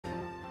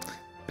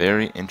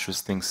Very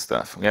interesting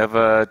stuff. We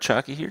have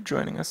Chucky here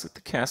joining us at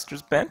the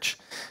caster's bench.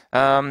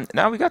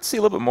 Now we got to see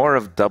a little bit more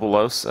of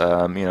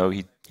WWLOS. You know,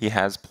 he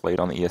has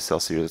played on the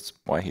ESL series, that's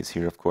why he's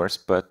here, of course.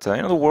 But you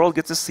know, the world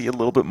gets to see a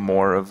little bit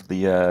more of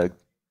the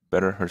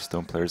better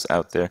Hearthstone players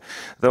out there.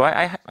 Though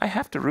I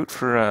have to root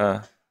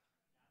for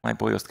my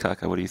boy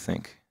Ostkaka. What do you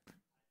think?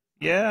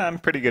 Yeah, I'm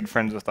pretty good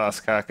friends with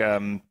Ostkaka.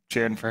 I'm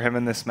cheering for him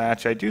in this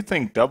match. I do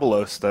think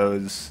WWLOS, though,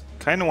 is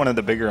kind of one of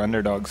the bigger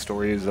underdog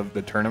stories of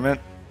the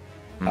tournament.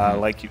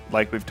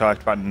 Like we've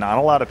talked about, not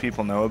a lot of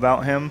people know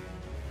about him.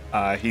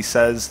 He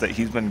says that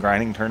he's been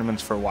grinding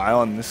tournaments for a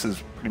while, and this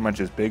is pretty much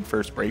his big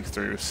first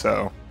breakthrough,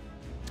 so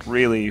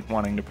really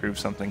wanting to prove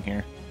something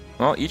here.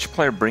 Well, each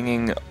player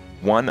bringing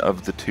one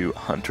of the two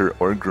Hunter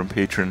or Grim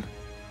Patron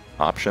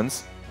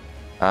options.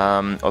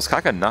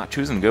 Ostkaka not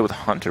choosing to go with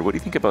Hunter. What do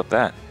you think about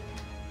that?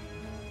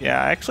 Yeah,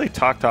 I actually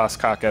talked to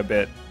Ostkaka a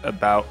bit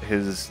about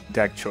his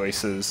deck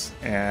choices,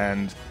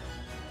 and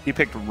he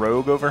picked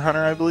Rogue over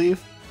Hunter, I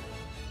believe.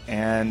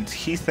 And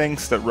he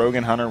thinks that Rogue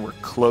and Hunter were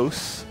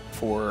close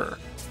for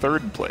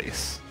third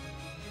place.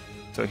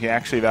 So he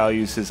actually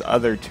values his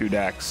other two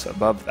decks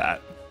above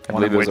that. I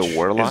believe it was a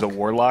Warlock? Is a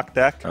Warlock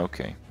deck.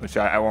 Okay. Which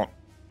I won't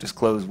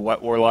disclose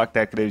what Warlock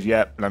deck it is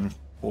yet, but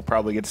we'll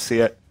probably get to see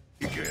it.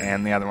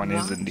 And the other one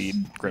is indeed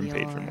Grim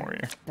Patron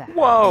Warrior.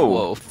 Whoa!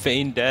 Whoa,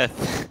 Feign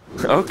Death.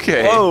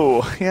 Okay.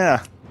 Whoa,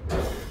 yeah.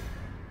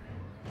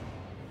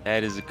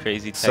 That is a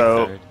crazy tech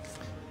So- card.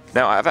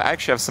 Now, I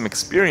actually have some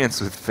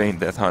experience with Feign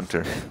Death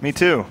Hunter. Me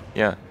too.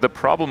 Yeah, the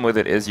problem with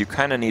it is you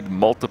kind of need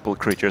multiple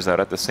creatures out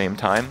at the same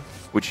time,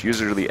 which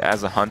usually,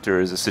 as a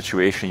hunter, is a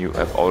situation you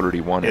have already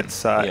won in.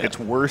 It's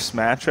worst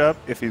matchup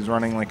if he's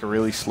running like a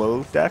really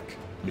slow deck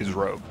is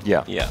Rogue.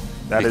 Yeah. Yeah.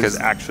 That Because is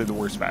actually the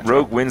worst matchup.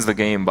 Rogue wins the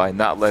game by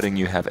not letting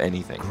you have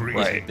anything.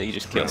 Right. They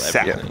just kill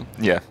Sap. everything.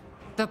 Yeah.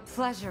 The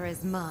pleasure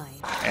is mine.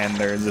 And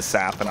there's a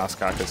sap in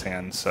Ostkaka's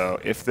hand, so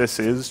if this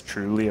is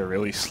truly a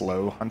really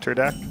slow hunter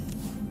deck,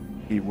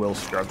 he will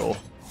struggle.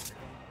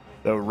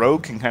 The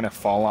Rogue can kind of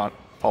fall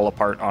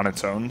apart on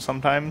its own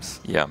sometimes.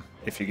 Yeah.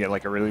 If you get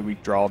like a really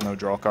weak draw, no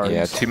draw cards.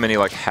 Yeah, too many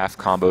like half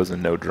combos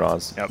and no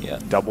draws. Yep. Yeah.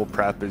 Double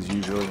prep is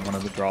usually one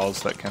of the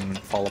draws that can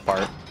fall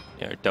apart.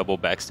 Yeah, or double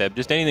backstab.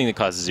 Just anything that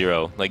costs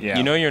 0. Like, Yeah.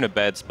 you know you're in a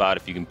bad spot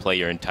if you can play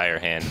your entire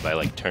hand by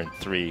like turn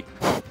 3.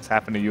 It's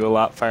happened to you a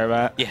lot,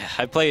 Firebat. Yeah,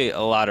 I play a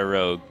lot of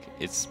Rogue.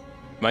 It's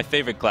my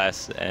favorite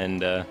class,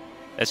 and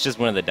that's just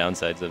one of the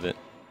downsides of it.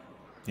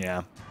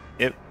 Yeah.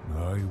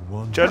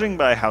 Judging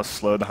by how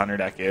slow the Hunter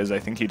deck is, I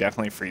think he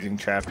definitely freezing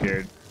trap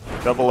here.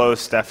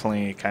 WWLOS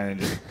definitely kind of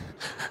just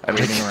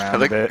waiting around I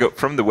like a bit. go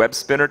from the web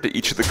spinner to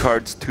each of the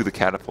cards to the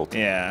catapult.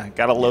 Yeah,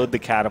 gotta load the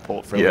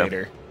catapult for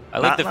later. I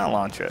like the not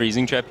launch it.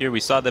 freezing trap here. We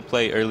saw the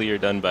play earlier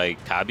done by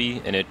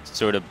Kabi, and it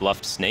sort of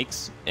bluffed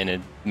snakes, and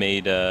it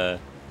made the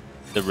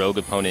Rogue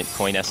opponent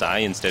coin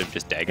SI instead of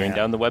just daggering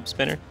down the web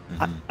spinner.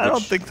 I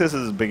don't think this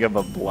is as big of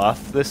a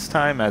bluff this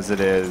time as it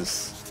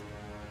is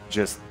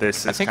just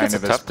this I is think kind it's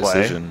of a his tough play.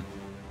 decision.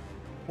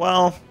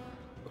 Well,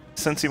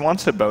 since he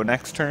wants to bow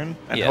next turn,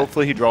 and Yeah.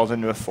 hopefully he draws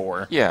into a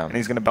 4, Yeah. and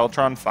he's going to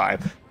Beltron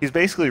 5, he's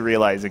basically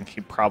realizing he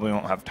probably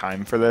won't have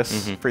time for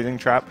this freezing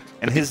trap,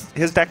 and his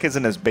deck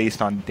isn't as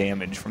based on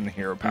damage from the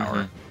hero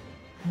power.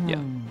 Yeah.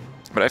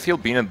 But I feel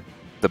being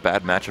the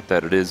bad matchup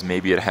that it is,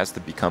 maybe it has to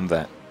become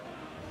that.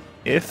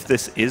 If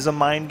this is a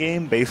mind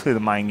game, basically the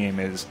mind game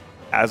is,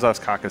 as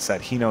Ostkaka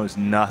said, he knows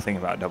nothing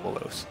about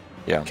WWLOS.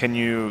 Yeah. Can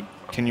you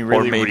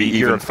really or maybe read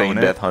your even Feign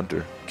opponent? Death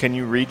Hunter. Can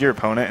you read your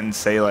opponent and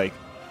say, like,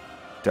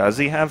 does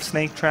he have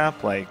Snake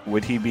Trap? Like,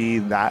 would he be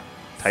that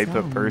type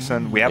of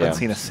person? We haven't Yeah.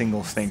 seen a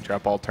single Snake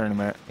Trap all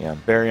tournament. Yeah.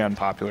 Very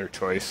unpopular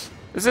choice.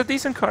 It's a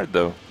decent card,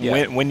 though.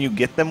 Yeah. When you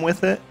get them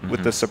with it,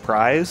 with the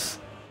surprise,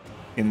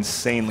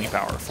 insanely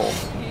powerful.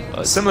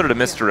 Similar to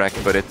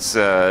Misdirect, but it's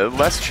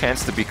less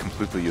chance to be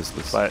completely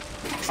useless. But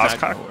It's not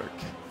gonna Ostkaka, work.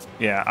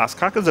 yeah,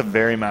 Ostkaka's a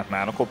very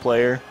mathematical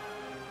player,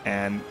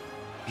 and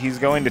he's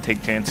going to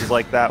take chances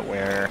like that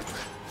where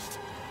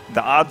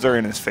the odds are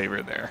in his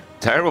favor there.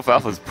 Terrible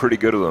Alpha is pretty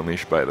good with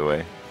Unleash, by the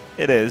way.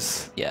 It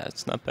is. Yeah,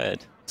 it's not bad.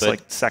 It's But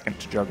like second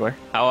to Juggler.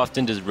 how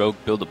often does Rogue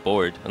build a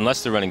board?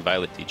 Unless they're running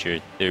Violet Teacher,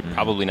 they're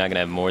probably not going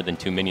to have more than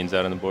 2 minions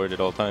out on the board at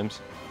all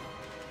times.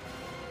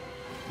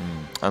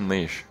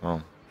 Unleash.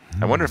 Oh.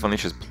 I wonder if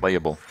Unleash is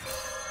playable.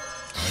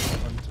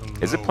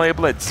 Is it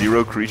playable at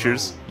 0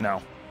 creatures?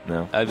 No,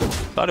 No. I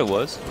thought it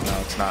was. no,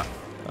 it's not.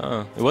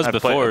 It was I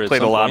before. at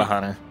played a some lot point. of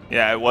Hunter.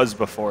 Yeah, it was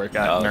before it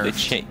got Oh,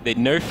 nerfed. they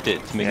nerfed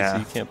it to make it so Yeah.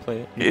 you can't play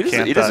it. It is,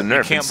 can't, it is a you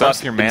nerf. can't in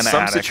buff your mana in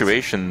some addict.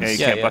 situations. Yeah, you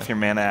Yeah, can't yeah. buff your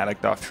mana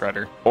addict off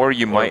Shredder. Or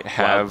you might Or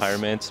have,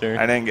 Wild Pyromancer.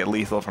 I didn't get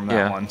lethal from that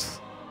Yeah. once.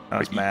 I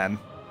was But you- mad.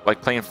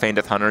 like playing Feign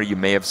Death Hunter, you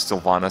may have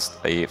Sylvanas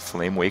a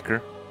Flame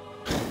Waker.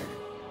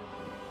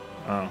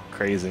 Oh,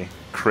 crazy.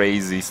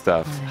 Crazy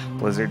stuff.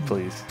 Blizzard,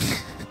 please.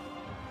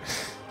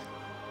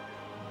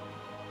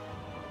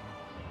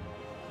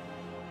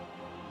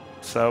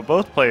 So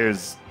both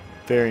players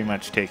very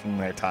much taking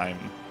their time.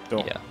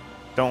 Don't Yeah.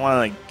 want to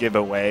like give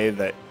away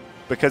that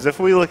Because if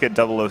we look at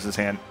WWLOS's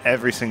hand,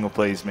 every single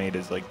play he's made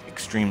is like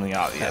extremely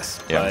obvious.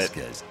 Yeah.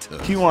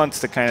 But he wants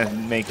to kind of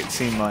make it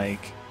seem like,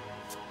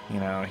 you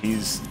know,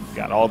 he's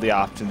got all the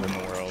options in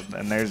the world.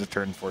 And there's a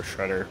turn 4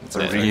 Shredder. It's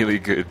a really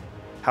good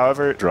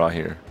However, draw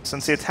here.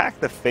 since he attacked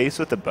the face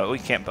with the bow, he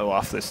can't bow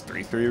off this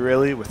 3/3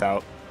 really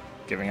without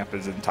giving up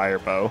his entire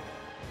bow.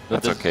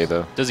 That's okay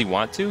though. Does he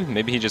want to?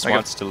 Maybe he just Like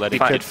wants to let it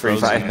could get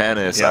freeze frozen. 5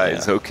 mana aside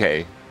is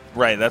okay.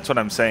 Right, that's what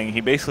I'm saying. He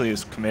basically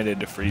is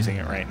committed to freezing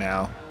it right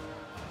now,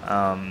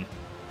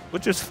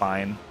 which is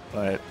fine.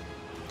 But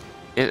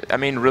I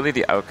mean, really,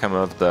 the outcome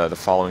of the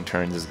following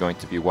turns is going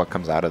to be what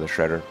comes out of the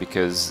Shredder,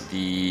 because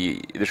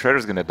the Shredder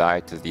is going to die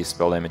to the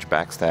spell damage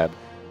backstab,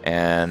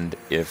 and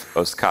if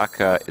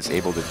Ostkaka is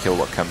able to kill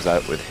what comes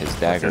out with his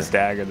dagger,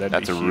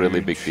 that's a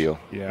really big deal.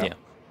 Yeah. Yeah.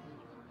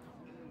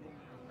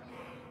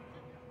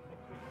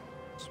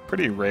 It's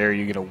pretty rare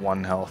you get a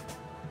 1 health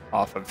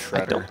off of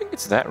Shredder. I don't think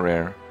it's that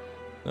rare.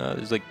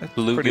 There's like Pretty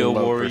Bluegill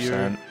low Warrior.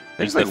 percent.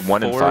 There's the like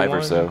 1 in 5 or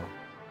 4-1. so.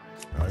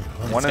 1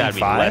 It's in gotta be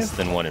 5? less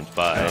than 1 in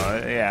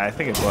 5. Yeah, I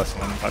think it's less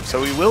than 1 in 5.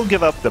 So he will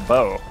give up the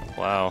bow,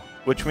 Wow.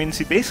 which means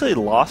he basically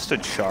lost a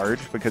charge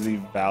because he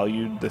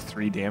valued the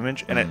 3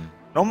 damage, and it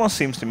almost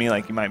seems to me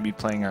like he might be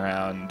playing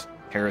around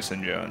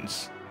Harrison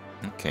Jones,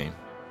 Okay.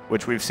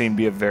 which we've seen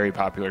be a very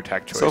popular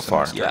tech choice So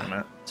far. in this Yeah.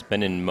 tournament. It's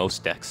been in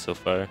most decks so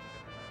far.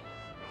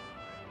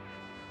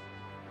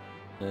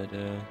 But,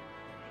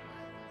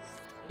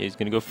 he's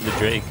gonna go for the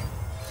Drake.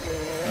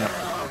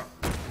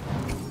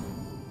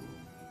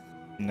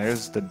 And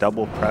there's the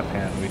double prep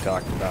hand we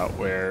talked about,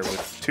 where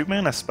with 2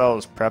 mana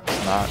spells, prep's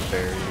not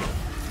very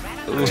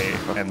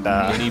great. And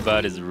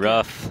Minibot is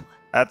rough.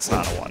 that's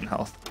not a 1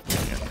 health.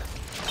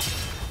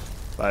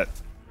 But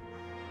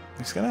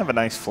he's going to have a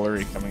nice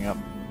flurry coming up.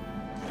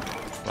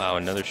 Wow,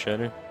 another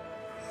Shredder.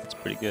 That's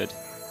pretty good.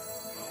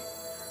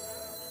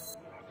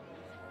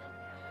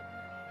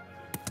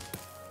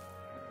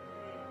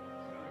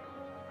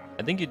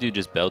 I think you do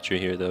just Belcher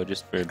here, though,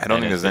 just for. I don't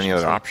think there's any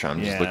other efficiency. option. I'm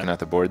just Yeah. looking at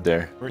the board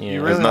there. Yeah. You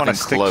There's really want to nothing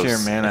stick to your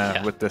close. mana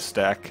Yeah. with this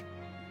deck.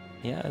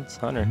 Yeah, it's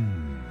Hunter.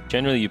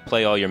 Generally, you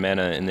play all your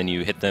mana and then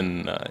you hit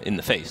them in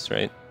the face,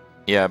 right?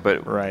 Yeah,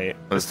 but Right.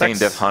 with This saying deck's-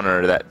 Death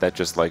Hunter, that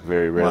just like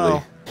very rarely.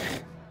 Well,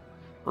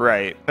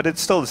 right, but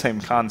it's still the same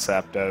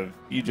concept of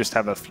you just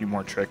have a few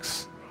more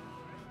tricks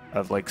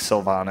of like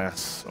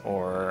Sylvanas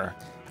or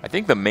I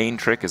think the main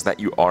trick is that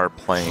you are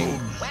playing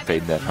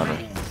Fade Death Hunter.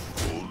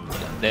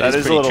 That is a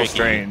pretty little tricky.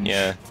 strange.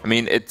 Yeah. I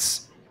mean,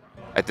 it's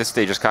at this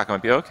stage, Ostkaka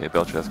might be okay.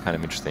 Belcher, that's kind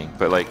of interesting,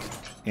 but like,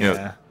 you know,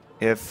 yeah.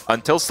 If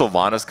until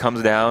Sylvanas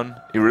comes down,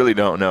 you really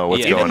don't know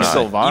what's Yeah, going even on.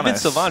 Sylvanas- Even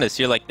Sylvanas,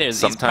 you're like, he's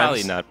Sometimes-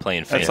 probably not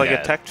playing that's Fade. like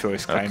a tech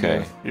choice kind Okay.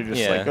 of. You're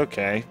just Yeah. like,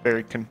 okay,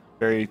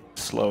 very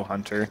slow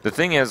hunter. The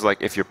thing is, like,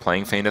 if you're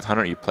playing Fade Death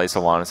Hunter, you play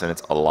Sylvanas and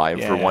it's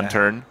alive for 1 Yeah.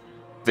 turn,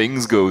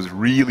 things goes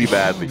really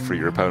badly for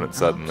your opponent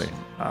suddenly.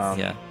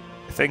 Yeah.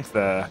 I think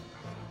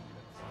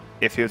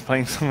if he was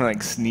playing something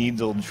like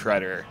Sneed's Old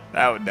Shredder,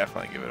 that would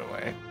definitely give it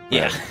away.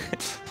 Yeah.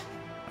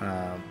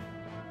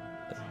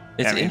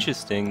 It's I mean-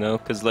 interesting, though,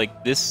 because,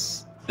 like,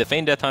 the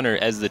Feign Death Hunter,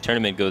 as the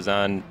tournament goes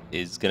on,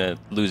 is going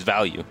to lose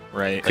value.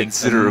 Right.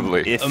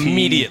 Considerably. If he-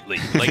 Immediately.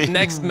 Like,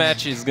 next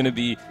match is going to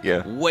be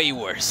Yeah. way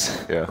worse.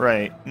 Yeah.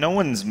 Right. No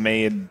one's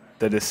made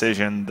the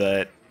decision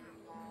that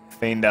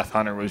Feign Death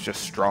Hunter was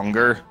just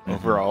stronger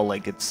overall,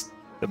 like it's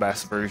the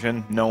best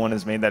version. No one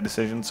has made that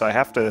decision, so I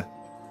have to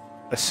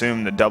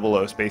assume that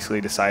WWLOS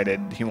basically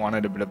decided he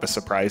wanted a bit of a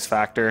surprise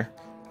factor.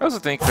 I also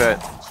think that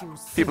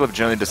people have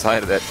generally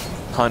decided that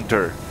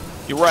Hunter,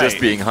 You're right. just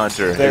being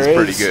Hunter, There is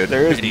pretty good.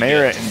 There is Pretty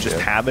merit good. in just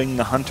Yeah. having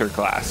the Hunter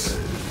class.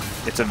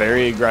 It's a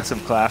very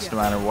aggressive class no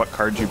matter what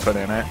cards you put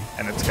in it,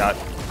 and it's got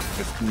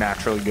just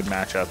naturally good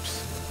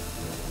matchups.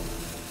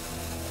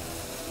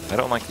 I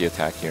don't like the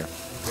attack here.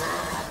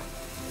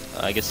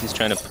 I guess he's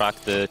trying to proc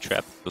the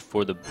trap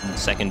before the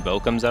second bow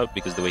comes out,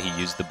 because the way he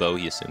used the bow,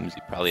 he assumes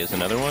he probably has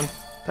another one.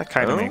 That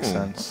kind of makes Oh,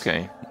 sense.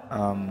 Okay.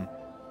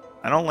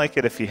 I don't like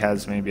it if he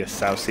has maybe a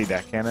Sousy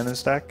deckhand in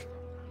his deck,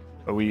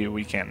 but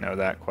we can't know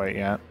that quite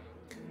yet.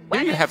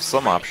 Maybe you have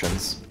some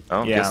options.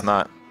 Oh, Yeah. guess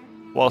not.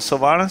 Well,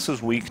 Sylvanas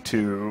is weak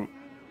to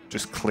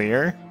just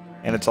clear,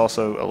 and it's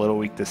also a little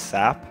weak to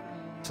sap.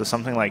 So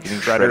something like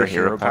Shredder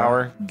Hero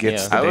Power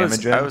gets Yeah. the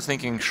damage in. I was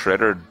thinking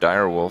Shredder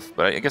Direwolf,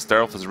 but I guess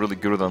Direwolf is really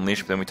good with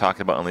Unleash, but then we talked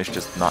about Unleash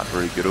just not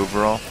very good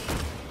overall.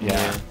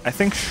 Yeah. I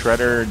think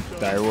Shredder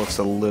Direwolf's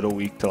a little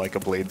weak to like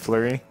a Blade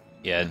Flurry.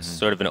 Yeah, it's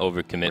sort of an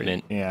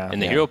overcommitment. Yeah.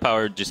 And the hero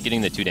power, just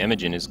getting the 2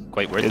 damage in is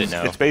quite worth it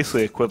now. It's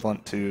basically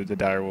equivalent to the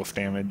Direwolf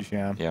damage,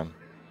 yeah. Yeah.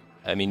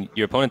 I mean,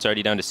 your opponent's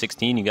already down to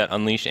 16. You got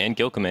Unleash and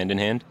Kill Command in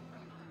hand.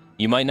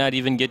 You might not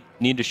even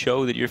need to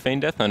show that you're Feign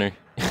Death Hunter.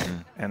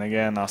 And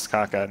again,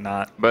 Ostkaka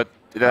not. But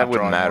that Not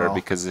wouldn't drawing matter well.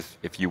 because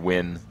if you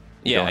win,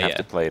 you Yeah, don't have yeah.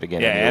 to play it again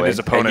Yeah, and anyway. his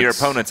your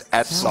opponents opponents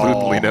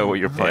absolutely saw- know what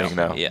you're playing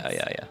now. Yeah.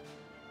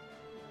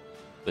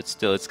 But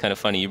still, it's kind of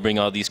funny. You bring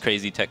all these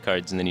crazy tech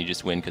cards, and then you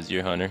just win because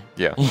you're Hunter.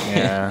 Yeah.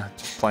 Yeah.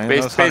 Just playing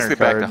those Hunter Basically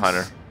back to cards.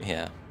 Hunter.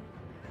 Yeah.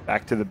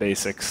 Back to the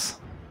basics.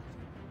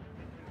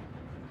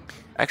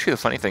 Actually, the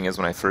funny thing is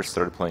when I first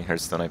started playing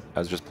Hearthstone, I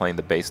was just playing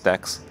the base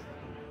decks.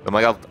 I'm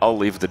like, I'll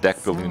leave the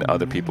deck building to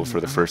other people for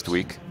the first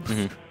week.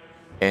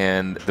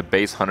 And the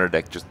base hunter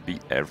deck just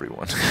beat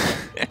everyone.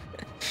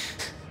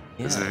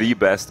 It's the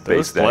best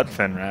base deck. Those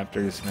Bloodfin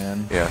Raptors,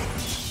 man. Yeah.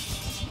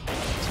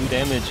 2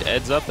 damage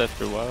adds up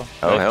after a while.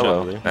 Oh, Knife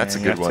hello. Juggler. That's a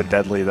You good have one. to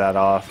deadly that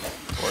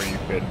off, or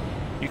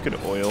you could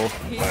oil,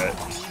 but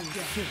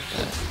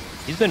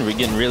He's been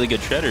getting really good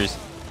shredders.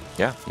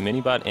 Yeah.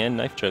 Minibot and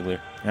Knife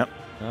Juggler. yep.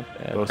 Not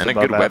bad. Both And a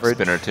above good web average.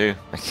 spinner, too.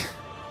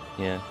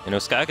 Yeah. And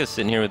Ostkaka's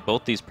sitting here with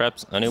both these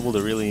preps, unable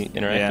to really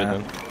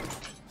interact with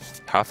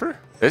them. Huffer?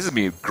 This would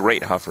be a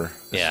great Huffer.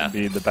 Yeah.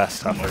 Be the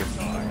best hunter.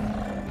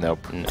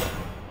 Nope. No.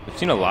 We've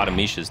seen a lot of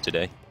Mishas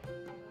today.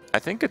 I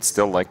think it's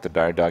still like the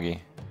Dire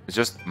Doggy. It's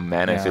just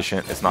mana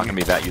efficient. It's not going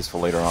to be that useful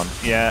later on.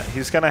 Yeah,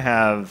 he's gonna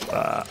have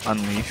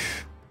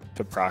Unleash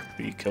to proc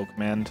the kill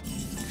command.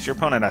 'Cause your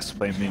opponent has to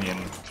play minion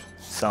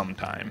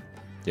sometime.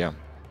 Yeah.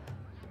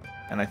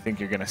 And I think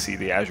you're gonna see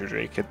the Azure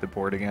Drake hit the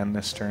board again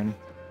this turn.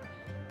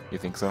 You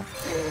think so?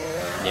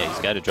 Yeah, he's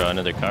got to draw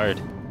another card.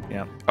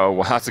 Yeah, Oh,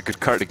 wow. That's a good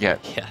card to get.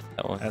 Yeah,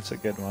 that one. that's a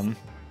good one.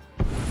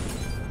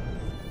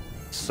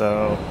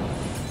 So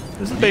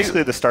this is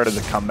basically the start of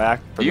the comeback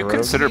for Do you the Rogue.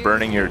 consider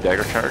burning your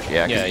dagger charge?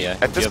 Yeah. 'cause Yeah.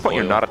 At this You have point,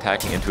 you're oil. not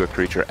attacking into a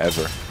creature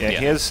ever. Yeah, Yeah.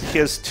 he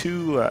has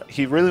two.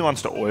 He really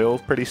wants to oil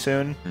pretty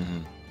soon,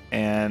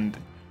 and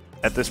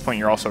at this point,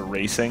 you're also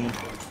racing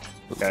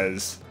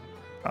because.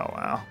 Oh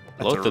wow,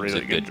 that's Lothub's a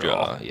really good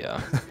draw.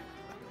 Yeah.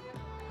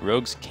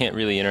 Rogues can't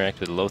really interact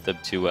with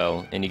Lothub too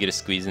well, and you get to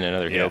squeeze in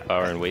another hero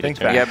power and I wait a think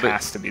turn. that Yeah, but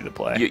has to be the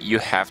play. You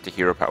have to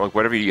hero power. Like,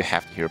 whatever you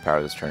have to hero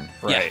power this turn.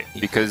 Right.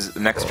 Yeah. Because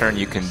next turn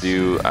you can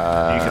do. You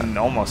can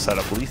almost set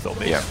up lethal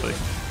basically,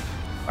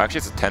 Actually,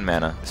 it's a 10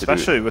 mana. to do-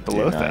 especially with the do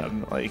nine.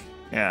 Lothub. Like,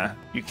 yeah,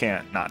 you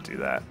can't not do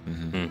that.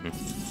 Mhm.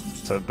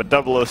 So, but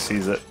WWLOS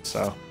sees it,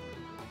 so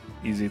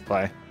easy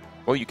play.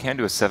 Well, you can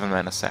do a 7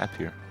 mana sap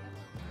here.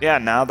 Yeah,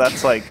 now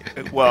that's like,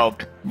 well,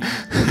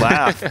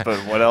 laugh, but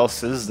what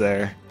else is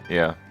there?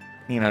 Yeah.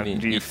 You know, I mean,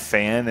 do you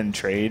fan and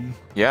trade?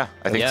 Yeah,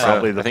 I think Yeah. so.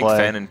 Probably the I think play.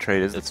 fan and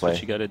trade is That's the play.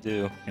 what you got to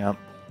do. Yep.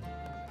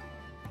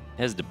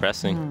 It's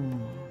depressing.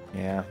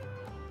 Yeah.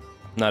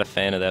 Not a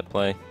fan of that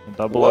play.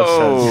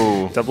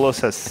 Whoa.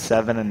 WWLOS has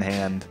 7 in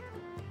hand,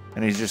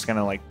 and he's just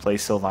gonna like play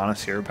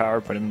Sylvanas Hero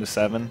Power, put him to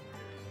 7,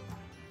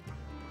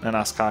 and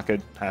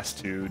Ostkaka has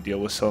to deal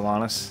with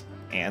Sylvanas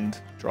and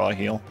draw a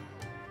heal.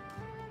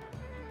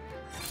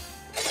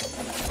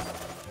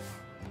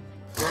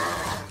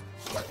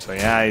 So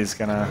yeah, he's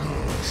gonna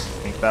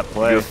make that Are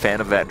play. you a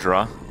fan of that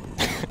draw?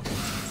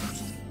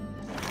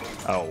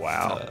 Oh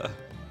wow,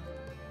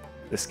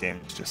 this game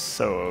is just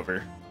so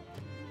over.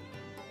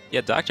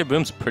 Yeah, Dr.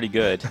 Boom's pretty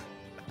good.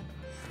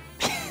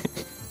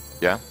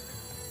 Yeah.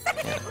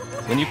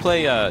 When you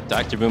play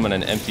Dr. Boom on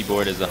an empty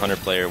board as a hunter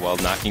player while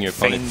knocking your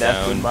opponent Feign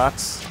death down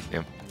bots.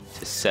 Yeah.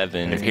 to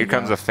 7, And here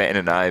comes a fan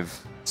and I've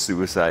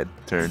suicide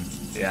turn.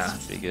 Yeah,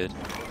 pretty good.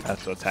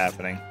 that's what's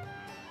happening.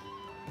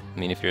 I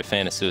mean, if you're a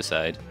fan of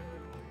Suicide,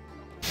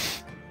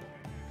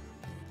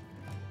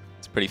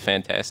 it's pretty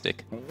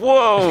fantastic.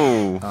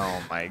 Whoa!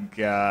 Oh my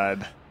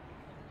god.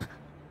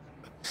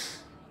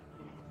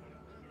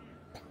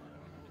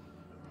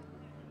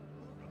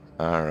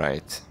 All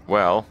right.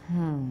 Well,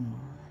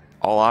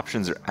 all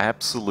options are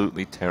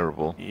absolutely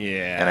terrible.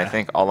 Yeah. And I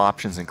think all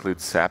options include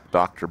Sap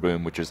Dr.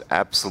 Boom, which is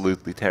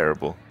absolutely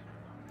terrible.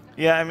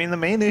 Yeah, I mean, the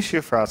main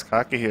issue for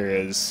Ostkaka here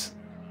is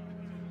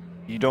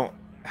you don't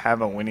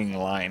have a winning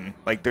line.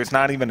 Like, there's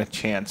not even a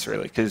chance,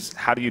 really, because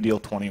how do you deal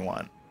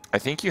 21? I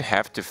think you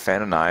have to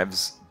Fan of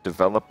Knives,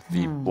 develop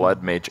the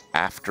Blood Mage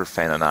after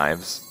Fan of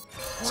Knives,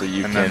 so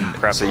you And then can,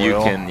 prep so you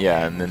oil. can,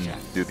 yeah, and then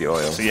do the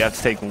oil. So you have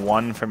to take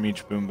 1 from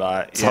each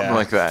boombot. Something Yeah.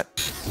 like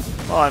that.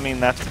 Well, I mean,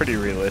 that's pretty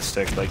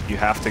realistic. Like, you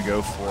have to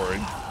go for,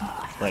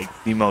 like,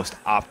 the most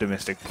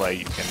optimistic play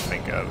you can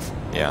think of.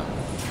 Yeah.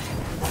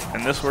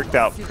 And this worked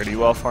out pretty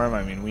well for him.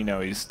 I mean, we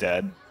know he's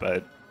dead,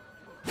 but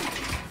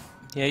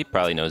Yeah, he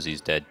probably knows he's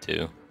dead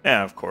too.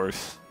 yeah, of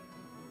course.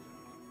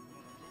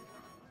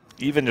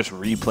 Even just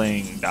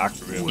replaying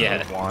Dr. Boom Yeah.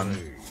 with 1.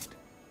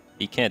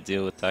 He can't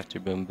deal with Dr.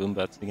 Boom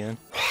Boombots again.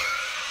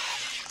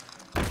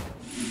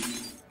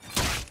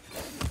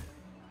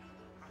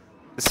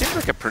 This seems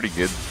like a pretty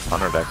good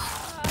hunter deck.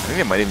 I think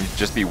it might even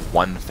just be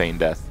 1 Feign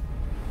Death.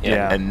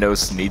 Yeah. And no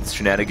Sneeds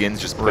shenanigans,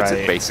 just puts it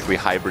Right. basically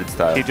hybrid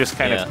style. He just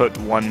kind Yeah. of put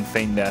 1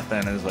 Feign Death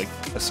in as, like,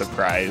 a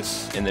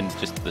surprise. And then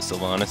just the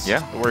Sylvanas.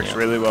 Yeah. It works Yeah.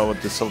 really well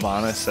with the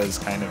Sylvanas as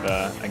kind of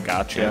a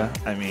gotcha.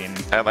 I mean,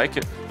 I like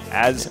it.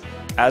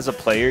 as a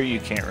player, you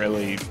can't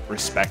really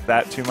respect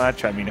that too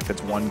much. I mean, if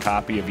it's 1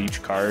 copy of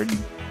each card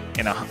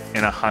in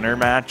a hunter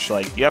match,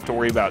 like, you have to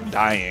worry about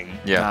dying,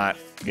 Yeah. not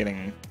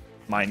getting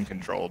mind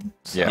controlled.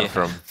 So, Yeah, Yeah.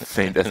 from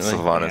Feign Death Definitely.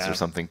 Sylvanas Yeah. or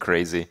something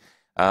crazy.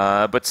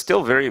 But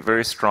still very,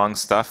 very strong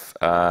stuff.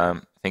 I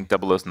think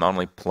WWLOS not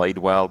only played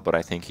well, but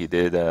I think he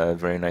did a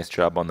very nice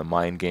job on the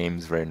mind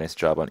games, very nice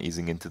job on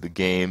easing into the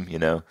game, you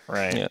know.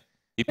 right. Yeah.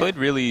 He played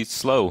really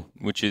slow,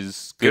 which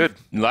is good.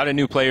 A lot of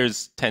new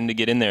players tend to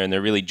get in there and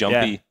they're really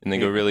jumpy Yeah. and they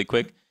go really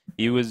quick.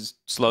 He was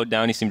slowed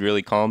down. He seemed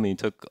really calm. He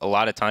took a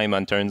lot of time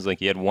on turns. Like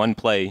he had 1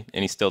 play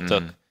and he still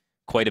took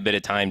quite a bit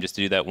of time just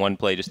to do that one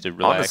play, just to On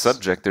the relax.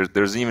 subject,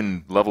 there's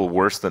even level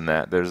worse than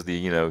that. There's the,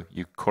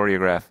 you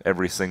choreograph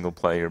every single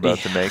play you're about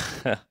to make.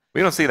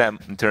 We don't see that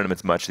in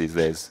tournaments much these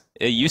days.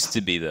 It used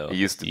to be, though. It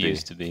used to be. It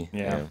used to be.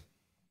 Yeah.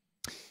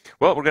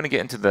 Well, we're going to get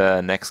into the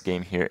next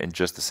game here in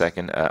just a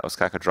second.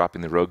 Ostkaka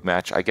dropping the rogue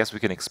match. I guess we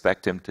can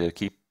expect him to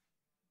keep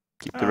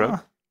the rogue?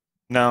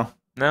 No.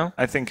 No?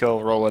 I think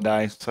he'll roll a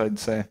dice, so I'd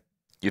say.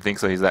 You think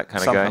so? He's that kind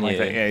of Something guy? like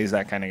that. Yeah, he's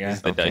that kind of guy.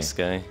 He's the Okay. dice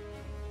guy.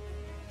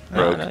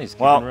 Rogue. No, he's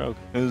keeping Well, rogue.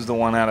 it was the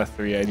 1 out of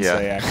 3, I'd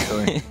say,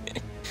 actually.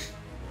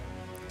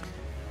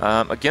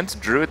 Against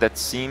Druid, that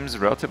seems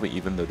relatively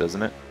even, though,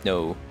 doesn't it?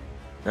 No.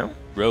 No?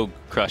 Rogue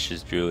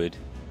crushes Druid.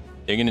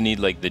 They're going to need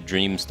like the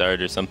Dream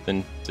Start or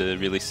something to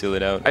really seal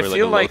it out. I Or like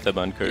feel a like Lothab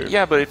on curve.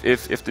 Yeah, but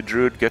if the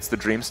Druid gets the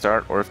Dream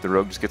Start, or if the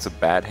Rogue just gets a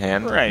bad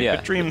hand, Right, Yeah.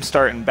 but Dream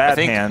Start and Bad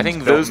Hands I think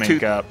don't those make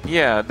two, up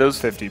yeah, those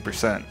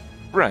 50%.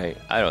 right.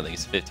 I don't think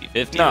it's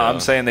 50-50. No, though. I'm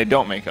saying they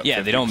don't make up 50%.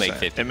 Yeah, they don't make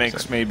It 50%.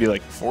 makes maybe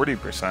like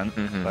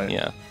 40%. But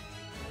Yeah.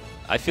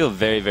 I feel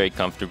very, very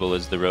comfortable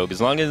as the Rogue,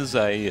 as long as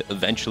I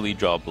eventually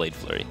draw Blade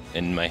Flurry,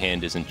 and my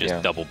hand isn't just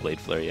Yeah. double Blade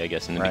Flurry, I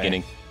guess, in the Right.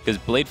 beginning. Because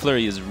Blade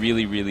Flurry is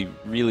really, really,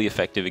 really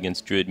effective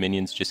against Druid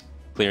minions, just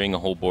clearing a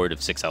whole board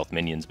of 6 health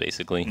minions,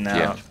 basically. Now,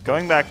 Yeah.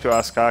 going back to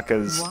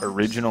Ostkaka's Watch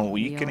original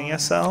week in your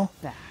ESL,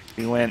 back.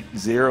 he went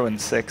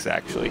 0-6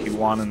 actually. He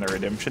won in the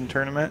Redemption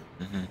tournament,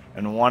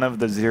 and one of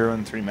the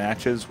 0-3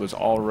 matches was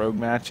all rogue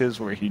matches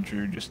where he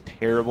drew just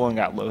terrible and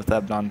got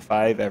Lothabbed on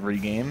 5 every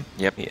game.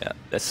 Yep. Yeah,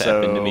 that's So,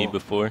 happened to me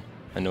before.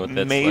 I know what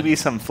that's Maybe like.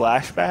 some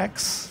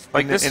flashbacks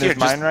Like in, this in year, his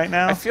mind right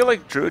now. I feel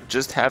like Druid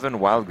just having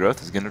Wild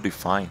Growth is going to do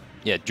fine.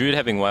 Yeah, Druid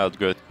having Wild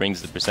Growth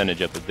brings the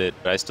percentage up a bit,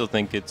 but I still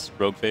think it's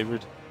Rogue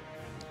favored.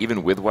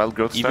 Even with Wild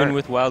Growth start? Even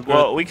with Wild Growth,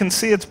 Well, we can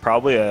see it's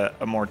probably a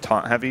more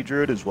taunt-heavy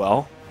Druid as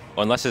well.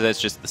 unless that's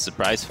just the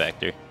surprise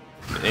factor.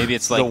 Maybe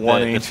it's like The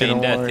one the Ancient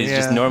Feign Death. War, He's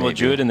just yeah, normal maybe.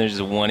 Druid, and there's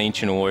just one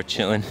Ancient War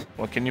chilling.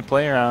 What can you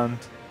play around?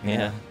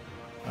 Yeah.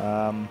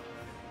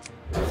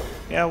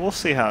 Yeah, we'll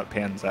see how it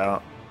pans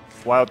out.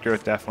 Wild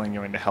Growth definitely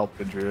going to help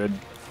the Druid.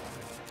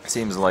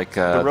 Seems like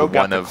The the Rogue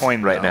got one the of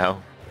coin, right though.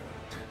 now.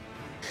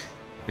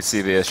 You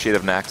see the Shade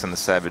of Nax and the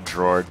Savage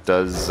Roar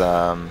does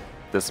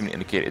seem to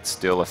indicate it's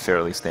still a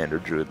fairly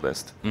standard Druid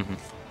list.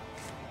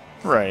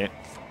 Right.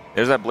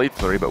 There's that Blade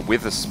Flurry, but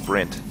with a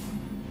Sprint.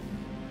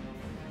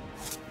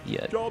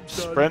 Yeah.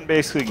 Sprint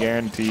basically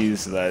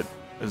guarantees that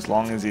as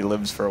long as he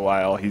lives for a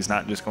while, he's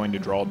not just going to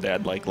draw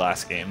dead like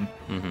last game.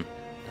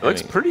 It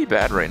looks pretty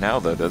bad right now,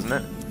 though, doesn't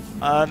it?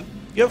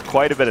 You have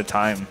quite a bit of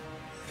time.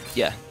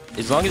 Yeah.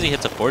 As long as he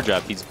hits a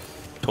 4-drop, he's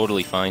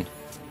totally fine.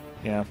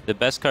 Yeah. The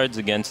best cards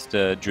against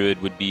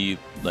Druid would be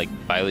like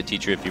Violet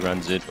Teacher if he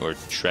runs it, or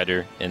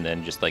Shredder, and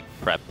then just like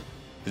Prep.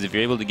 Because if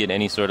you're able to get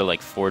any sort of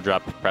like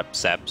 4-drop Prep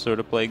Sap sort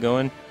of play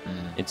going,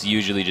 it's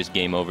usually just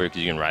game over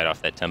because you can ride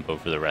off that tempo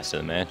for the rest of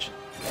the match.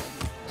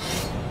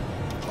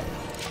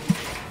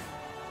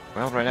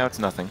 Well, right now it's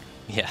nothing.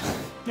 Yeah.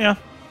 Yeah.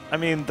 I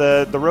mean,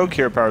 the Rogue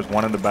Hero Power is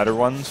one of the better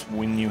ones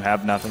when you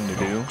have nothing to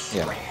do.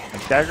 Yeah. Like,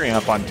 staggering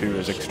up on 2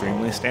 is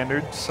extremely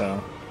standard,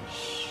 so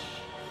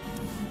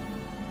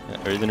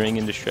Earthen Ring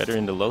into Shredder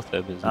into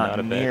Lothab is not not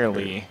a bad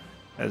nearly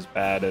as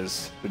bad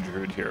as the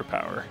Druid Hero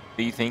Power.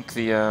 Do you think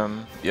the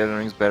other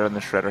ring's better than the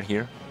Shredder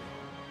here?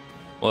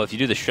 Well, if you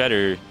do the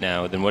Shredder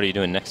now, then what are you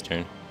doing next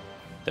turn?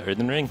 The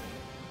Earthen Ring?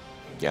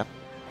 Yeah.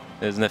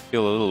 Doesn't that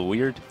feel a little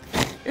weird?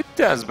 It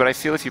does, but I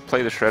feel if you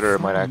play the Shredder, it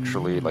might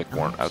actually like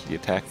warrant out the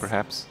attack,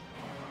 perhaps.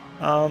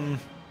 Well,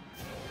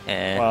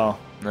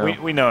 No.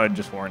 we know it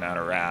just worn out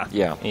of Wrath.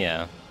 Yeah.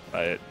 Yeah.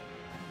 But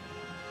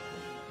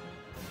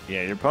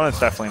yeah, your opponent's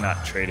definitely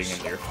not trading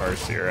into your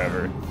Farseer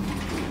ever.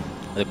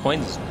 The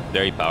coin's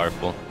very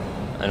powerful.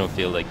 I don't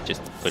feel like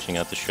just pushing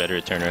out the Shredder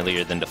a turn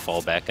earlier than to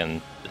fall back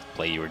on the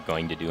play you were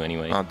going to do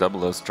anyway.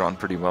 WWLOS drawn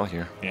pretty well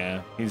here.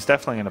 Yeah, he's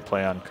definitely going to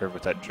play on curve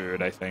with that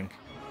Druid, I think.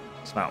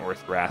 It's not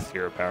worth Wrath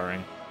Hero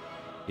Powering.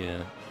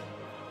 Yeah.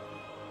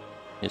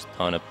 Just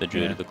taunt up the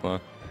Druid Yeah. of the Claw.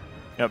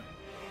 Yep.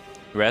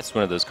 Wrath's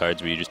one of those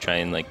cards where you just try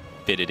and like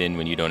fit it in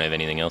when you don't have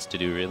anything else to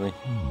do, really.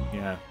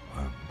 Yeah.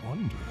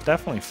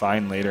 Definitely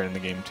fine later in the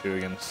game, too,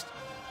 against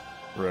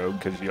Rogue,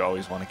 because you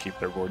always want to keep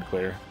their board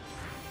clear.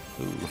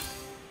 Ooh.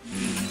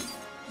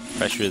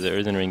 Pressure of the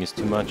Earthen Ring is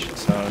too much.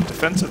 So,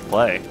 defensive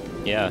play.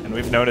 Yeah. And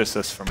we've noticed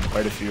this from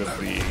quite a few of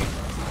the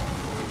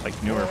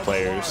like newer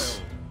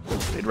players.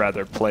 They'd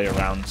rather play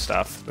around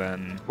stuff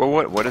than... Well,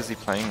 what is he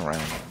playing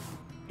around?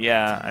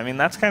 Yeah, I mean,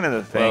 that's kind of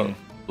the thing. Well,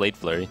 Blade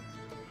Flurry.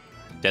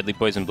 Deadly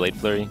Poison Blade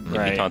Flurry. If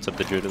Right. he taunts up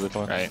the Druid of the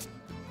Claw. Right.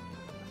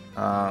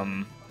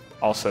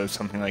 Also,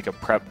 something like a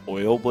Prep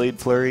Oil Blade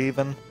Flurry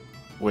even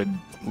would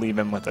leave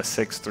him with a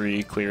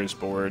 6/3, clears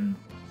board.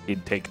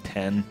 He'd take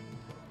 10.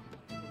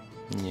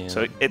 Yeah.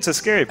 So it's a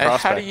scary how do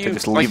prospect you, to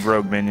just like- leave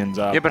rogue minions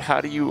up. Yeah, but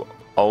how do you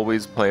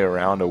always play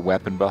around a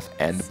weapon buff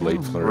and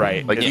Blade Flurry?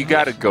 Right. Like, Yeah. you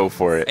gotta go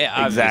for it. Yeah,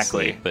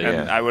 obviously, Exactly. But,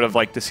 And I would have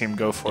liked to see him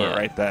go for Yeah. it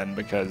right then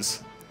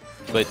because...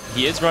 but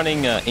he is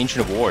running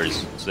Ancient of Wars,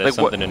 so that's Like, what-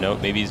 something to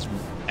note. Maybe he's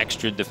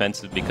extra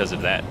defensive because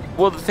of that.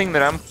 Well, the thing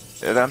that I'm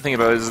that I'm thinking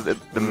about is that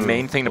the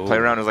main thing to play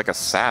around is like a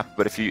sap,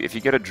 but if you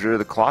get a Druid of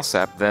the Claw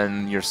sap,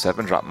 then your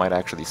 7-drop might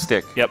actually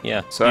stick. Yep.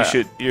 Yeah. So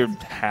you're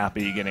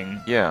happy getting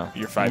your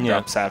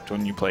 5-drop sapped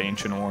when you play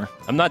Ancient War.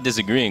 I'm not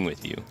disagreeing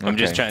with you. I'm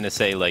just Okay. trying to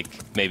say, like,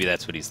 maybe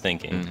that's what he's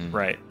thinking.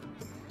 Right.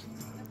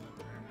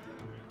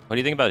 What do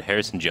you think about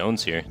Harrison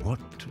Jones here?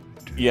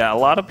 Yeah, a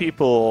lot of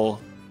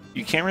people,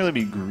 you can't really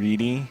be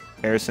greedy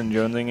Harrison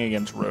Jonesing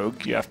against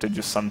Rogue. You have to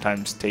just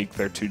sometimes take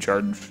their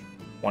 2-charge,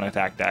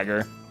 1-attack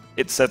dagger.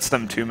 It sets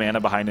them 2 mana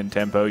behind in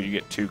tempo. You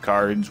get 2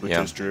 cards, which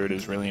as Druid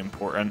is really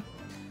important.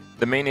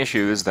 The main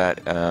issue is that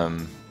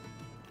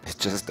it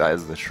just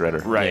dies the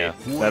Shredder. Right. Yeah.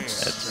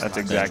 That's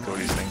exactly what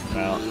he's thinking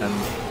about.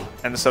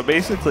 And so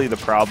basically the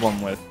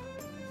problem with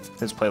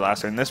his play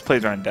last turn, this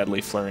plays around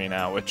Deadly Flurry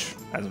now, which,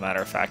 as a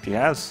matter of fact, he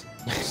has.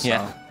 So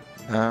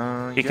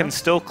Yeah. he can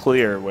still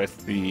clear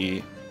with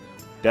the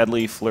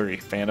Deadly Flurry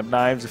Phantom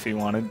Knives if he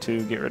wanted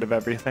to get rid of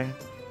everything.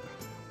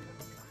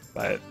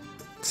 But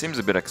Seems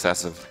a bit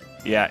excessive.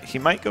 yeah, he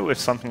might go with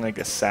something like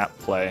a sap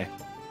play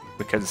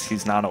because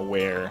he's not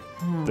aware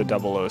the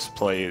WWLOS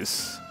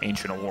plays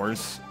Ancient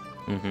Wars.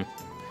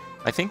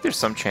 I think there's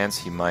some chance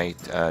he might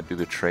do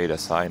the trade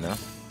SI now.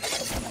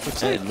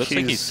 It looks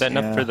like he's setting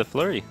up for the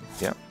flurry.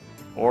 Yeah.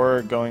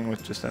 Or going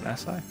with just an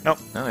SI. Nope,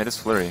 No, it is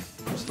Flurry.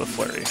 just the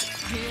Flurry.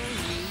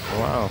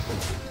 Wow.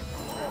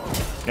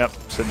 Yep,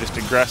 so just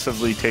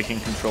aggressively taking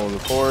control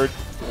of the board.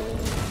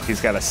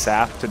 He's got a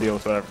sap to deal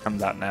with whatever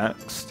comes out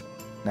next.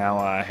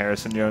 Now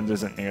Harrison Jones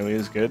isn't nearly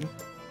as good.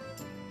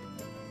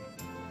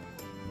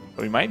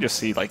 We might just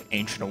see like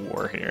Ancient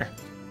War here.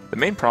 The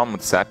main problem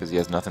with Sap is he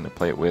has nothing to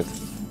play it with.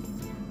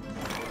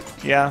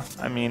 Yeah,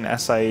 I mean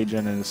SI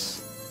Agent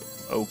is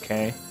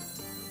okay.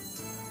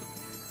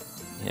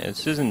 Yeah,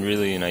 this isn't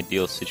really an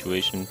ideal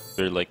situation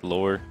for like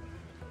lore.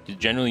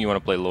 Generally, you want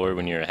to play lore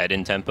when you're ahead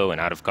in tempo and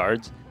out of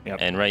cards. Yep.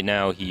 And right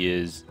now, he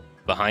is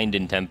behind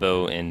in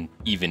tempo and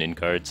even in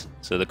cards.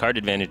 So the card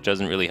advantage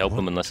doesn't really help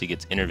him unless he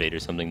gets Innervate or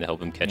something to help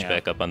him catch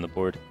back up on the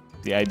board.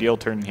 The ideal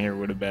turn here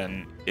would have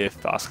been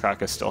if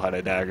Ostkaka still had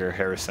a dagger,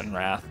 Harrison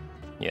Wrath,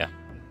 Yeah.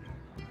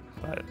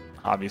 but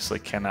obviously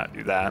cannot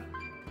do that.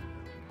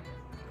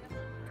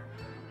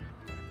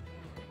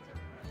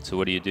 So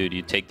what do? Do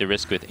you take the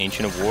risk with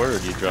Ancient of War, or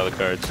do you draw the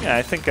cards? Yeah,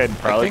 I think I'd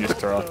probably think just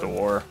throw out the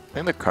War. I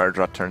think the card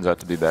draw turns out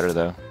to be better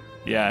though.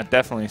 Yeah,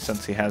 definitely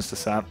since he has the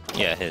sap.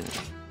 Yeah,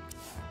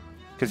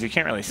 Because you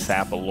can't really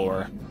sap a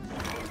lore.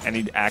 And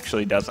he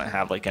actually doesn't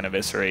have like an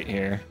Eviscerate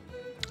here.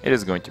 It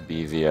is going to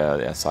be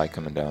the SI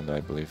coming down though,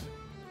 I believe.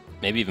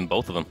 maybe even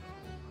both of them.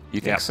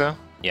 You think so?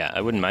 Yeah,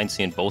 I wouldn't mind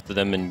seeing both of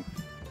them and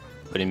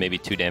putting maybe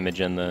 2 damage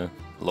on the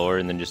lore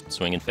and then just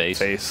swinging face.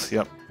 Face,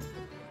 yep.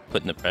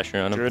 Putting the pressure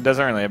on him. Druid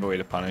doesn't really have a way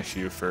to punish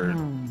you for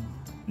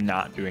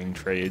not doing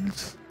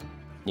trades.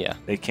 Yeah.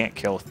 They can't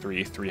kill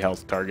 3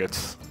 health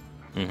targets.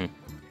 Mm-hmm.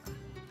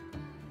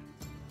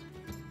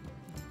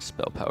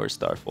 Spell Power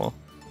Starfall.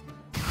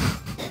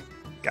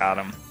 Got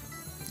him.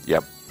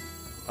 Yep.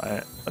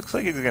 But looks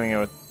like he's going to go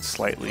with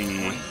slightly...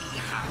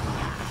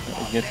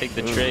 He's going to take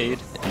the trade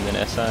and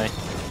then SI.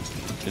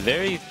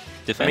 Very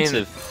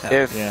defensive.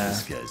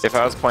 If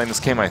I was playing this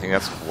game, I think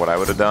that's what I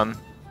would have done.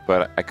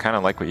 But I kind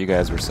of like what you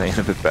guys were saying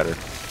a bit better.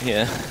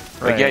 Yeah.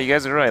 Like, yeah, you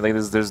guys are right. Like,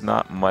 there's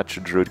not much a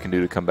Druid can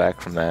do to come back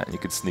from that. You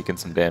could sneak in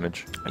some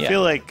damage. I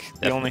feel like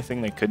the only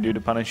thing they could do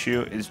to punish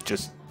you is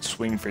just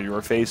swing for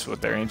your face with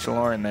their Ancient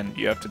Lore, and then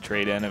you have to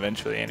trade in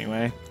eventually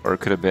anyway. Or it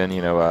could have been,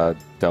 you know, a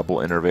double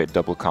Innervate,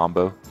 double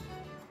combo.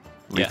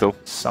 Lethal.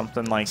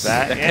 Something like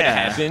that.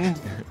 That could happen.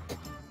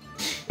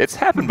 It's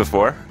happened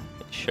before.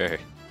 Sure.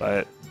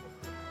 But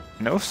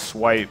no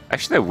swipe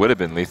Actually, that would have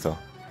been lethal.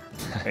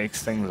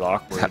 makes things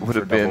awkward That would for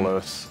have been-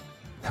 WWLOS.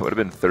 That would have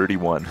been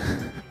 31.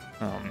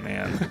 Oh,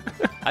 man.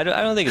 I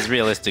don't think it's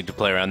realistic to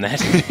play around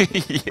that.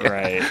 Yeah.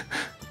 Right.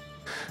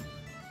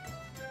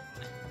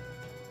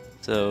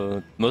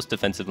 So, most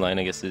defensive line,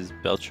 I guess, is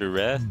Belcher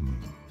Wrath.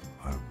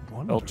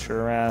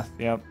 Ultra Wrath,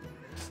 yep.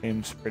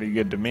 Seems pretty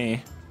good to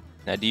me.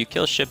 Now, do you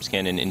kill Ship's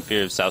Cannon in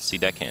fear of South Sea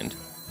Deckhand?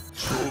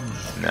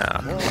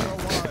 Nah.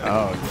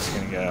 Oh, he's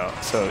going to go.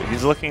 So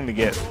he's looking to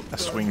get a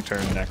swing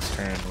turn next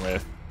turn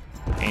with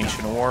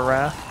Ancient War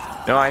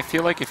Wrath. No, I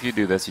feel like if you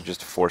do this, you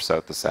just force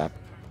out the sap,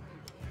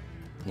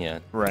 Yeah.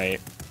 Right.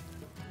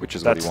 which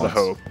is That's what he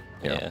the wants. hope.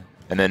 Yeah.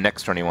 And then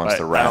next turn he wants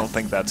But the I don't wrath.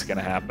 think that's going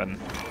to happen.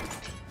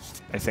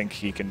 I think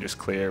he can just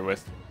clear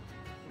with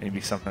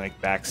maybe something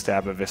like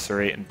Backstab,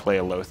 Eviscerate, and play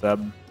a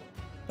Loatheb.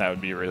 That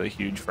would be really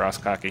huge for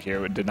Ostkaka here.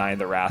 It would deny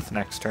the Wrath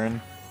next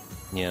turn,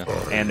 Yeah.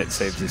 and it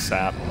saves his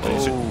sap.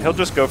 He'll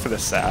just go for the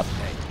sap.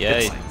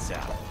 Yeah.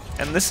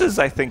 And this is,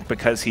 I think,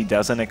 because he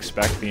doesn't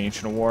expect the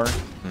Ancient War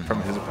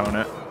from his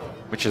opponent.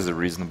 Which is a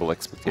reasonable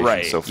expectation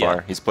Right, so far.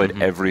 yeah. He's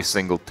played every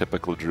single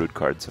typical Druid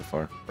card so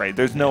far. Right,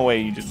 there's no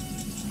way you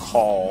just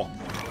call,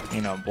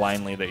 you know,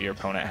 blindly that your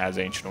opponent has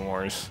Ancient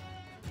Wars.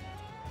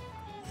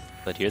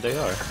 But here they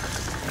are.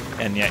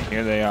 And yet,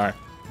 here they are.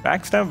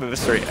 Backstab,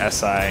 Eviscerate,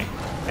 SI,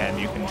 and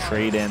you can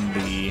trade in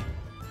the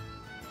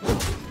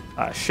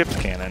Ship's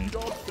Cannon.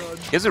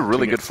 He has a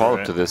really get good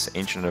follow-up through to it. this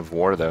Ancient of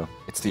War, though.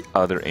 It's the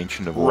other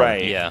Ancient of War.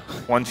 Right. Yeah.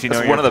 Once you know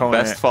That's your one of the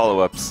opponent, best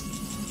follow-ups.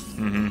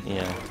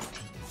 Yeah.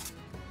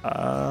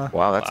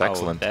 Wow, that's Wow,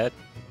 excellent.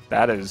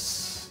 That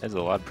is That's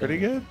a lot pretty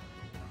good.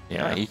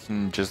 Yeah, he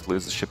can just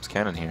lose the ship's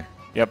cannon here.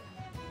 Yep.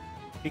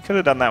 He could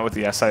have done that with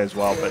the SI as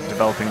well, but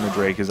developing the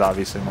Drake is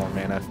obviously more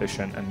mana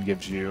efficient and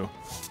gives you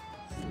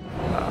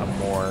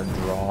more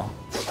draw.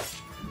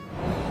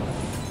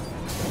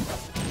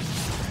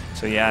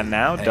 So yeah,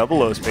 now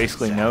WWLOS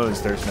basically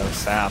knows there's no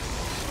sap,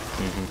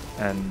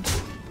 and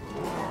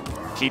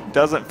he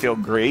doesn't feel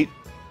great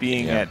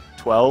being at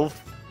 12,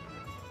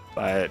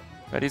 but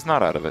he's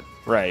not out of it.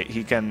 right,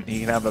 he can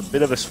have a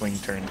bit of a swing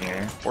turn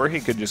here, or he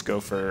could just go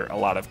for a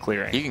lot of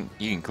clearing.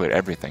 He can clear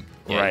everything.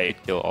 Yeah, Right. you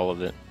could kill all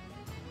of it.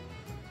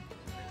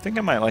 I think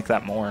I might like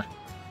that more.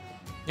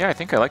 Yeah, I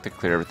think I like to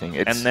clear everything.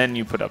 It's, And then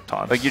you put up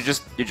taunts. like you're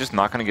just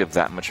not going to give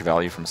that much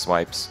value from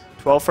swipes.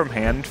 12 from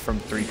hand from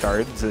 3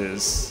 cards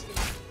is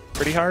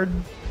pretty hard.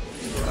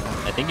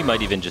 I think you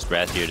might even just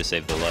Wrath here to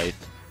save the life.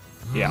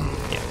 Yeah,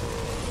 Yeah.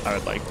 I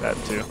would like that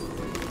too.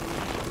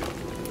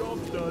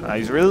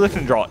 He's really looking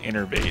to draw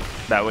Innervate.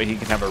 That way he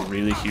can have a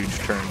really huge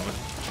turn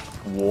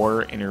with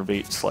War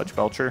Innervate Sludge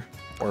Belcher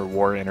or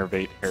War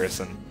Innervate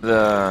Harrison.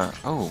 Wow,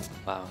 Wow.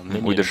 with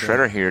the minion.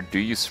 Shredder here, do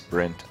you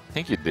sprint? I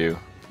think you do.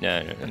 No.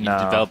 You No.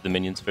 develop the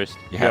minions first.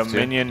 You You have have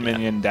to.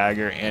 minion,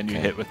 dagger, and you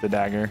Okay. hit with the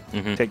dagger.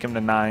 Mhm. Take him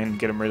to 9,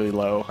 get him really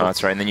low. Oh,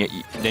 that's right. And then you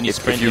if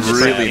sprint you into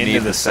really sap. need Into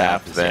the the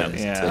sap, sap, then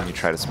yeah. then you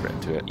try to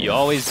sprint to it. You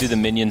always do the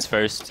minions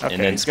first, Okay,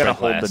 and then he's gonna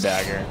sprint hold last. the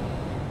dagger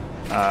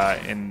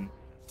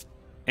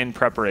in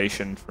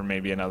preparation for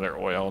maybe another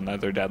oil,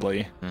 another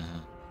deadly.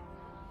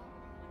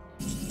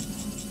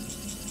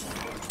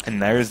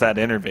 And there's that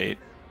Innervate.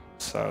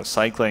 So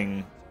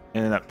cycling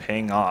ended up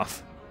paying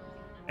off,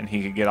 and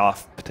he could get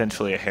off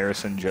potentially a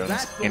Harrison Jones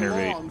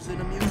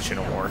Innervate Ancient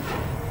of War.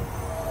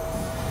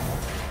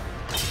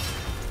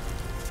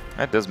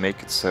 That does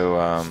make it so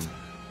a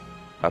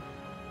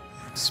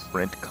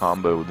sprint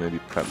combo with maybe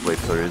Prep Blade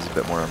Flurry is a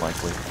bit more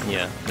unlikely.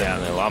 Yeah, Yeah.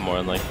 definitely a lot more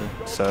unlikely.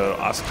 So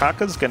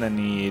Ostkaka's gonna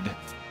need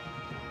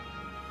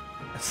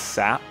a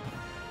sap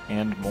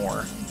and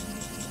more.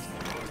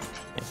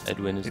 Yeah,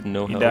 Edwin is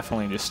no You help.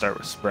 definitely just start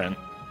with sprint.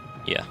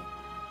 Yeah.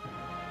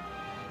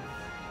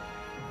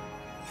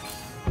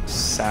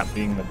 Sap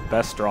being the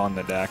best draw on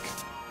the deck.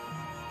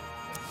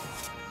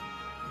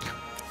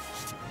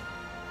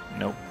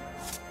 Nope.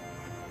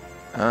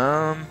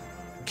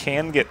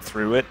 Can get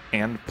through it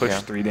and push Yeah.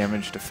 3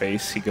 damage to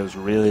face. He goes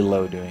really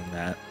low doing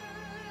that.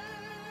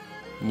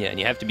 Yeah, and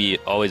you have to be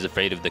always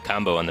afraid of the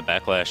combo on the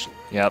backlash.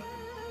 Yep.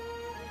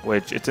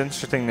 Which, it's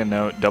interesting to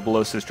note,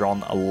 WWLOS has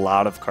drawn a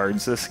lot of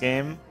cards this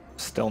game.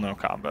 Still no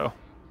combo.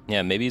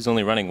 Yeah, maybe he's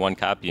only running 1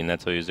 copy, and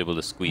that's why he was able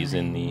to squeeze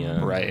in the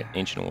Right.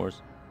 Ancient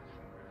Wars.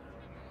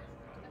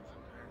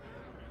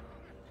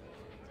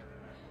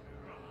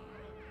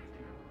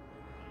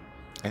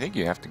 I think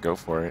you have to go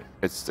for it.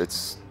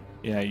 It's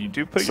Yeah, you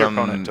do put your Some-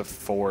 opponent to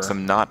 4.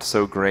 some not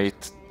so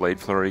great Blade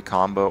Flurry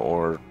combo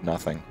or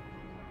nothing.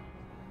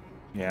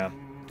 Yeah.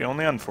 The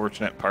only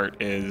unfortunate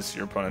part is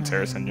your opponent's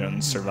Harrison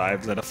Jones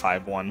survives at a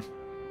 5-1.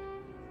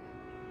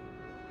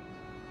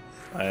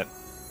 But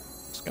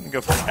it's going to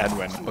go for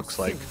Edwin, it looks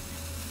like.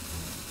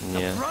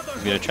 Yeah,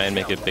 he's gonna try and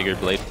make a bigger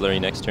Blade Flurry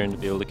next turn to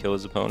be able to kill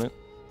his opponent.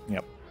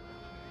 Yep.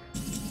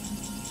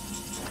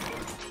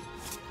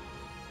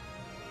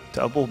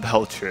 Double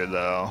Belcher,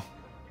 though.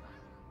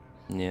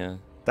 Yeah.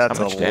 That's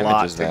How much a damage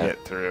lot is to that?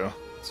 get through.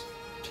 It's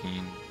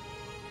 15,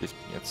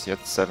 15,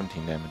 it's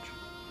 17 damage.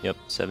 Yep,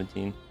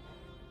 17.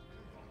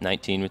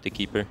 19 with the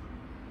Keeper.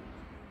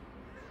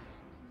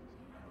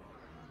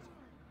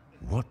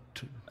 What?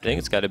 I think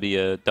it's got to be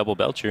a double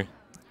Belcher.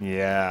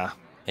 Yeah.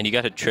 And you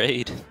got to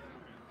trade.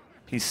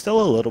 He's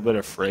still a little bit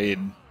afraid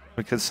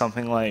because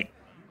something like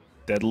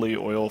Deadly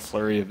Oil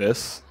Flurry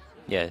Abyss.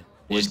 Yeah, you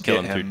Would just kill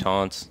get him through him.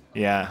 taunts.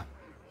 Yeah.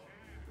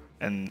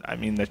 And I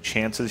mean, the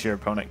chances your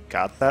opponent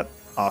got that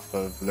off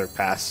of their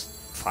past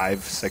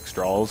 5-6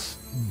 draws,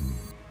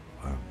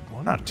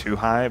 not too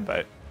high,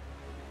 but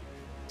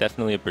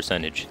Definitely a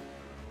percentage.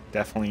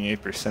 definitely a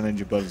percentage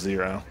above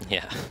 0.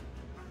 Yeah.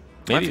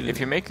 Maybe if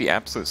you make the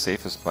absolute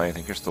safest play, I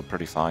think you're still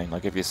pretty fine.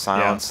 Like if you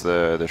silence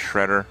the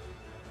Shredder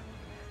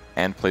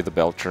and play the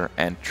Belcher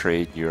and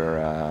trade your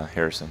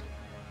Harrison.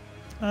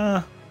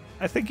 I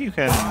think you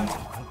can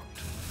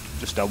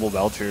just double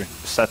Belcher,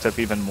 sets up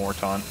even more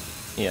taunt,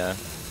 Yeah, I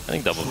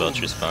think double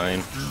Belcher's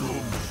fine.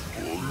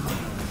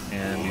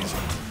 and he's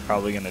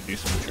probably going to do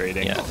some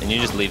trading. Yeah, and you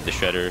just leave the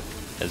Shredder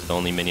as the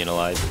only minion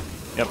alive.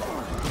 Yep.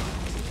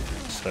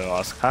 So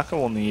Ostkaka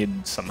will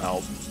need some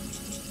help.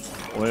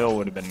 Oil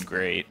would have been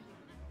great.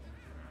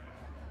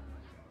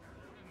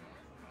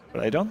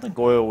 But I don't think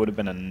oil would have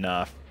been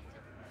enough,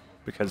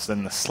 because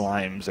then the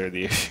slimes are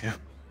the issue.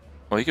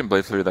 Well, you can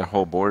Blade Flurry their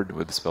whole board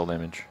with the spell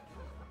damage.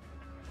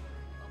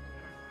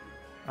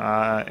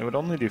 It would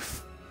only do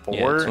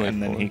 4, it's only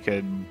and then 4. he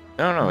could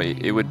No,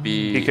 it would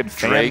be he could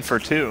fan Drake for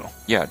 2.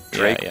 Yeah,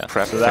 Drake, yeah.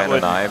 Prep, So that Fan, would-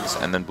 and Knives,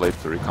 and then Blade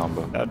Flurry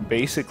combo. That would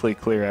basically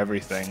clear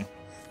everything.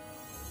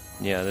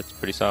 Yeah, that's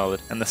pretty solid.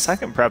 And the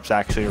second prep's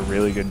actually a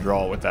really good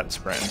draw with that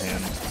sprint in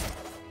hand.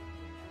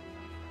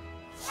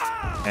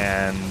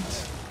 And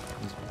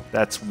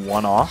that's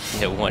 1 off.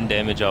 Yeah, 1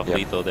 damage off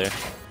lethal there.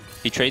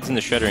 He trades in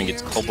the Shredder and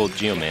gets Kobold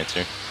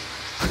Geomancer.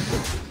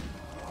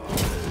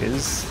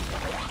 Is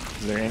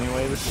there any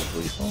way this is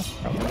lethal?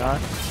 Probably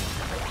not.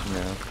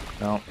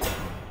 No.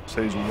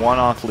 So he's 1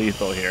 off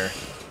lethal here.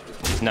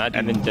 He's not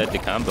even dead to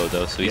combo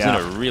though, so he's in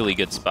a really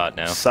good spot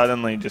now.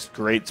 Suddenly, just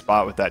great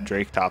spot with that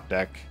Drake top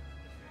deck.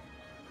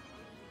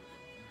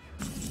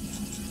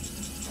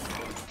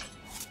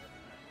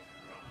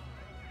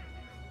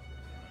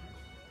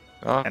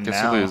 Oh, And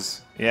guess now, you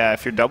lose. yeah,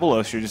 if you're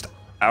WWLOS, you're just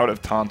out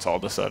of taunts all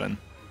of a sudden.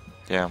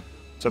 Yeah.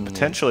 So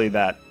potentially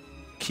that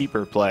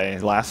keeper play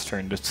last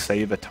turn to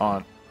save a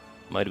taunt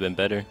Might have been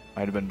better.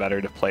 might have been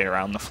better to play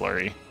around the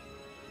flurry.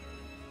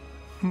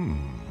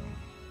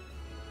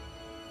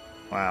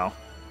 Wow.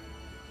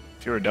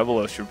 If you were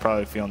WWLOS, you were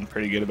probably feeling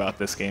pretty good about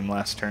this game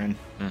last turn.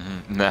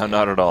 No,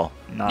 not at all.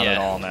 Not at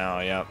all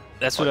now, yep.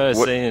 That's what I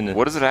was saying.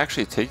 What does it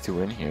actually take to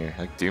win here?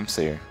 Like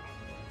Doomsayer.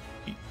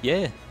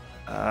 Yeah.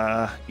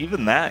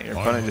 Even that, your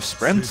opponent just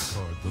sprints,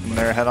 and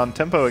they're ahead on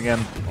tempo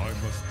again. I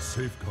must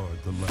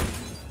safeguard the land.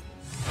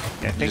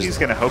 Yeah, I think he's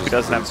going to hope he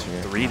doesn't have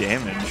 3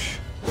 damage,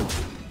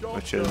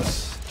 which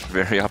is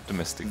Very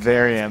optimistic.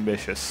 very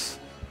ambitious.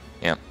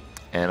 Yeah.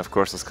 And of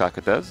course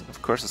Ostkaka does.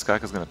 Of course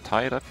Ostkaka's going to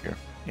tie it up here.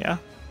 Yeah,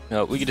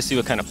 No, we get to see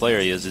what kind of player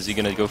he is. Is he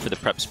going to go for the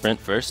prep sprint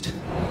first?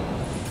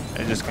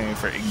 and just going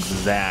for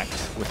exact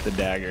with the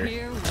dagger.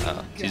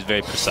 He's a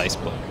very precise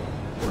player.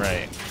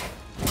 Right.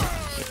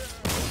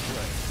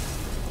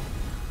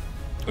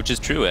 Which is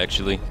true,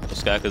 actually.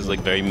 Ostkaka's like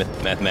very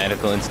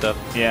mathematical and stuff.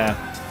 Yeah.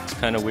 It's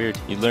kind of weird.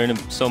 You learn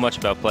so much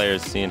about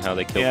players seeing how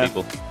they kill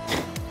people.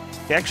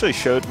 He actually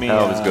showed me. I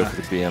always go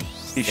for the BM.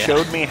 He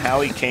showed me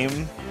how he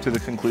came to the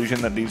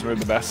conclusion that these were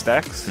the best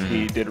decks.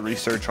 He did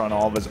research on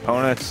all of his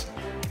opponents,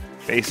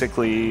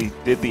 basically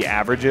did the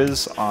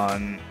averages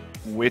on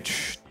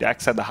which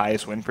decks had the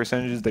highest win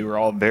percentages. They were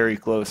all very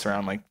close,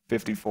 around like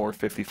 54,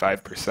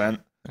 55%,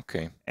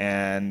 Okay.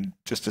 and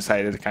just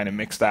decided to kind of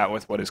mix that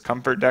with what his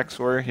comfort decks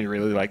were. He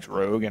really liked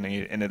Rogue, and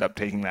he ended up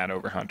taking that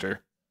over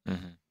Hunter.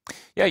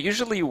 Yeah,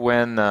 usually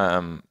when,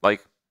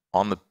 like,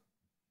 on the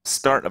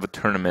start of a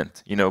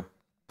tournament, you know,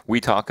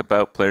 players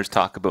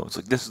talk about, it's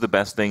like, this is the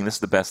best thing, this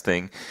is the best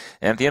thing.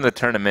 And at the end of the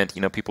tournament,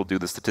 you know, people do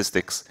the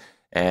statistics,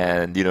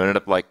 and, you know, ended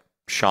up like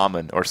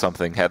Shaman or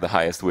something had the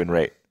highest win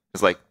rate.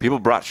 It's like, people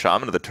brought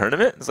Shaman to the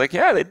tournament? It's like,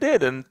 yeah, they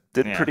did, and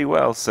did pretty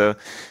well. So,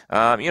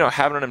 you know,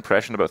 having an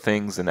impression about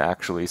things and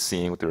actually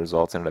seeing what the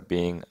results ended up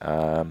being,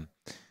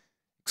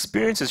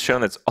 experience has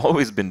shown that it's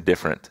always been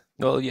different.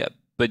 Well, yeah,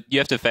 but you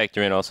have to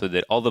factor in also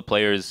that all the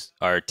players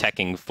are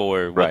teching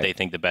for what they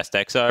think the best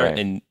decks are,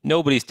 and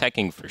nobody's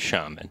teching for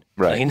Shaman.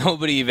 Right. Like,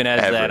 nobody even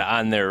has that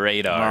on their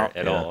radar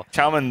at all.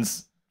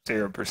 Shaman's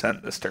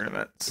 0% this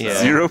tournament. So. Yeah.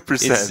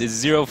 0%. It's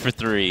 0 for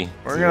 3.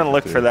 We're going to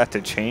look for that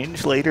to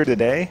change later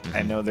today.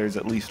 I know there's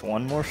at least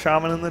one more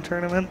Shaman in the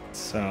tournament,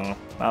 so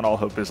not all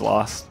hope is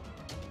lost.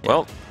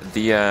 Well,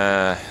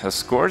 the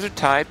scores are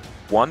tied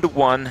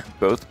 1-1.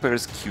 Both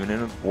players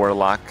Kunin and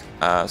Warlock.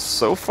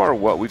 So far,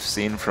 what we've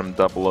seen from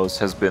WWLOS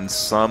has been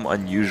some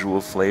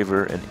unusual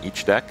flavor in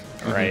each deck.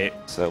 Right.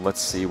 So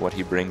let's see what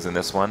he brings in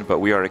this one. But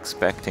we are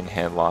expecting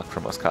handlock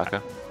from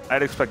Ostkaka.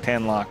 I'd expect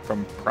handlock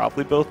from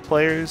probably both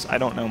players. I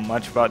don't know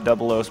much about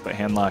WWLOS, but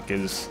handlock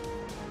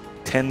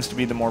tends to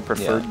be the more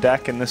preferred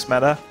deck in this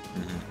meta.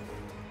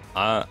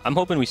 I'm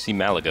hoping we see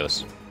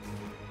Malagos.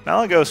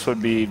 Malagos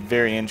would be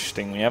very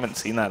interesting. We haven't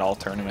seen that all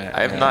tournament.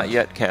 I have not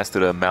yet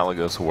casted a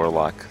Malagos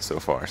Warlock so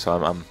far,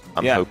 so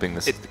I'm hoping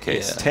this is the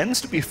case. It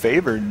tends to be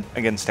favored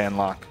against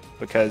handlock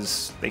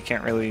because they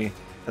can't really,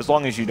 as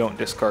long as you don't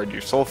discard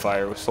your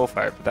Soulfire with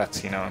Soulfire, but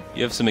that's, you know.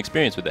 You have some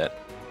experience with that.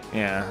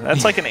 Yeah,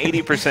 that's like an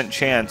 80%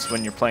 chance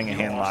when you're playing a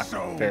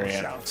handlock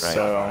variant. Right.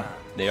 So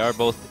they are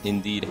both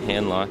indeed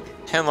handlock.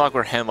 Handlock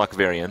or handlock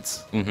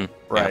variants.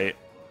 Right.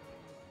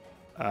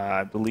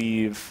 I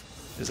believe,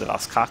 is it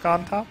Ostkaka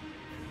on top?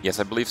 Yes,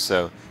 I believe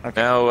so. Okay.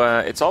 Now,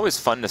 it's always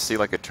fun to see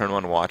like a turn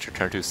 1 Watcher,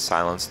 turn 2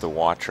 Silence the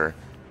Watcher.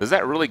 Does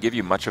that really give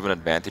you much of an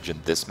advantage in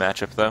this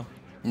matchup, though?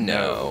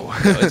 No.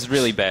 No, it's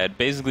really bad.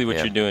 Basically, what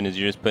you're doing is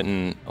you're just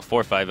putting a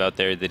 4/5 out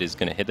there that is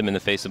going to hit them in the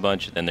face a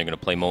bunch, then they're going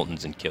to play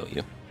Moltens and kill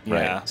you.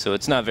 Yeah. Right? So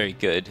it's not very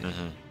good.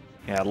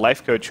 Yeah,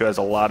 Life Coach, who has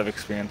a lot of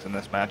experience in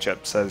this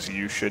matchup, says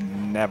you should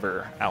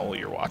never owl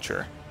your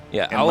Watcher.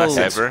 Yeah, unless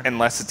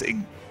it's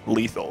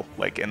lethal.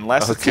 Like,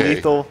 unless it's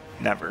lethal,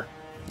 never.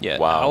 Yeah,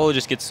 wow. Owl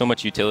just gets so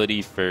much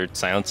utility for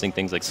silencing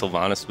things like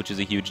Sylvanas, which is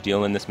a huge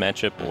deal in this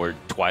matchup, or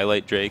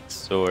Twilight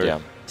Drakes,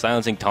 or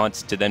silencing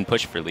taunts to then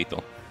push for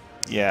lethal.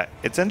 Yeah,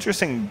 it's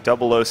interesting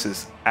WWLOS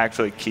is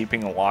actually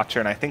keeping a Watcher,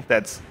 and I think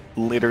that's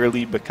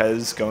literally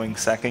because going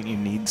second, you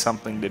need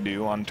something to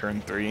do on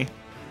turn 3.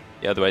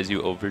 Yeah, otherwise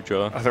you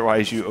overdraw.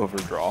 Otherwise you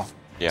overdraw.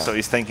 Yeah. So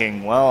he's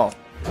thinking, well,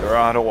 throw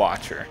out a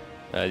Watcher.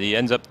 He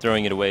ends up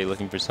throwing it away,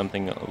 looking for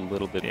something a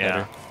little bit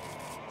better.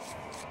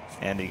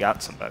 And he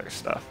got some better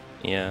stuff.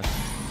 Yeah.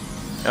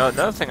 Now,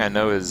 another thing I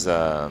know is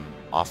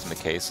often the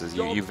case is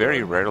you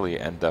very rarely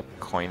end up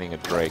coining a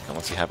Drake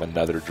unless you have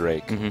another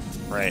Drake.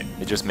 Right.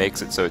 It just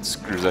makes it so it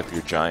screws up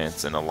your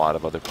Giants and a lot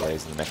of other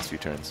plays in the next few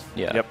turns.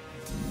 Yeah. Yep.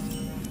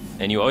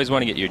 And you always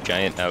want to get your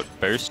Giant out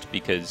first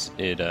because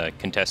it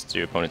contests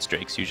your opponent's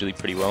Drakes usually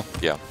pretty well.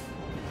 Yeah.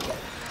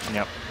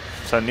 Yep.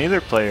 So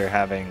neither player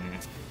having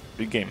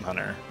Big Game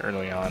Hunter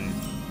early on.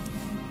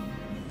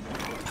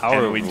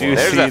 Power And we Overwhelming. do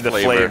There's see that the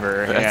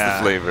flavor. That's Yeah.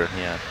 the flavor.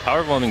 Yeah. Power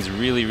Overwhelming's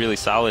really, really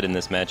solid in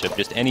this matchup.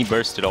 Just any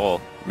burst at all,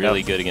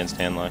 really good against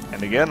Handlock.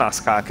 And again,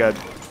 Ostkaka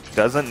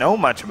doesn't know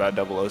much about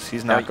WWLOS.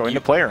 He's not going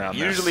to play around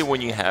this. Usually when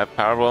you have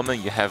Power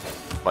Overwhelming, you have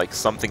like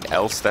something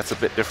else that's a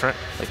bit different.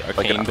 Like Like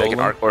Arcane an Golem?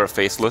 arc or a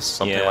Faceless,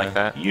 something Yeah. like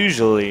that.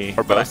 Usually,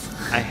 Or but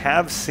both. I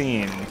have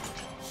seen.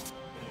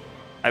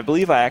 I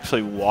believe I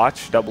actually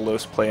watched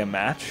WWLOS play a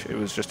match. It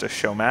was just a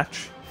show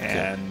match,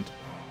 and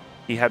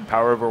he had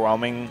Power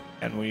Overwhelming,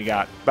 and we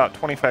got about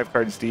 25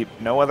 cards deep.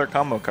 No other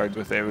combo cards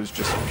with it. It was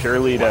just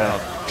purely to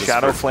Just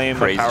Shadow for Flame, a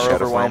crazy Power Shadow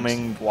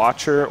Overwhelming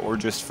Watcher, or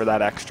just for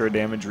that extra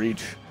damage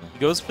reach. He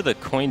goes for the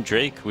Coin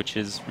Drake, which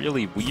is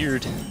really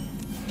weird.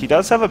 He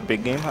does have a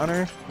Big Game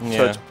Hunter, so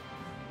Yeah.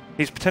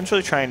 he's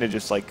potentially trying to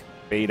just like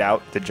bait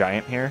out the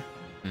Giant here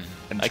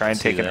and I try can and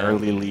take see an that.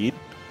 early lead.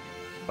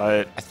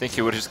 But I think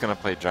he was just going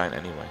to play Giant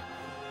anyway.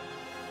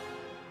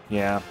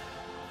 yeah,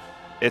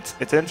 it's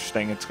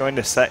interesting. It's going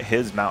to set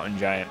his Mountain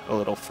Giant a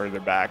little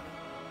further back,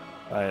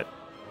 but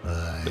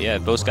But yeah,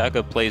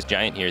 Ostkaka plays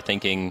Giant here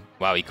thinking,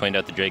 wow, he coined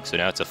out the Drake, so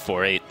now it's a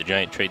 4-8. The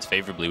Giant trades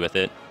favorably with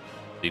it.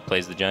 So he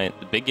plays the Giant.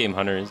 The Big Game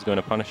Hunter is going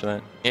to punish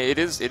that. It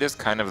is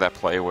kind of that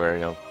play where,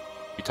 you know,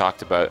 we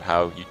talked about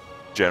how you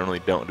generally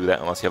don't do that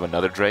unless you have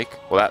another Drake.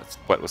 Well, that's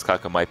what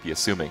Ostkaka might be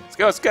assuming.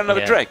 Let's get another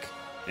Yeah. Drake.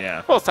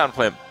 yeah. Well, it's time to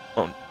play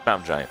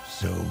Mountain Giant.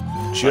 So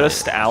many.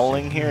 Just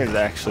owling here is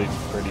actually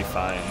pretty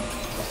fine.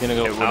 He's going to It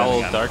go would've Owl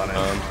gotten Dark punished.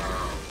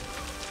 Bomb.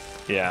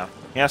 Yeah,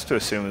 he has to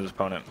assume his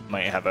opponent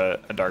might have a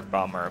Dark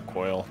Bomb or a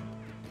Coil.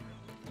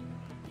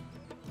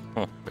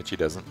 But he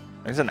doesn't.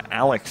 There's an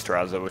Alex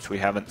Straza, which we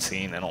haven't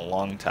seen in a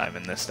long time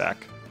in this deck.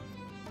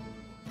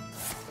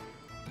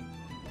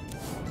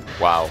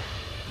 Wow.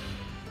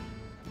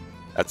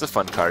 That's a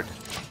fun card.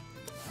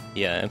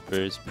 Yeah, Emperor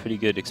is pretty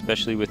good,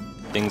 especially with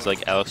things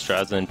like Alex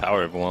Straza and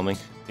Power Overwhelming.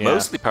 Yeah.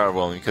 Mostly Power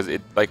Overwhelming because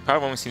Power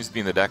Overwhelming seems to be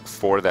in the deck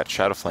for that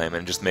Shadow Flame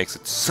and just makes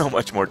it so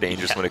much more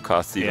dangerous when it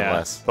costs even Yeah,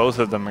 less. both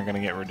of them are going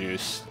to get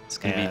reduced. It's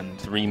going to and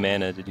be 3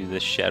 mana to do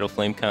this Shadow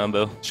Flame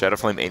combo. Shadow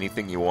Flame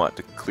anything you want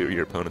to clear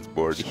your opponent's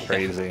board.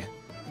 crazy.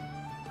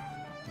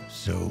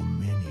 So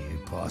many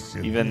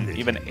possibilities.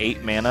 Even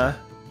 8 mana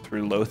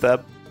through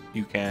Lotheb,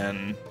 you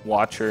can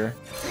Watcher.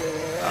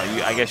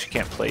 I guess you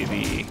can't play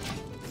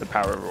the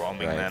Power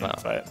Overwhelming Right. then, Wow.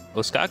 but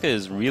Ostkaka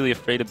is really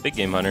afraid of Big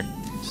Game Hunter.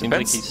 Seems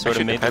like he's sort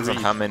of made the depends on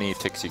read. how many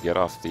ticks you get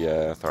off the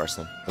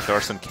Tharson. The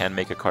Tharson can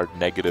make a card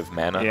negative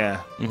mana,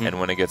 yeah, and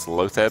when it gets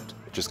Lothebbed,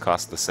 it just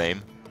costs the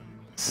same.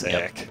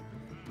 sick.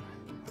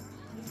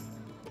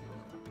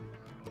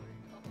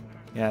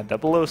 Yeah,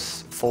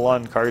 WWLOS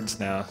full-on cards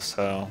now,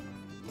 so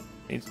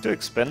needs to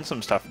expend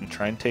some stuff and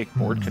try and take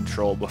board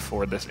control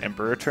before this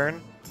Emperor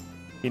turn.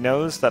 He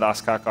knows that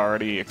Ostkaka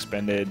already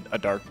expended a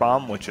Dark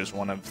Bomb, which is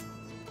one of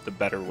the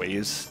better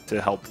ways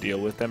to help deal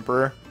with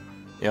Emperor.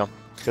 Yeah.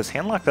 Because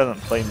Handlock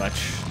doesn't play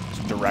much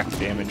direct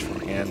damage from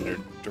hand or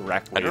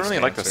direct ways I don't really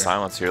to like the answer.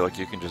 silence here. Like,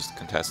 you can just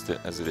contest it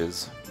as it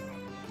is.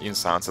 You can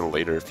silence it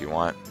later if you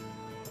want.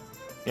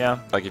 Yeah,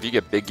 Like, if you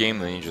get big game,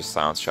 then you just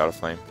silence Shadow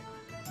Flame.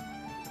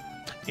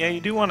 yeah,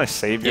 you do want to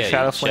save your Yeah,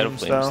 Shadow Shadow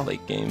Flames, Flames though,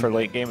 late game. for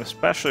late game,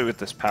 especially with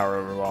this Power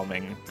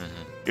Overwhelming.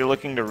 You're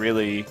looking to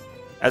really,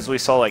 as we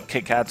saw like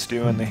Kit Kats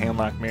do in the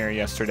Handlock Mirror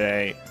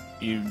yesterday,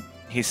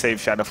 he saved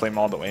Shadow Flame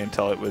all the way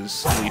until it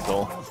was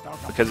lethal,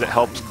 because it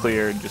helps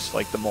clear just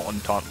like the Molten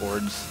Taunt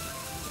boards.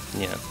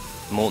 Yeah.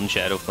 Molten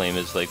Shadow Flame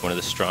is like one of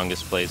the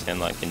strongest plays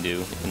Handlock can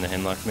do in the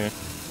Handlock Mirror.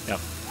 Yep.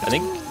 I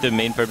think the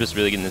main purpose of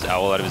really getting this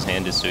Owl out of his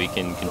hand is so he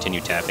can continue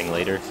tapping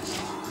later.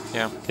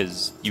 Yeah.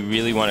 Because you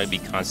really want to be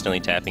constantly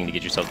tapping to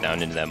get yourself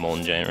down into that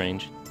Molten Giant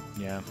range.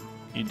 Yeah.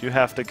 You do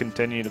have to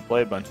continue to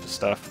play a bunch of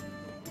stuff.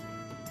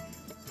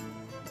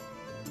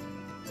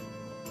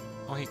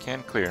 Oh, he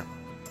can clear.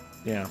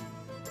 Yeah.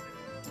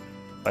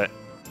 But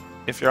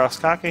if you're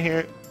Ostkaka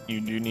here,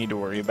 you do need to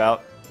worry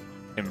about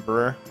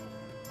Emperor.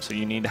 So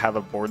you need to have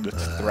a board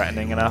that's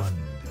threatening enough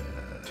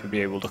to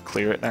be able to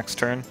clear it next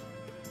turn.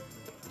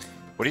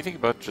 What do you think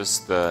about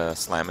just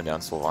slamming down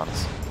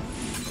Sylvanas?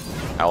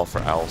 Owl for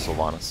Owl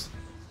Sylvanas.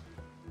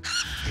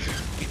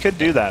 You could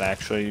do that,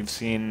 actually. You've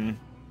seen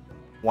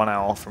one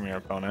owl from your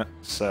opponent,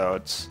 so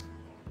it's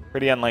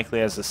pretty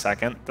unlikely as the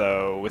second,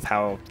 though with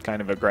how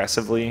kind of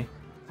aggressively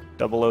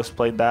WWLOS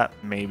played that,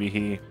 maybe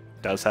he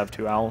does have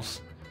 2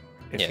 owls,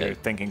 if Yeah. you're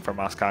thinking from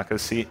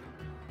Ostkaka's seat.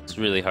 It's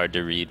really hard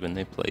to read when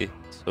they play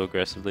so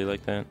aggressively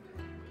like that.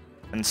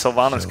 And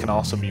Sylvanas So can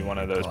also be one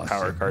of those many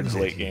power cards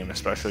late game,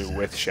 especially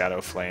with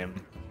Shadow Flame,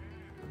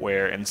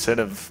 where instead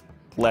of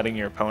letting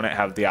your opponent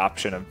have the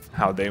option of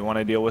how they want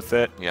to deal with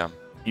it, Yeah.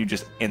 you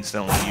just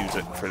instantly use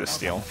it for the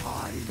steal.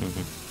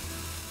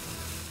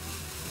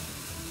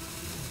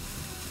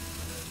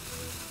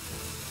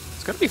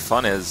 What's going to be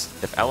fun is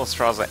if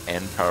Alistraza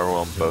and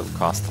Powerwhelm both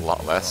cost a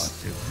lot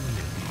less,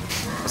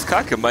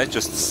 Ostkaka might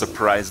just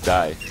surprise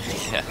die.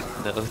 Yeah,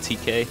 the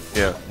OTK.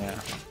 Yeah. Yeah.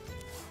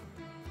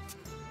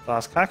 So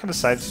Ostkaka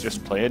decides to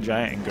just play a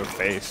giant and go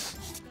face.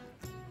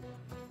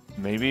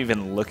 Maybe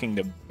even looking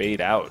to bait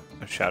out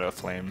a Shadow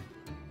Flame.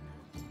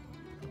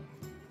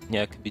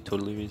 Yeah, it could be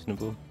totally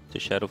reasonable to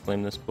Shadow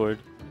Flame this board.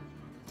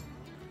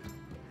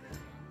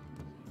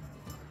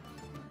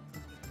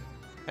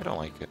 I don't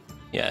like it.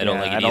 Yeah, I don't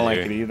like it either. I don't like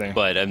it either.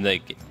 But I'm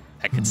like,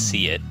 I could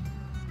see it.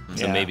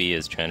 So Yeah. maybe he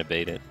is trying to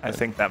bait it. I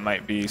think that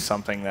might be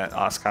something that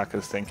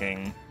Ostkaka's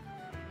thinking.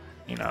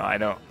 You know, I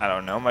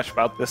don't know much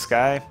about this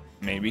guy.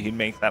 Maybe he'd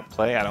make that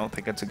play. I don't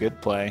think it's a good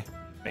play.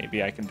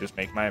 Maybe I can just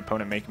make my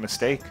opponent make a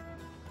mistake.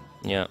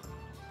 Yeah.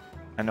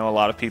 I know a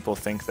lot of people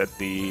think that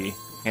the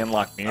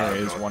Handlock Mirror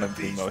is one of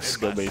the most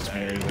skill-based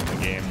mirrors in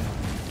the game.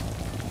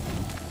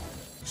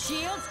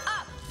 Shields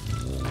up!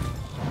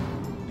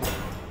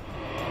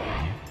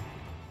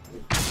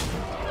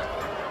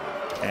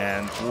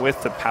 And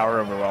with the Power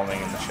Overwhelming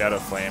and the Shadow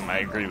Flame, I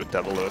agree with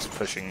WWLOS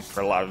pushing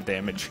for a lot of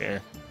damage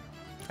here.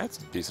 That's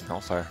a decent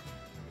Hellfire.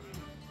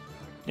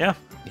 Yeah,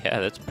 Yeah,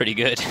 that's pretty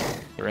good.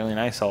 really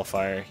nice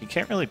Hellfire. He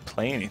can't really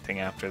play anything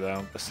after,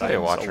 though, besides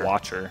Watcher. a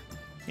Watcher.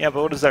 Yeah,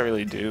 but what does that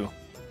really do?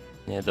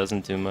 Yeah, it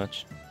doesn't do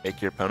much.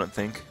 Make your opponent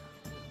think.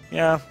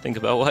 Yeah, Think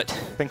about what?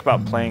 think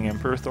about playing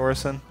Emperor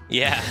Thorson.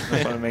 Yeah.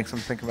 That's what it makes him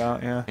think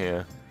about, yeah.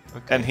 Yeah.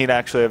 Okay. And he'd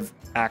actually have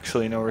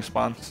no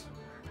response.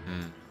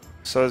 Hmm.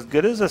 So as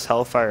good as this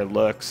Hellfire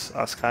looks,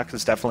 Ostkaka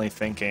is definitely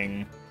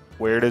thinking,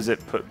 where does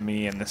it put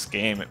me in this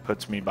game? It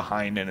puts me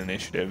behind in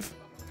initiative.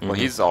 Well,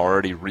 he's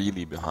already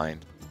really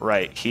behind.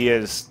 Right, he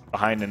is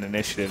behind in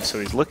initiative, so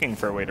he's looking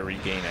for a way to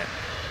regain it.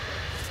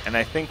 And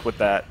I think what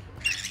that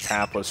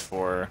tap was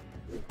for,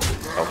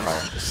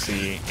 Hellfire. to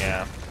see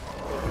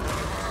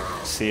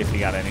if he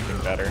got anything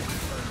better.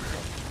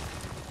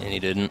 And he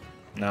didn't.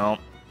 No.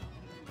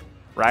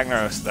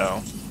 Ragnaros,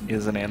 though,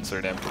 is an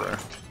answered Emperor.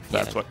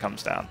 That's Yeah. what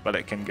comes down, but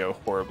it can go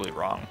horribly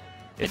wrong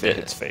if It it did.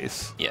 hits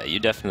face. Yeah, you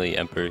definitely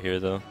Emperor here,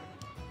 though.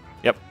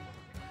 Yep.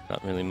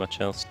 Not really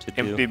much else to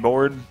do. Empty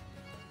board,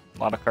 a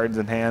lot of cards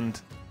in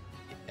hand.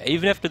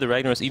 Even after the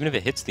Ragnaros, even if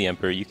it hits the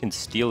Emperor, you can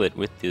steal it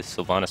with the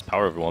Sylvanas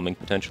Power Overwhelming,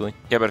 potentially.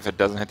 Yeah, but if it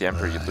doesn't hit the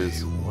Emperor, you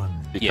lose.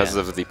 Because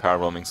Yeah. of the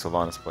Powerwhelming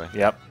Sylvanas play.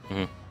 Yep.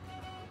 Mhm.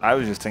 I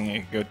was just thinking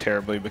it could go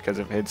terribly because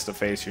if it hits the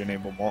face, you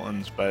enable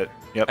Moltons, but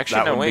yep,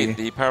 Actually, that no, would wait.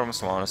 be, The Powerwhelming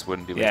Sylvanas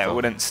wouldn't be lethal. yeah, it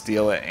wouldn't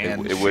steal it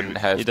and It wouldn't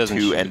shoot. have It doesn't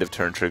two shoot.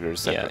 end-of-turn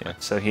triggers Yeah, separately.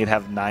 So he'd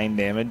have 9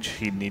 damage.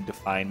 He'd need to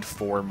find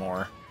 4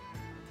 more.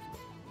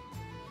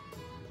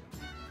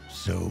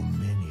 So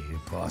many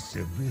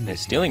possibilities. Yeah,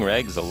 stealing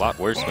Rag is a lot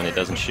worse when it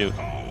doesn't shoot.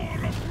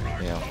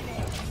 Yeah.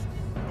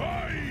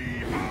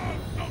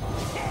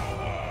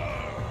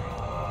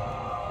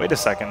 Wait a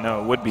second,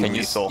 no, it would be Can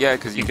you? lethal. Yeah,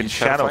 because you can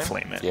Shadow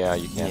Flame it. Yeah,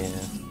 you can. Yeah.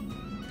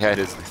 Yeah, it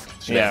is.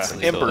 Yeah,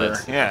 lethal, Emperor.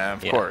 that's- Yeah,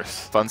 of yeah.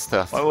 course. Fun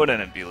stuff. Why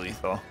wouldn't it be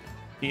lethal?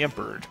 He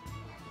Emperored.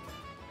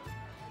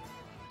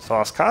 So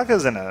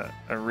Ostkaka's in a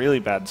really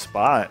bad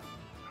spot.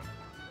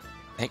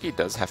 I think he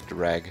does have to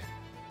rag.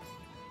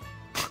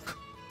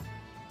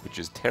 Which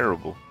is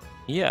terrible.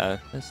 Yeah,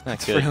 that's not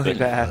It's good. really but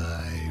bad.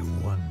 I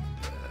wonder.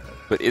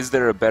 But is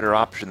there a better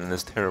option than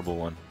this terrible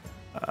one?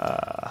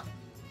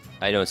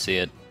 I don't see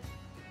it.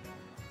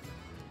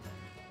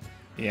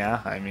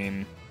 Yeah, I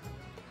mean,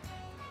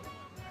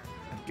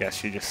 I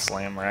guess you just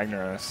slam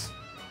Ragnaros.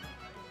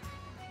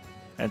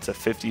 It's a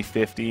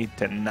 50-50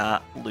 to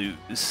not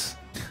lose.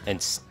 And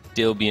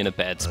still be in a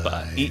bad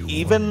spot.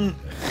 Even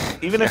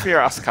if you're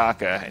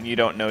Ostkaka and you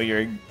don't know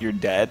you're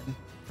dead,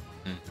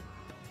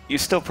 you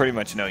still pretty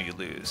much know you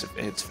lose if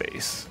it hits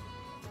face.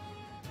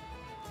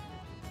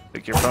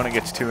 Like your opponent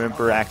gets 2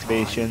 Emperor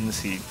activations,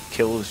 he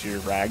kills your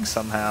Rag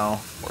somehow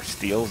or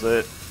steals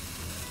it.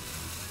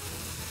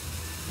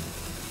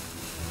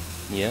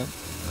 Yeah.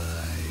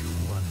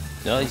 I wonder.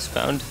 No, he's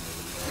found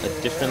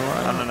a different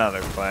line. On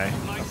another play.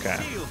 Okay.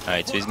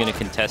 Alright, so he's going to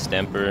contest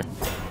Emperor.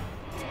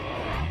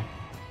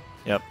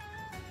 Yep.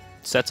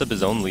 Sets up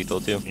his own lethal,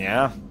 too.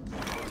 Yeah.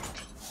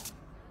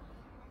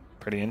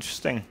 Pretty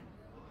interesting.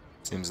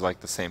 Seems like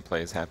the same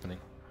play is happening.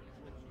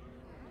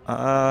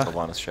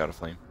 Uh, Shadow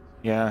Flame.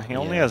 yeah, he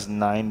only Yeah. has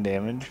 9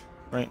 damage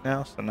right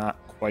now, so not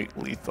quite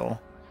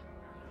lethal.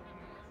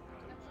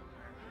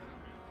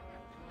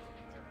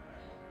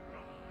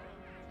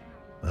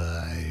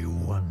 I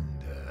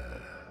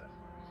wonder.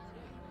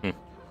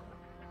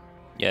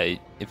 Yeah,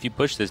 if you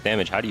push this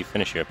damage, how do you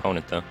finish your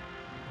opponent, though?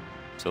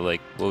 So,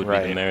 like, what would be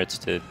the Right. merits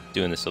to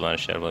doing the Sylvanas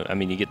Shadow? I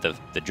mean, you get the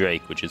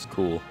Drake, which is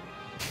cool.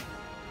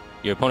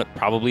 Your opponent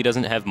probably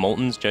doesn't have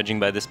Moltons, judging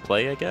by this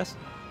play, I guess.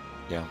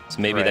 Yeah. So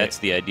maybe Right. that's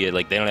the idea.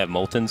 Like, they don't have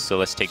Moltons, so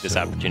let's take this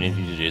So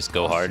opportunity to just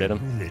go hard at them.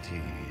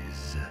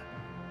 Possibilities.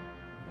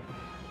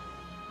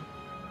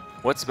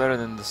 What's better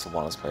than the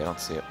Sylvanas play? I don't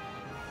see it.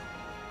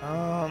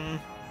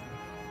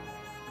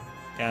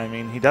 Yeah, I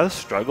mean, he does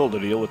struggle to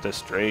deal with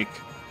this Drake.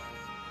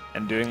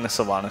 And doing the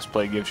Sylvanas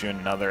play gives you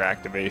another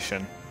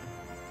activation.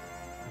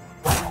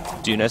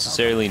 Do you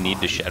necessarily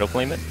need to Shadow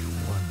Flame it?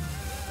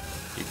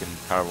 You can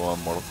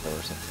Powerbomb Mortal Coil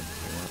or something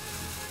if you want.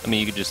 I mean,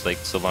 you could just like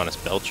Sylvanas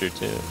Belcher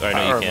too. Or no,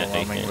 Power you can't.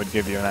 Overwhelming would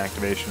give you an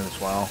activation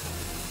as well,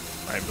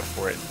 right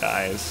before it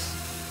dies.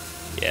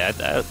 Yeah,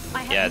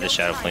 yeah. The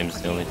Shadow Flame is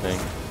the only thing.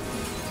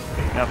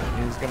 Yep,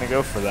 he's gonna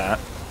go for that.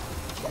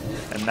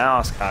 And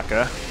now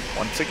Ostkaka,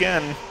 once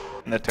again,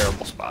 in a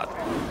terrible spot.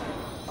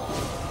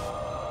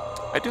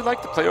 I do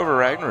like to play over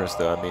Ragnaros,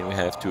 though. I mean, we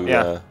have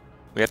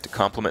to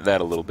complement that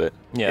a little bit.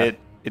 Yeah.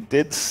 It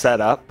did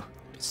set up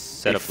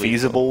a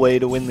feasible way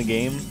to win the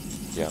game.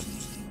 Yeah.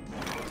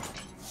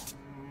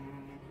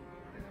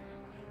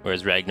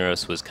 Whereas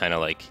Ragnaros was kind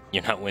of like,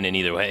 you're not winning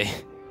either way.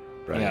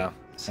 Right. Yeah.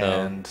 So,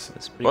 and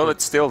that's pretty Well, good.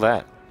 it's still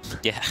that.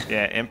 Yeah.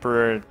 yeah,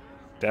 Emperor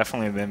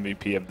definitely the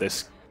MVP of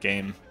this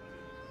game.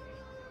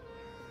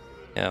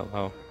 Yeah,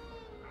 wow.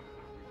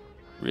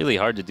 Really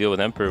hard to deal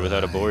with Emperor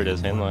without a board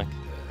as handlock.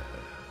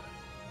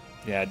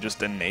 Yeah,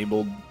 just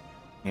enabled,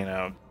 you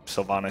know,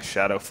 Sylvanas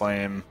Shadow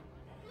Flame,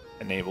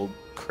 enabled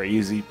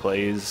crazy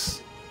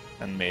plays,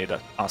 and made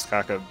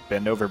Ostkaka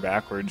bend over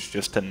backwards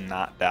just to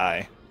not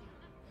die.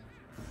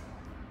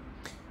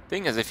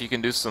 Thing is, if you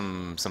can do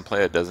some play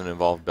that doesn't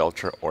involve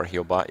Belcher or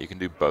Healbot, you can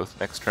do both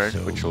next turn, So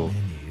which will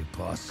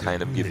many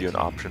kind of give you an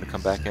option to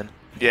come back in.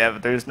 Yeah,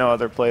 but there's no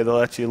other play that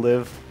lets you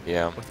live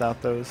Yeah.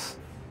 without those.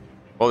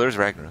 Well, there's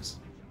Ragnaros.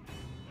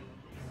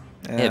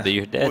 Yeah, but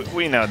you're dead.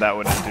 We know that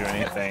wouldn't do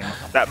anything.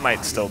 That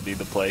might still be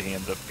the play he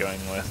ends up going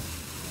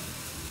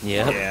with.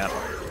 Yep. Yeah.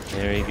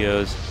 There he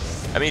goes.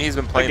 I mean, he's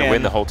been playing to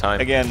win the whole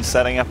time. Again,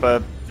 setting up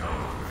a,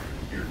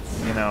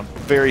 you know,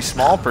 very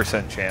small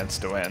 % chance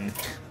to win.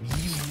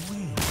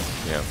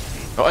 Yeah.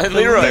 Oh, and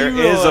Leroy. There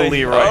is a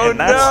Leroy. Oh, and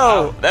that's,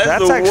 no!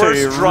 That's the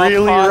actually worst draw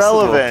really possible.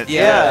 relevant.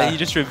 Yeah, he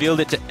just revealed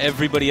it to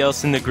everybody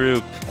else in the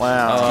group.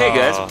 Wow. Hey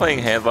guys, I'm playing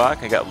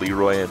Handlock. I got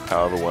Leroy and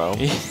Power Overwhelm.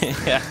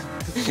 Yeah.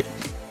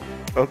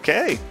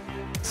 Okay.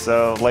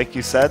 So, like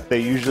you said, they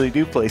usually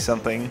do play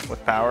something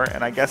with power,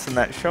 and I guess in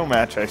that show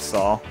match I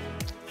saw,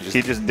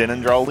 he just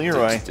didn't draw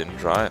Leroy. Just didn't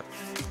draw it.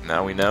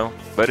 Now we know.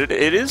 But it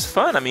is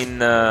fun. I mean,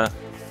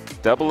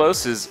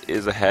 WWLOS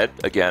is ahead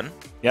again.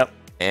 Yep.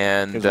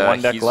 And There's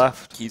one deck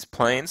left. He's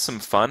playing some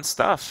fun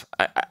stuff.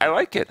 I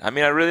like it. I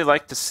mean, I really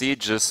like to see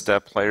just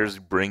players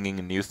bringing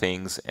new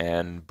things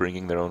and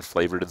bringing their own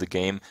flavor to the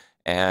game,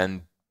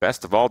 and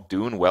best of all,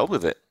 doing well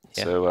with it.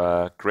 Yeah.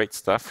 So great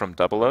stuff from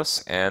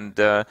WWLOS.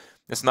 And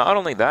it's not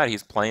only that,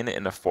 he's playing it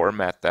in a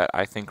format that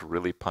I think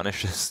really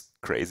punishes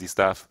crazy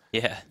stuff.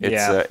 Yeah.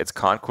 It's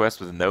Conquest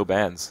with no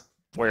bans.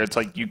 Where it's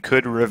like you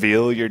could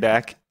reveal your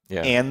deck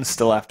Yeah. and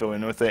still have to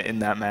win with it in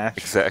that match.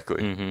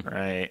 Exactly. Mm-hmm.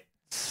 Right.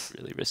 It's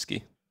really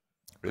risky.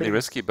 Really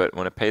risky, but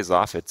when it pays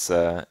off, it's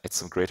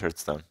some great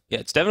Hearthstone. Yeah,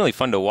 it's definitely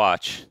fun to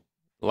watch.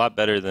 A lot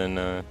better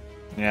than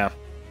Yeah.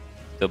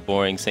 the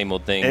boring same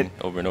old thing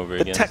over and over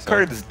The again. tech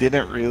cards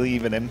didn't really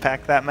even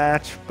impact that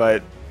match,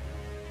 but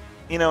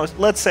you know,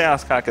 let's say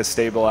Ostkaka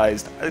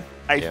stabilized.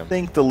 I Yeah.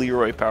 think the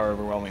Leroy Power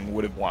Overwhelming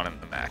would have won him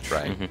the match.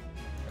 Right.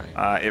 Mm-hmm.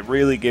 Right. It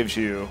really gives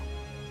you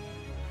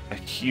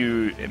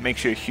it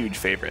makes you a huge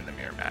favorite in the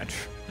mirror match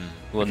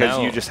Well, because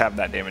now, you just have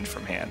that damage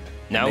from hand.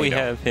 now and we they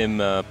don't. have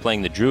him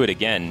playing the Druid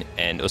again,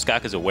 and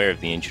Ostkaka's aware of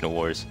the Ancient of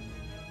Wars.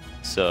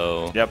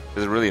 So Yep,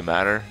 Does it really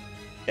matter?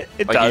 it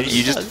Like does.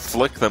 you just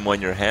flick them when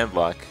you're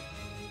handlock.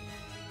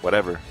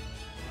 Whatever.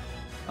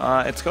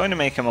 It's going to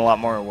make him a lot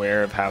more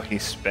aware of how he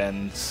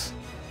spends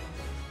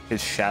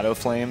his Shadow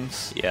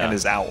Flames Yeah. and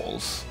his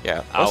Owls.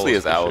 Yeah. Mostly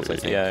as for owls, sure. I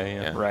think.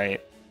 Yeah. Right.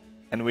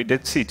 And we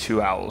did see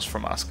 2 Owls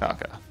from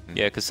Ostkaka.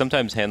 Yeah, because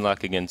sometimes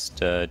handlock against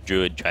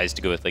Druid tries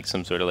to go with like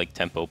some sort of like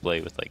tempo play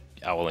with like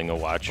owling a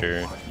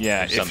watcher.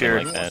 Yeah, or if something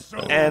you're like that.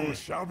 But And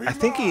I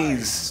think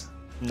he's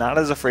not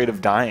as afraid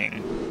of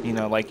dying. You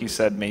know, like you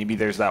said, maybe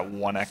there's that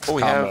 1x Oh,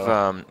 we combo.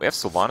 have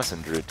Sylvanas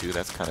and Druid too.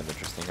 That's kind of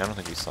interesting. I don't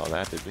think we saw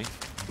that, did we?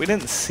 We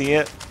didn't see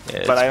it, Yeah, but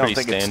it's I don't pretty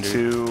think standard. it's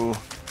too...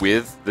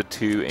 With the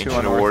two Ancient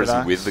Wars,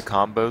 unorthodox. with the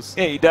combos.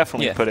 Yeah, you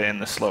definitely Yeah. put it in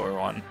the slower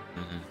one.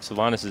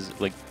 Sylvanas is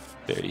like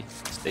very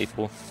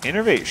staple.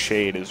 Innervate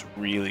Shade is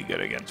really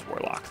good against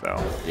Warlock,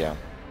 though. Yeah.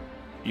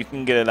 You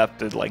can get it up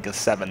to like a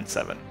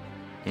 7/7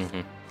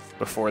 Mm-hmm.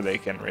 before they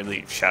can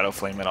really Shadow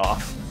Flame it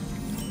off.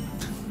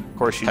 Of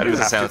course, you How do does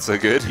it have sound to, so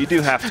good? You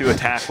do have to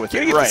attack with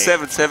Can it, you get right? to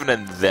 7/7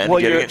 and then Well,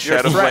 getting you're it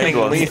Shadow threatening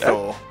Flame?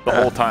 lethal the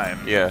whole time.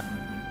 Yeah.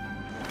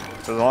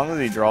 So as long as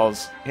he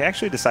draws, he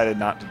actually decided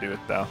not to do it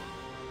though.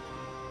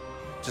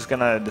 Just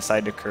gonna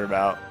decide to curve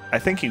out. I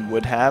think he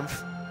would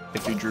have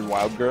if he drew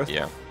Wild Growth.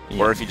 Yeah.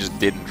 Yeah. Or if you just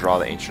didn't draw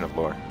the Ancient of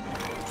Lore.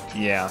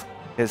 Yeah.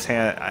 His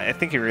hand. I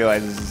think he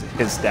realizes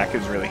his deck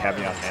is really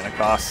heavy on mana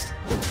cost.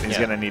 He's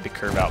Yeah. gonna need to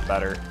curve out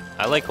better.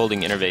 I like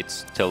holding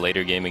innervates till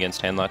later game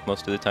against handlock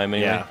most of the time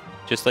anyway. Yeah.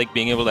 Just like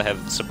being able to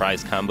have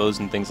surprise combos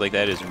and things like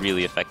that is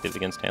really effective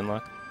against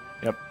handlock.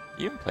 Yep.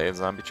 You can play a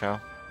Zombie Chow.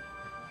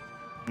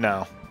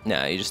 No.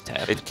 Nah, you just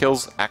tap. It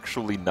kills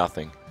actually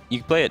nothing. You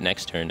can play it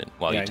next turn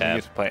while Yeah, you tap.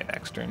 get to play it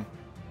next turn.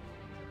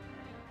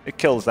 It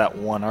kills that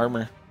 1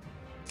 armor.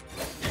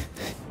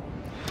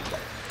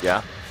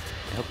 Yeah.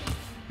 Yep.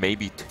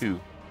 Maybe 2.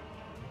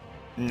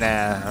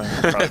 Nah,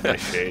 probably play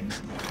Shade.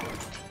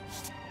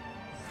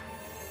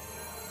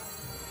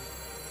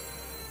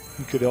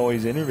 You could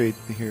always innervate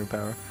the hero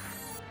power.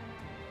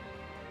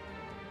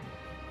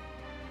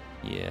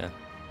 Yeah.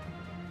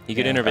 He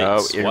could Yeah. innervate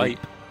Oh, swipe.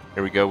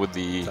 Here we go with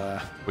the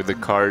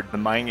card. The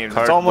mind games.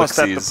 Card It's almost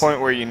at the looksies.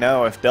 point where you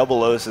know if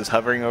WWLOS is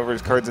hovering over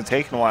his cards and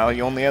taking a while,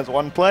 he only has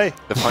one play.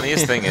 The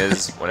funniest thing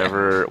is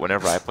whenever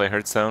I play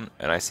Hearthstone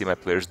and I see my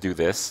players do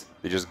this,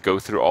 they just go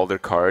through all their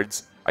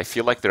cards. I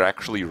feel like they're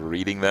actually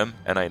reading them,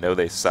 and I know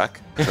they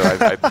suck. So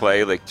I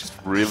play like just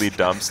really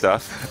dumb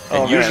stuff,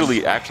 and Oh, man.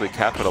 usually actually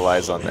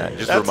capitalize on that. It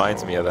just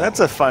reminds me of that. That's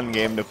a fun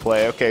game to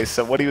play. Okay,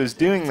 so what he was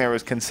doing there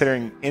was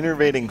considering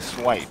innervating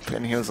swipe,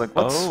 and he was like,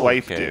 "What's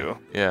swipe okay. do?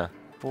 Yeah.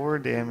 4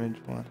 damage,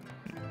 1."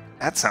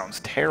 That sounds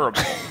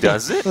terrible.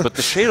 Does it? But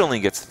the shade only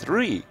gets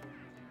 3.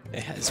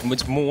 It's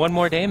one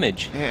more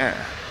damage. Yeah.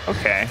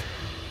 Okay.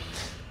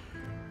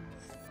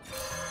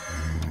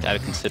 Gotta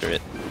consider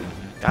it.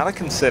 Gotta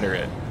consider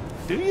it.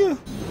 Do you?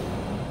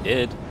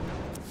 Did.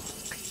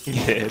 He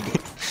did.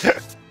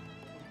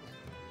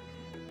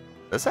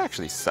 This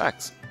actually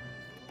sucks.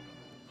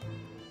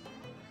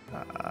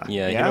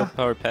 Yeah, yeah. hero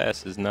power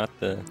pass is not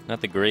the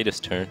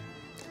greatest turn.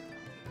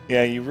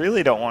 Yeah, you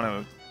really don't want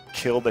to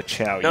kill the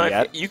Chow No,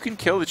 yet. you can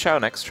kill the Chow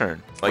next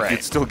turn. Like, Right.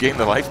 you'd still gain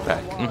the life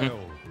back.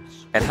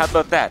 And how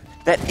about that?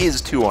 That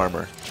is 2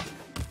 armor.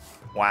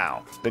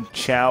 Wow. The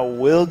Chow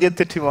will get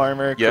the 2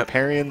 armor, Yep.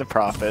 Kaparian the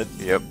Prophet.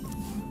 Yep.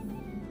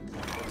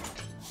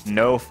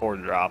 No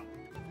 4-drop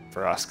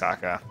for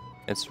Ostkaka.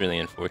 It's really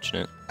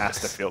unfortunate. Has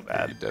to feel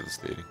Pretty bad.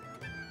 devastating.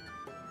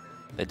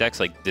 The deck's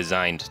like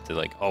designed to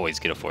like always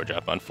get a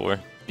 4-drop on 4.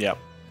 Yep.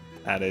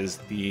 That is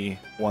the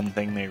one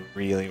thing they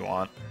really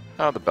want.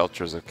 Oh, the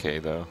Belcher's okay,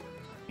 though.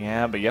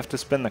 Yeah, but you have to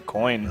spend the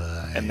coin,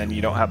 and then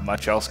you don't have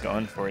much else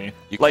going for you.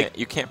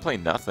 You can't play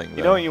nothing, though.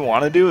 You know what you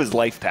want to do is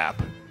life tap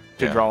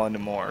to Yeah. draw into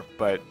more,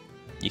 but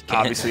You can't.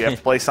 obviously you have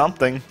to play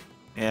something.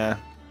 Yeah.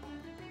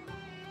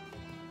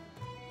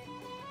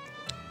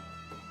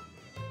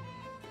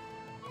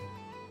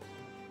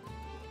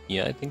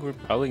 Yeah, I think we're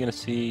probably gonna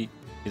see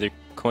either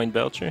coin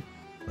Belcher.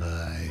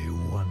 I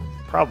wonder.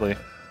 Probably.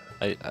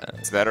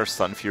 It's that or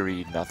Sun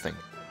Fury nothing.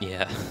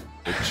 Yeah.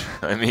 Which,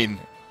 I mean,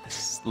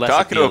 It's less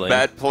talking appealing.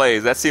 about bad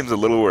plays, that seems a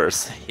little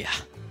worse. Yeah.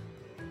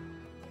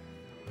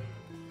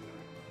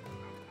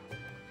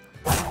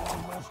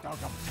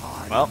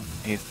 Well,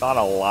 he thought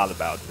a lot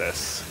about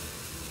this.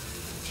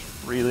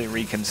 Really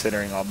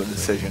reconsidering all the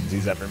decisions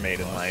he's ever made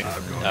in life.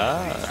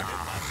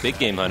 Ah, big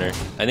game hunter.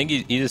 I think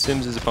he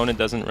assumes his opponent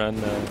doesn't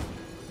run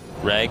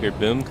Rag or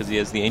Boom because he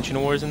has the Ancient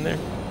Wars in there.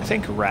 I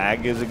think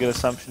Rag is a good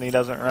assumption he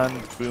doesn't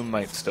run. Boom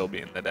might still be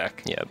in the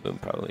deck. Yeah, Boom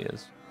probably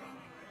is.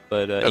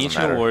 But Doesn't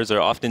Ancient matter. Wars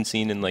are often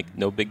seen in like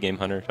no big game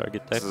hunter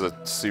target This decks. is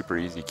a super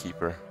easy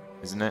keeper,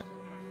 isn't it?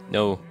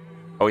 No.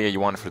 Oh, yeah,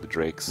 you want it for the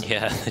Drakes.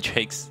 Yeah, the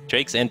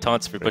Drakes and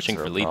taunts for Drakes pushing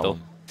are for a lethal.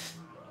 problem.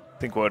 I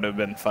think what would have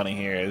been funny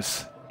here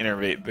is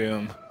innervate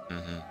Boom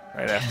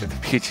right after the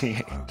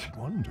PGH. I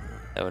wonder.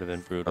 That would have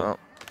been brutal. Oh,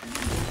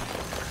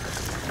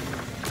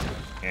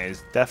 Yeah,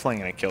 he's definitely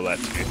going to kill that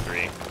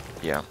 2-3.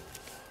 yeah.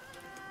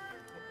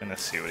 Gonna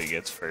see what he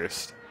gets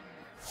first.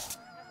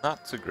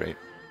 Not so great.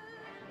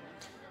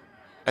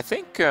 I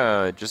think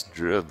just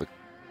Drew of the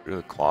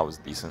Claw was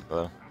decent,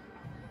 though.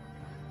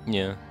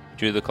 Yeah.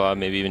 Drew the Claw,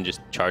 maybe even just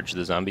charge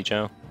the Zombie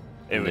Chow.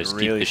 It And would just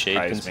keep really the shade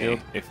surprise concealed.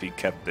 me if he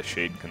kept the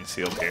shade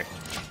concealed here.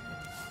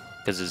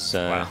 Because his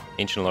Wow.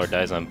 Ancient Lord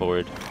dies on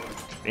board.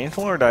 The Ancient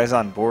Lord dies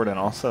on board and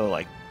also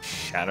like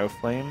Shadow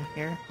Flame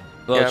here.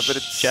 Well, Yeah, but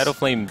it's- Shadow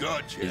Flame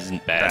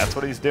isn't bad. That's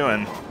what he's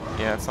doing.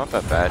 Yeah, it's not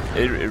that bad.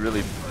 It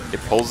really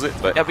pulls it,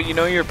 but Yeah, but you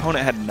know your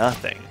opponent had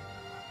nothing.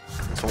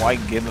 So why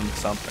give him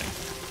something?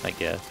 I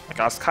guess. Like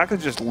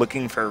Ostkaka's just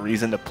looking for a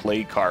reason to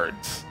play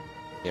cards.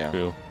 yeah,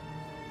 True.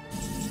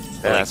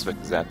 that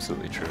aspect is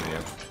absolutely true. Yeah.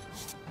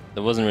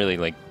 That wasn't really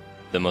like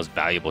the most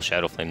valuable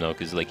Shadow Flame though,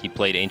 because like he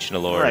played Ancient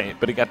Allure. Right,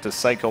 but he got to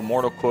Psycho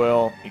Mortal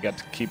Coil, he got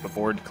to keep a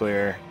board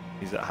clear,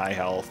 he's at high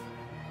health.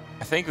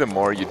 I think the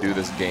more you do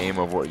this game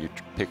of where you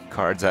pick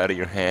cards out of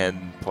your hand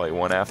and play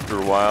one after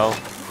a while,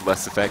 the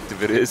less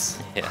effective it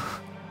is. Yeah.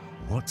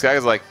 What? This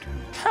guy's like,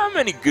 how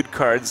many good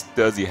cards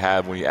does he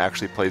have when he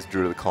actually plays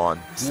Druid of the Claw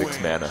on 6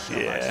 mana?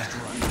 Yeah.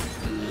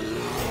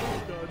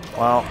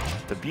 Well,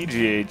 the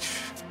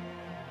BGH,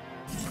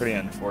 pretty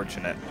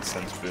unfortunate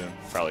since Boom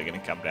probably going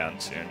to come down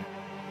soon.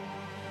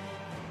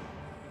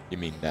 You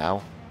mean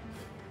now?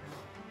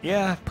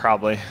 Yeah,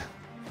 probably.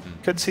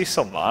 Could see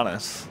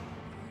Sylvanas.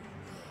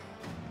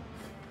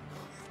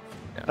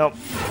 Yeah. Nope.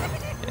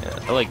 Yeah.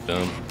 I like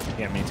Boom.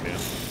 Yeah, me too.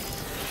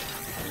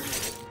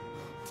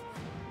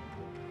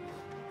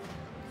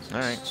 All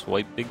right.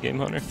 Swipe Big Game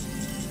Hunter.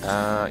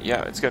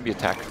 Yeah, it's gonna be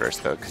attack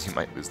first though, because you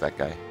might lose that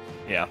guy.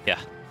 Yeah. Yeah.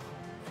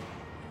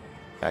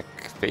 Back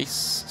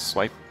face,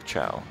 swipe,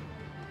 chow.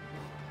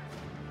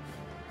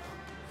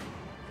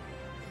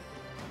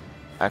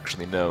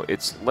 Actually, no.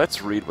 It's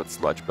let's read what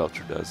Sludge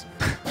Belcher does.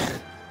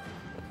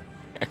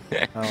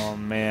 Oh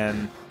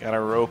man, gotta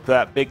rope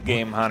that big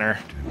game hunter.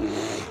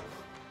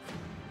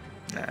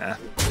 Nah.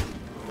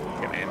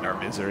 Gonna end our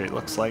misery, it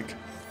looks like.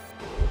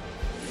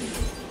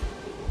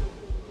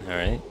 All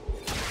right.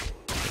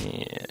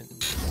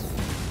 And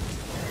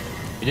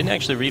We didn't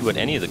actually read what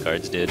any of the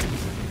cards did.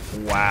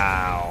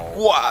 Wow.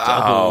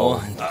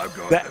 Wow.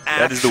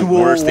 That is the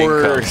worst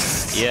income.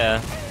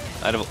 Yeah,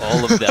 out of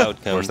all of the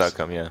outcomes. Worst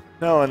outcome, yeah.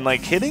 No, and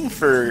like hitting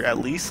for at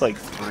least like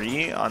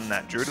 3 on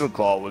that Druid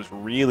Claw was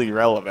really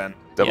relevant.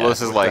 WWLOS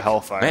is with like, the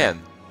Hellfire.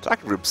 man,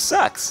 Jockey Group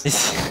sucks.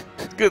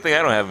 Good thing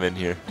I don't have him in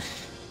here.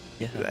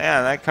 Yeah,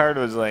 that card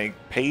was like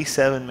pay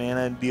 7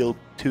 mana, deal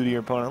 2 to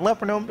your opponent.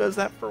 Leper Gnome does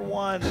that for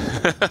 1.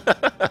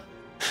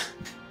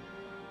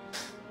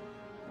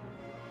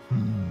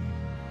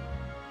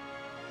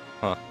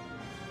 Huh.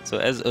 So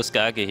as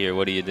Ostkaka here,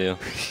 what do you do?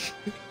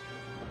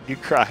 You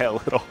cry a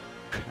little.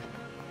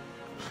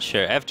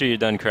 Sure, after you're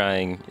done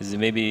crying, is it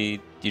maybe,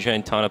 do you try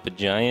and taunt up a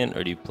giant,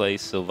 or do you play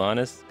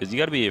Sylvanas? Because you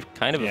got to be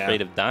kind of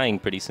afraid of dying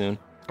pretty soon.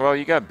 Well,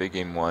 you got big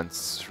game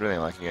once. It's really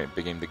unlucky to get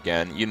big gamed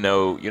again. You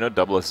know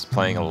WWLOS is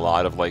playing a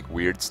lot of like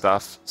weird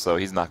stuff, so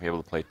he's not gonna be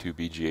able to play 2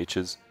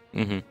 BGHs.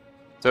 Mm-hmm.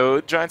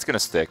 So giant's gonna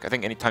stick. I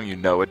think anytime you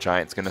know a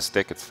giant's gonna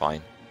stick, it's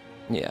fine.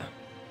 Yeah.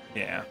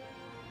 Yeah.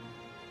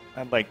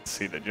 I'd like to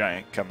see the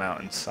giant come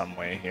out in some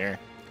way here.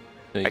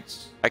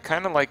 I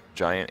kind of like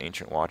giant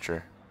Ancient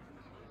Watcher.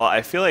 Well,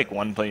 I feel like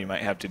one play you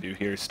might have to do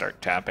here is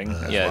start tapping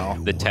as Yeah,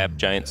 well. the tap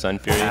giant Sun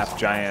Fury. Half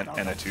giant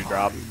and a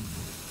 2-drop.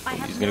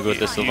 He's gonna go with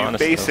the Sylvanas. You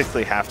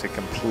basically have to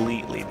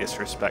completely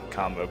disrespect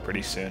combo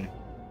pretty soon.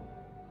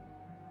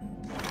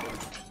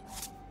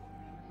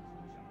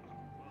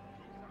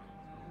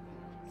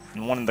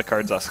 And one of the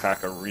cards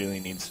Ostkaka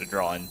really needs to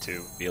draw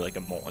into would be like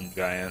a Molten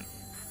Giant.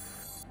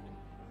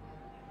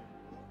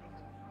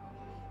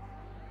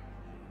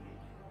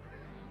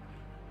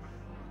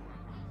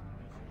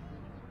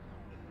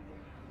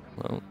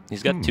 Well,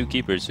 he's got 2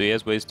 keepers, so he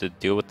has ways to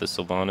deal with the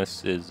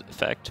Sylvanas'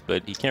 effect,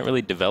 but he can't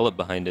really develop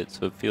behind it,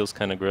 so it feels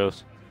kind of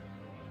gross.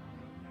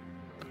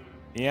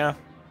 Yeah.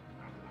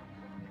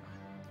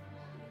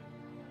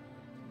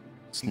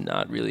 It's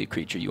not really a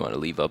creature you want to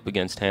leave up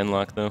against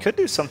Handlock, though. Could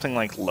do something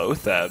like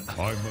Lotheb.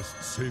 I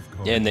must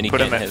safeguard. Yeah, and then he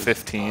Put can't him at have,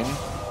 15.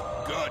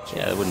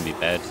 Yeah, that wouldn't be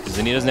bad, because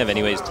then he doesn't have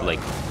any ways to, like,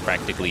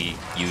 practically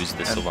use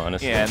the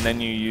Sylvanas. Yeah, and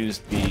then you use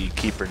the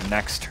Keeper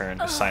next turn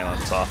to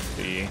silence off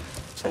the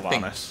I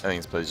think Sylvanas.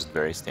 this play is just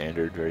very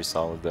standard, very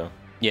solid though.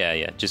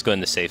 Yeah, just go in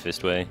the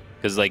safest way.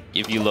 Because, like,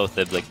 if you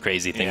Lotheb, like,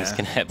 crazy things Yeah.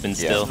 can happen He's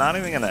still. not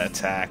even going to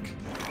attack.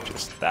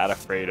 Just that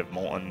afraid of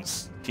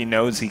Moltens. He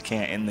knows he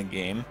can't end the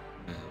game.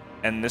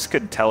 And this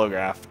could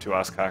telegraph to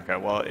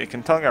Ostkaka. Well, it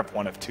can telegraph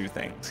one of 2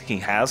 things. He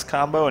has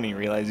combo and he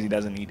realizes he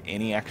doesn't need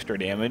any extra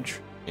damage.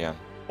 Yeah.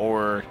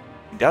 Or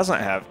he doesn't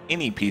have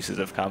any pieces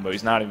of combo.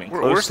 He's not even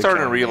close We're to starting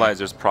to killing realize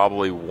there's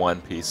probably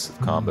 1 piece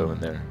of combo in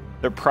there.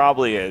 There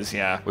probably is,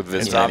 yeah. With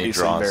this it's many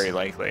obviously draws. very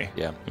likely.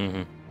 Yeah.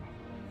 Mm-hmm.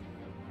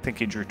 I think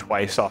he drew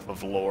twice off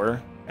of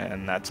lore,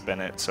 and that's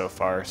been it so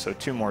far. So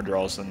 2 more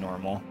draws than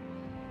normal.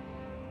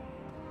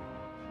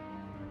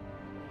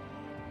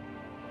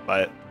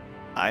 But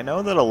I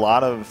know that a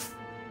lot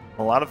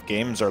of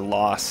games are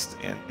lost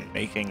in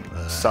making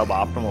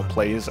suboptimal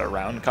plays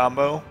around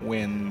combo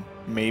when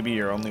maybe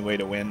your only way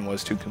to win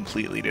was to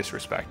completely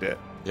disrespect it.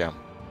 Yeah.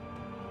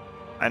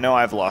 I know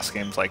I've lost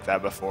games like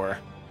that before.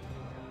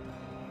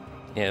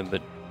 Yeah,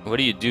 but what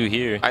do you do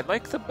here? I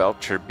like the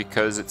Belcher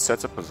because it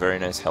sets up a very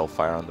nice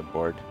Hellfire on the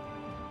board.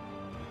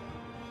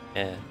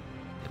 Yeah.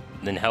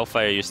 Then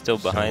Hellfire, you're still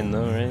behind,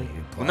 though, right?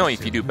 Well, no,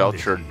 if you do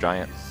Belcher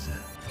Giant. You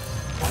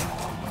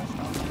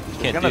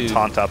You're can't gonna do,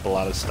 taunt up a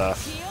lot of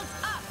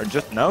stuff. Or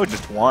just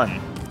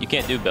 1. you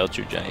can't do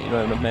Belcher Giant. You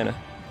don't have enough mana.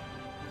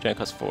 Giant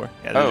costs 4.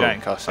 Yeah, the Oh,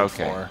 giant costs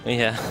okay. 4.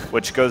 Yeah.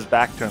 Which goes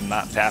back to him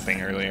not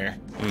tapping earlier.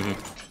 Mm-hmm.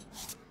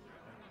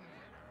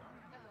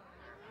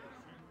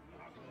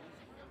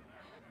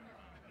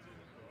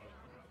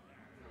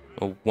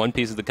 Well, 1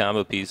 piece of the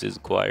combo piece is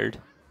acquired,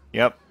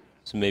 Yep.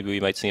 so maybe we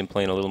might see him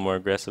playing a little more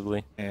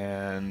aggressively.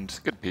 And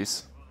Good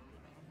piece.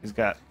 he's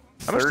got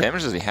How much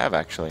damage does he have,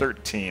 actually?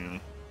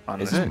 13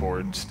 on Is this it?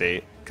 board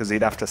state. Because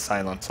he'd have to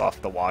silence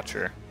off the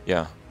Watcher.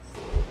 Yeah.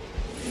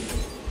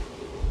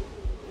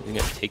 Is he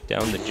gonna take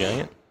down the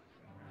giant?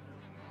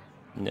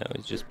 No,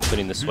 he's just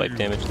putting the swipe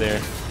damage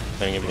there,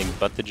 playing everything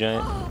but the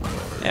giant.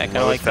 Yeah, I kind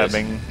of like this.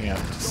 Febbing, yeah,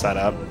 to set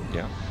up.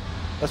 Yeah.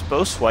 That's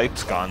both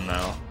swipes gone,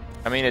 though.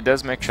 I mean, it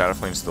does make Shadow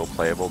Flame still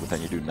playable, but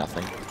then you do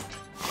nothing.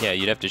 Yeah,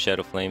 you'd have to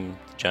Shadow Flame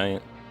the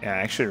giant. Yeah, I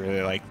actually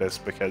really like this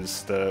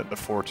because the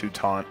 4-2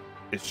 taunt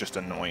is just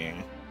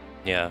annoying.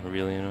 Yeah,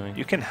 really annoying.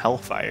 You can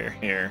Hellfire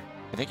here.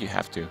 I think you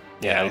have to.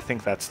 Yeah, I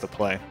think that's the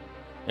play.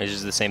 It's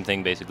just the same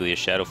thing basically as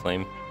Shadow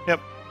Flame.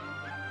 Yep.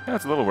 Yeah,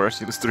 it's a little worse.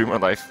 You lose 3 more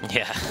life.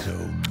 Yeah.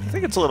 I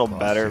think it's a little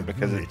better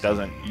because it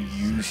doesn't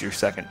use your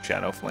second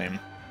Shadow Flame.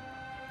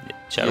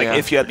 Shadow Like, Flame's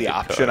if you had a pretty the good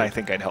option, card. I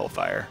think I'd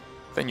Hellfire.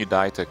 Then you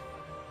die to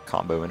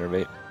combo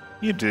innervate.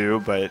 You do,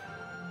 but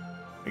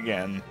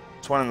again,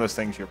 it's one of those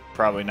things you're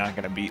probably not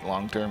going to beat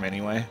long term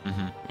anyway.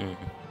 Mm-hmm. Mhm.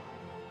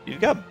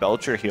 You've got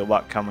Belcher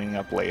Healbot coming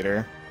up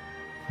later.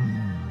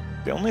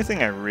 The only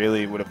thing I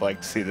really would have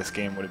liked to see this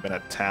game would have been a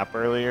tap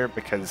earlier,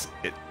 because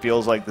it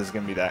feels like this is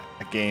going to be a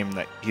game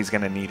that he's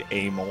going to need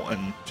a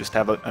Molten, just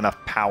have enough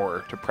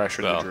power to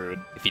pressure the Druid.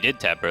 If he did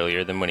tap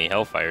earlier, then when he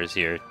Hellfires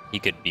here, he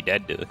could be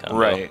dead to the combo.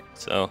 Right.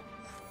 So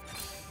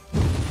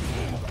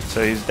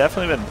he's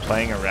definitely been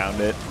playing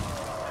around it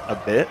a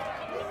bit,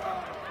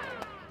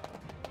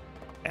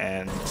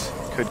 and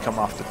could come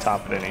off the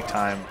top at any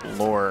time.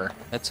 Lore.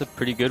 that's a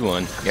pretty good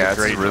one. Yeah, it's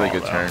a really call,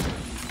 good though. turn.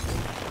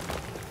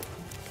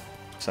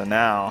 So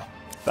now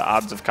the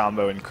odds of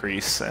combo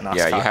increase, and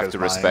Yeah, you have to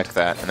respect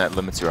that, and that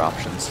limits your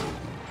options.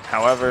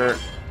 However,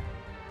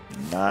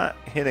 not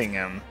hitting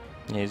him.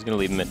 Yeah, he's going to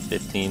leave him at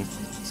 15.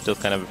 Still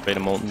kind of afraid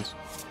of Moltens.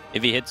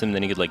 If he hits him,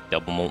 then he could like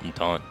double Molten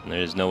Taunt, and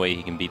there's no way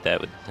he can beat that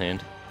with his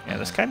hand. Yeah,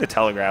 this kind of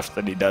telegraphs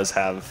that he does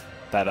have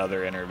that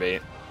other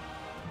innervate,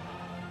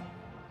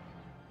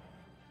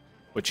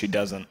 which he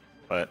doesn't,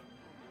 but...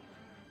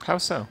 How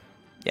so?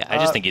 Yeah, I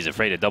just think he's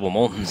afraid of double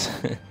Moltens.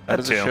 How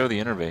does it too. show the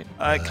innervate?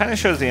 It kind of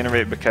shows the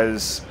innervate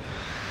because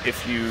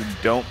if you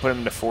don't put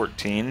him to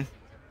 14,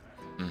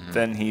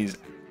 then he's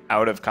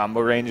out of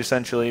combo range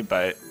essentially,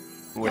 but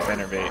with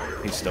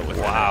innervate, he's still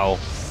within. Wow.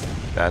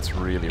 That's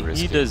really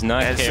risky. He does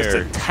not It's care.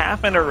 just a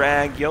tap and a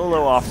rag,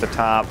 YOLO off the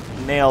top,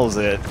 nails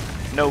it.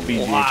 No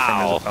BGH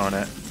Wow. from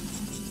his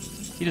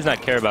opponent. He does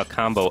not care about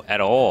combo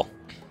at all.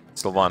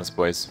 Sylvanas,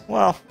 boys.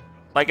 Well,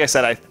 like I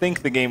said, I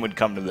think the game would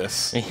come to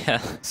this.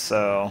 Yeah.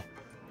 So,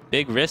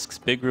 Big risks,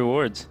 big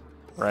rewards.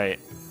 right.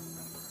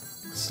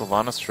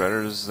 Sylvanas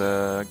Shredder's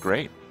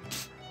great.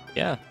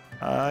 Yeah,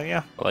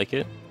 Yeah, I like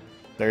it.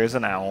 there is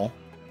an owl.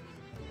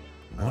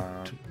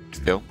 What?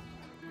 Still.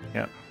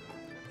 Yep.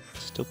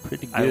 Still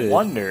pretty I good.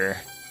 wonder.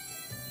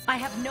 I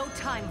have no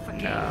time for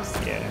games.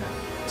 Yeah.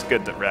 It's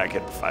good that Rag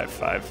hit the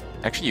 5-5.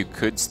 Actually, you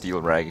could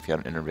steal Rag if you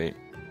had an innervate.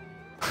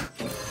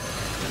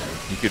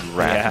 You could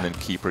Wrath Yeah. and then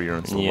Keeper your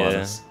own Yeah.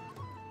 Sylvanas.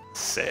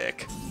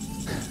 Sick.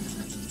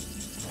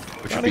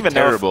 Which I would don't be even know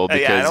if- terrible yeah, I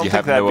because don't you think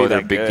have that'd no be other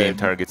that big game good.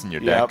 targets in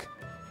your Yep. deck.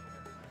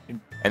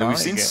 And we've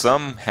seen Probably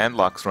some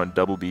handlocks run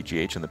double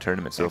BGH in the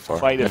tournament so far.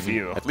 Quite a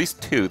few. At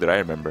least 2 that I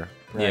remember.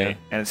 Right. Yeah.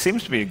 And it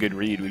seems to be a good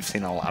read. We've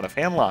seen a lot of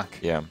handlock.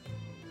 Yeah.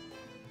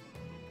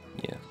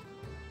 Yeah.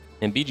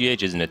 And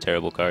BGH isn't a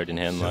terrible card in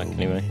Handlock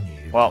anyway.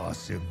 Well,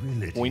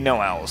 we know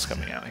Owl's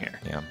coming out here.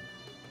 Yeah.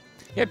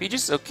 Yeah,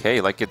 BG's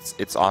okay. Like,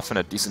 it's often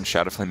a decent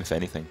Shadow Flame, if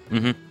anything.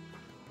 Mm-hmm.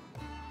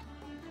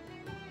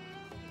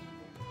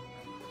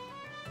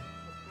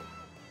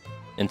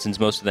 And since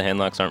most of the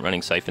handlocks aren't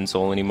running Siphon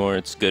Soul anymore,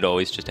 it's good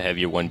always just to have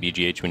your 1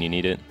 BGH when you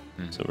need it.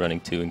 So running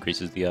 2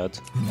 increases the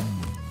odds.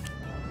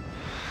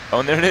 Oh,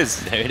 and there it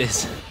is. There it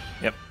is.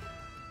 Yep.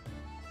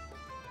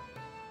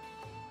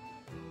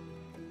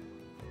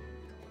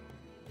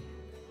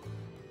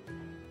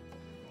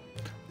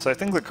 So I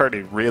think the card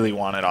he really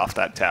wanted off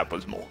that tap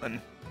was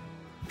Molten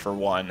for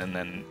 1, and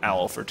then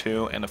Owl for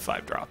 2, and a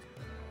 5-drop.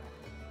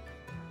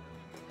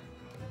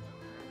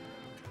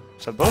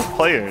 So both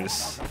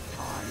players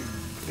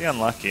pretty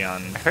unlucky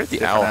on. I heard the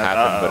different owl ad-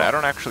 happen, but uh-oh. I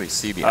don't actually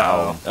see the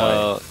Uh-oh.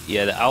 owl.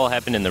 Yeah, the owl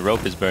happened and the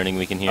rope is burning,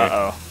 we can hear.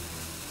 Uh-oh.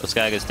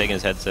 Ostkaka's taking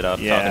his headset off,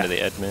 Yeah. talking to the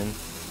admin.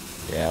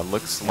 Yeah,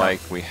 looks like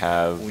we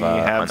have, We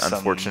have an some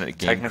unfortunate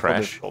game technical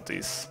crash.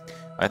 difficulties.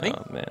 I think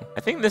Oh, man.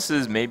 I think this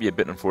is maybe a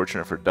bit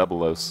unfortunate for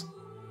WWLOS.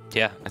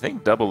 Yeah. I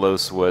think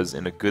WWLOS was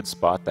in a good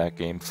spot that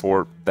game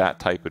for that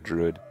type of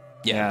druid.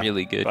 Yeah,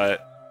 really good.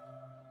 But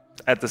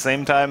at the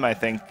same time, I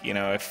think, you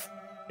know,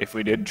 if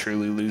we did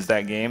truly lose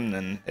that game,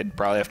 then it'd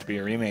probably have to be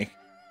a remake.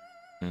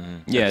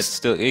 Yeah,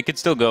 it could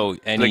still go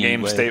any The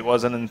game way. state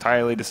wasn't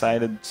entirely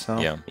decided, so.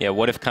 Yeah. Yeah,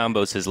 what if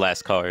combo's his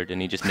last card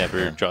and he just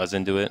never draws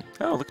into it?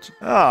 Oh, look at you.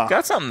 Oh,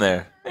 Got something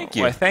there. Thank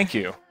you. why, thank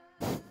you.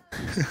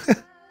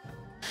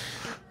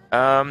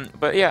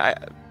 But yeah,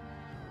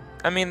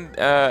 I mean,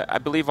 I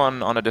believe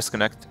on a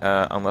disconnect,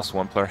 unless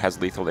one player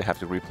has lethal, they have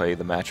to replay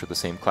the match with the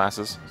same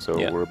classes. So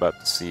Yeah. we're about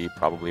to see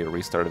probably a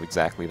restart of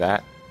exactly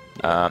that.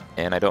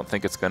 And I don't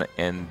think it's going to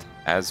end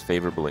as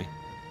favorably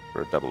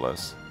for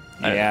WWLOS.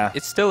 Yeah.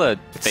 It's still a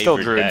still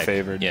favored Druid deck.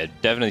 favored. Yeah,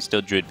 definitely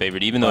still Druid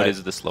favored, even though But- it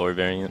is the slower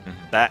variant.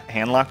 That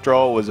handlock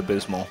draw was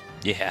abysmal.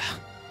 Yeah,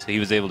 so he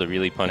was able to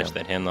really punish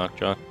that handlock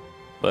draw.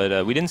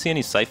 But we didn't see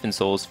any Siphon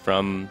Souls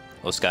from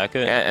Ostkaka.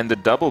 And the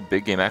double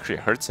big game actually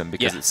hurts him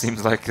because Yeah. it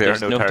seems like there are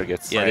There's no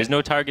targets. Yeah, there's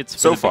no targets for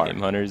So the far. big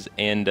game hunters,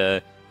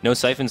 and no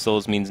Siphon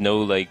Souls means no,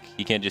 like,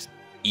 he can't just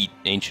eat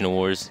Ancient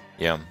Wars.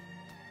 Yeah.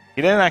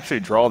 He didn't actually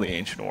draw the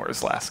Ancient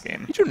Wars last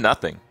game. He drew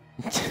nothing.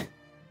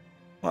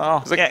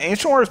 Well, like- yeah,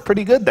 Ancient War is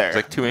pretty good there. There's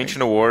like 2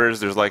 Ancient Wars,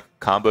 there's like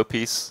combo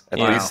piece, at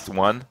Yeah. least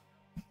one.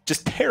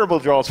 Just terrible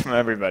draws from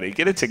everybody.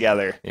 Get it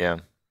together. Yeah.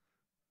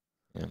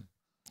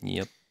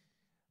 Yep.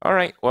 All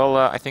right. Well,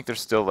 I think they're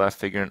still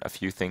figuring a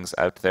few things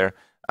out there.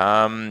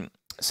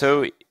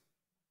 So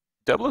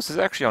WWLOS is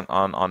actually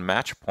on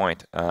match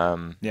point.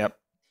 Yep.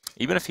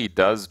 Even if he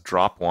does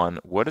drop one,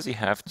 what does he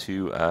have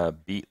to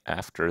beat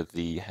after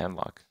the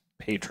handlock?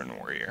 Patron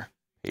Warrior.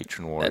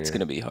 Patron Warrior. That's going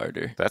to be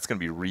harder. That's gonna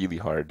be really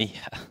hard.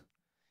 Yeah.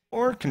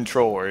 Or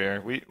Control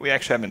Warrior. We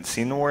actually haven't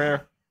seen the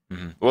Warrior.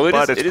 Well,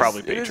 But it's it is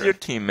probably it is Patron. your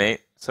teammate,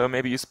 So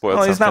maybe you spoiled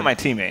Well, something. he's not my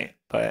teammate,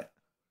 but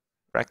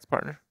practice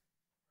partner.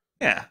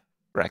 yeah.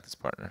 Practice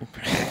partner.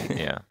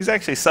 Yeah. He's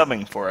actually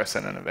subbing for us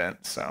in an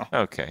event, so.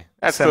 Okay.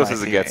 As close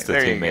as it gets to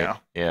There you teammate. go.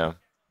 Yeah.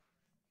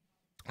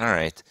 All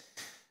right.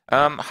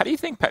 How do you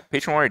think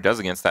Patron Warrior does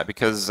against that?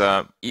 Because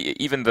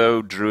even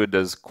though Druid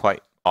does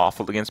quite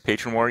awful against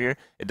Patron Warrior,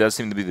 it does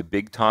seem to be the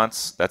big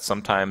taunts that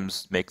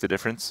sometimes make the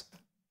difference.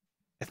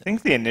 I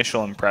think the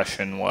initial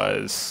impression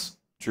was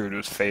Druid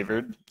was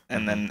favored,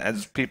 and then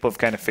as people have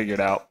kind of figured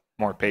out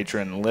more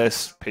patron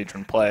lists,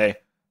 patron play,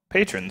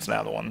 Patron's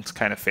now the one that's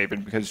kind of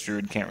favored because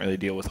Druid can't really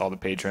deal with all the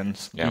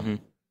patrons. Yeah.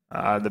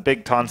 The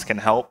big taunts can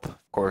help,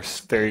 of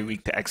course, very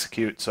weak to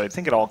execute, so I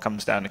think it all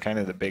comes down to kind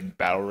of the big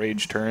battle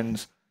rage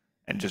turns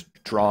and just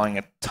drawing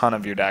a ton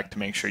of your deck to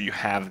make sure you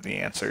have the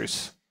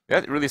answers.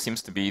 That really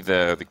seems to be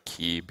the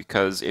key,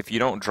 because if you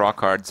don't draw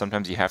cards,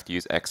 sometimes you have to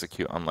use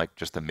execute on like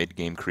just a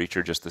mid-game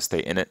creature just to stay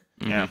in it.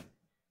 Yeah.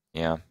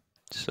 Yeah.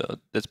 So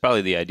that's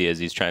probably the idea, is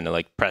he's trying to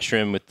like pressure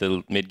him with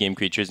the mid-game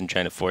creatures and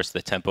trying to force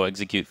the tempo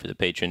execute for the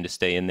patron to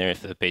stay in there.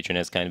 If the patron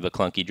has kind of a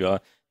clunky draw,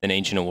 then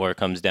Ancient of War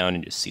comes down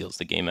and just seals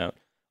the game out.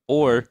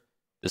 Or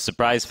the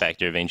surprise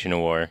factor of Ancient of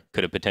War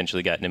could have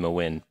potentially gotten him a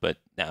win, but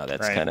now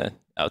that's kind of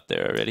out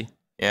there already.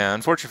 Yeah,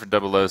 unfortunately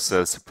for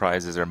WWLOS,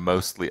 surprises are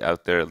mostly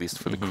out there, at least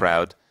for the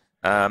crowd.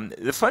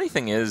 The funny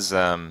thing is,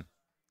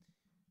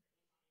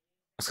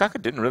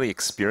 Ostkaka didn't really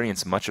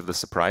experience much of the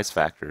surprise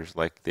factors.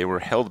 Like, they were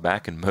held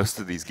back in most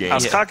of these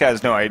games. Ostkaka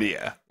has no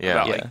idea Yeah.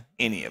 about Yeah. like,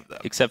 any of them.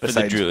 Except for the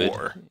besides Druid.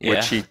 War,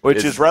 Yeah.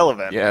 which is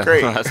relevant. Yeah,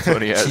 Great. that's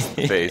what he has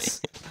to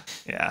face.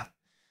 Yeah.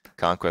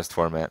 Conquest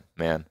format,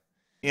 man.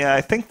 Yeah,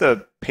 I think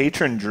the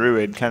patron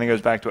Druid kind of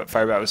goes back to what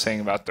Firebat was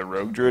saying about the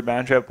Rogue Druid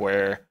matchup,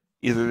 where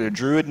either the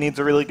Druid needs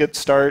a really good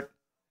start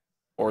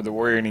or the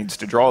Warrior needs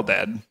to draw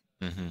dead.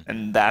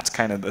 And that's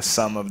kind of the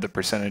sum of the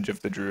percentage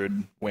of the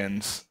Druid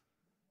wins.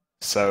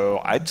 So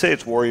I'd say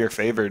it's Warrior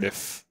favored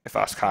if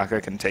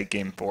Ostkaka can take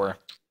game 4.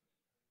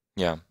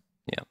 Yeah.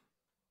 Yeah.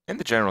 In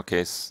the general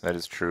case, that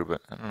is true,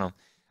 but I don't know.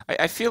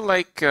 I feel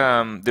like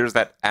there's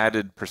that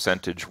added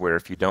percentage where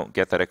if you don't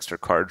get that extra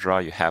card draw,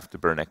 you have to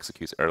burn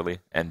executes early.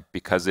 And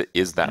because it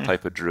is that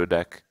type of Druid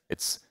deck,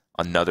 it's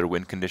another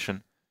win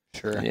condition.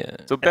 Sure. Yeah.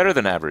 So better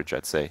than average,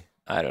 I'd say.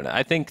 I don't know.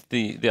 I think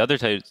the other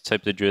types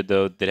of Druid,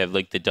 though, that have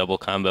like the double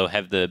combo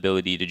have the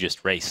ability to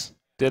just race.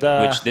 Did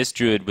Which this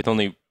Druid with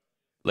only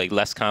like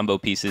less combo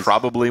pieces,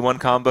 Probably one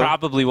combo.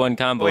 probably one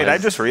combo. wait, I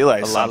has just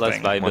realized a lot something.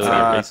 less viability What's of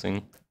that?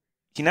 racing.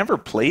 He never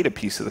played a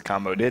piece of the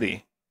combo, did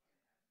he?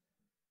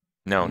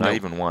 No, not Nope.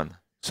 even one.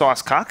 So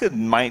Ostkaka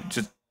might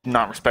just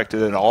not respect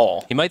it at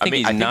all. He might think mean,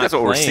 he's I think not that's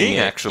what we're playing seeing, it.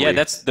 actually. Yeah,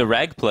 that's the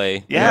rag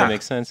play. Yeah. That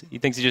makes sense. He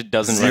thinks he just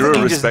doesn't Zero rag.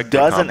 He just respect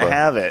doesn't combo.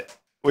 have it,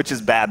 which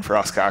is bad for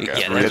Ostkaka. Yeah,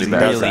 because that's he Really does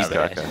bad have for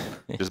it. bad.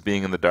 Ostkaka. Just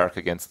being in the dark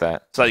against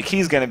that. So like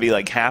he's gonna be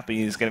like happy.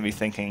 He's gonna be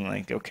thinking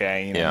like,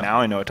 okay, you know, Yeah. now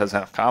I know it doesn't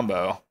have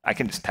combo. I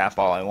can just tap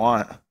all I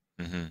want.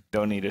 hmm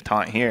Don't need a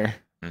taunt here.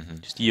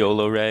 Just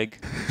YOLO rag.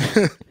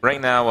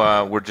 Right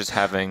now, we're just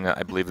having,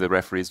 I believe, the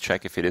referees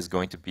check if it is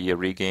going to be a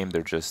regame.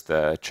 They're just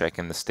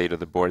checking the state of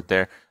the board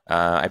there.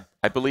 I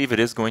believe it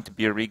is going to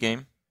be a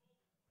regame.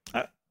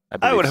 I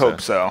believe would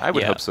hope so. I would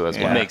Yeah, hope so as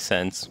It well. makes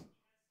sense.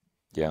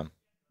 Yeah.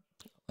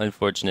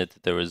 Unfortunate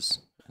that there was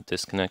a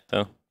disconnect,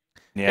 though.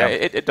 Yeah.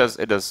 Yeah. It does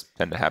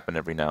tend to happen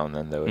every now and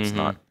then, though. It's Mhm.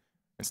 not.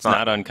 It's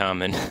not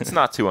uncommon. It's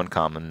not too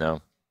uncommon,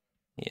 no.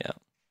 Yeah.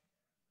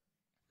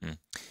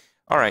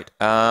 All right.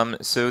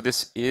 So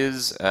this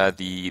is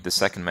the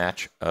second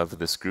match of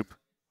this group.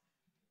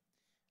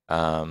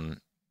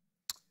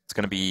 It's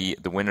going to be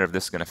the winner of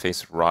this is going to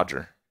face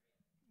Roger.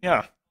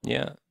 Yeah.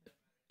 Yeah.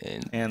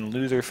 And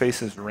loser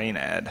faces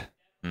Rainad.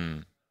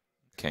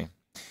 Okay.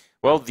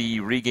 Well, the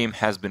regame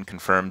has been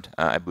confirmed.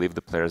 I believe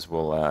the players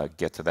will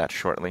get to that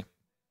shortly.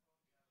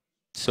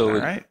 So All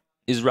right.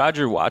 is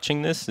Roger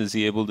watching this? Is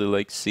he able to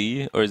like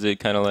see, or is it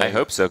kind of like? I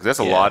hope so, because that's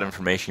a Yeah. lot of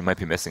information you might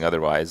be missing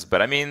otherwise.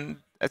 But I mean,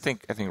 I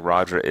think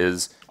Roger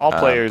is All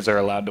players are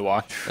allowed to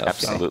watch. Okay.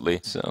 absolutely.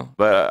 So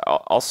But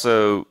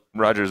also,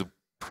 Roger's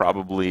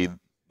probably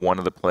one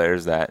of the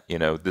players that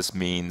this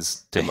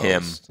means to The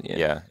him. most,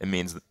 yeah. It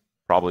means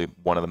probably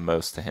one of the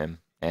most to him,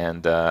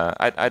 and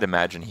I'd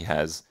imagine he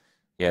has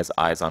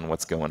eyes on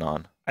what's going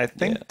on. I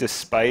think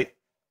despite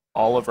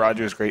all of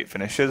Roger's great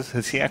finishes,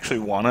 has he actually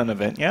won an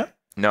event yet?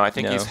 No, I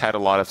think No. he's had a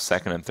lot of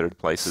second and third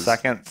places.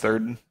 Second,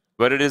 third.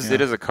 But it is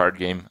a card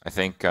game. I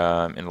think in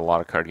a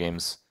lot of card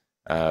games,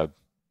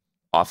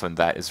 often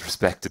that is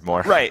respected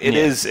more. Right. It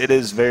Yeah. is. It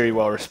is very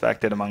well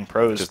respected among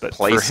pros. Just but for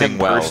placing him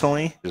well.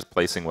 personally, Just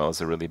placing well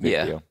is a really big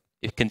Yeah. deal.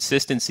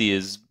 consistency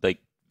is like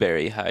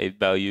very high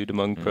valued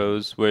among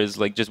pros, whereas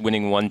like just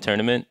winning one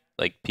tournament,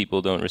 like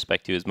people don't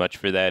respect you as much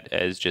for that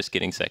as just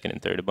getting second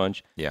and third a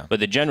bunch. Yeah. But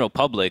the general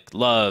public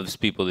loves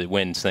people that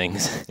win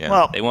things. Yeah.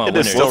 well, They want it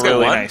is winners. still Let's get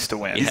really one. nice to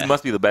win. He Yeah.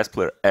 must be the best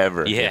player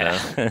ever.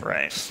 Yeah.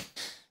 Right.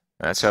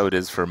 That's how it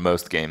is for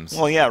most games.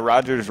 Well, yeah,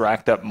 Roger's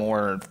racked up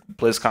more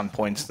BlizzCon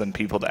points than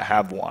people that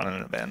have won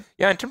an event.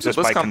 Yeah, in terms Just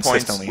of by BlizzCon points,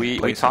 consistently we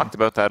placing. talked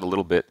about that a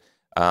little bit.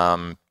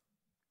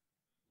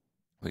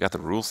 We got the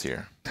rules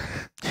here.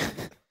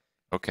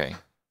 Okay.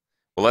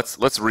 Well,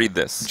 let's read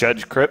this.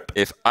 Judge Crip.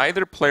 If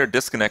either player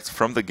disconnects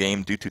from the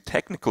game due to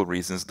technical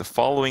reasons, the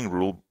following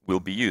rule will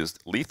be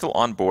used. Lethal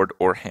on board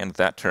or hand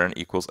that turn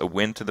equals a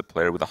win to the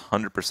player with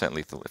 100%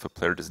 lethal. If a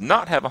player does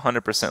not have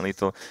 100%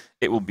 lethal,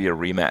 it will be a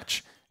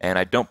rematch. And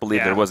I don't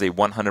believe there was a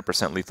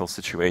 100% lethal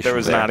situation. There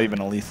was not even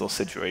a lethal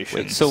situation.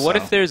 Wait, so what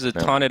if there's a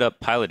taunted up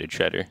piloted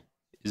shredder?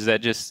 Is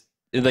that just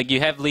like you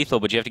have lethal,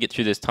 but you have to get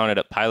through this taunted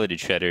up piloted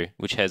shredder,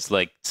 which has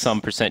like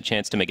some %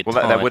 chance to make it. Well,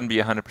 that wouldn't be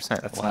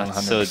 100%. That's not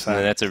 100%. So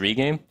that's a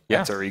regame. Yeah,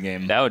 that's a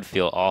regame. That would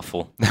feel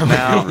awful. That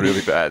would feel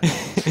really bad.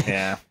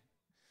 Yeah.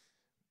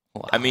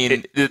 Wow. I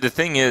mean, the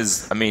thing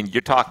is, I mean, you're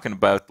talking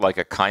about like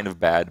a kind of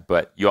bad,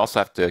 but you also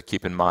have to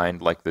keep in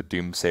mind like the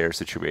Doomsayer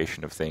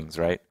situation of things,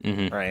 right?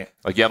 Mm-hmm. Right.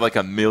 Like you have like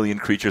 1 million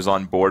creatures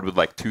on board with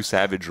like 2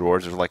 Savage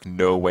Roars. There's like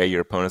no way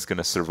your opponent's going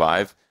to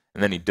survive.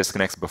 And then he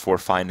disconnects before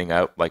finding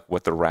out like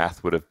what the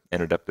Wrath would have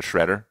ended up the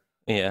Shredder.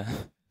 Yeah.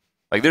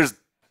 Like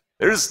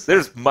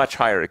there's much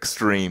higher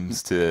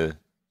extremes to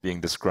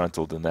being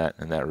disgruntled in that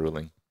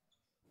ruling.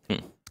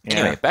 Yeah.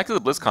 Anyway, back to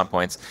the BlizzCon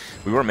points.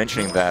 We were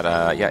mentioning that,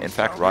 in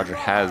fact, Roger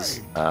has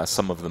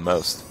some of the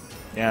most.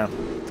 Yeah.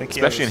 I think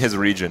especially in his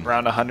region.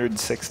 Around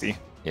 160.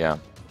 Yeah.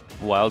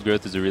 Wild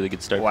Growth is a really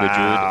good start for a Druid.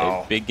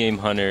 A Big Game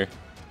Hunter,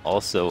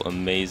 also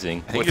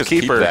amazing. I think with just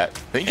Keeper. Keep that. I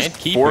think and just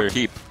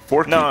Keeper.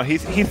 Four No, he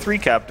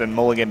 3-capped and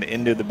mulliganed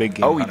into the Big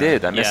Game Oh, he Hunter.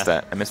 did. I missed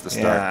that. I missed the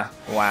start. Yeah.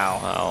 Wow.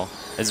 Wow.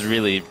 That's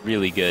really,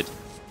 really good.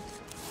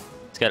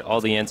 He's got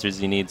all the answers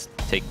he needs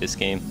to take this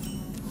game.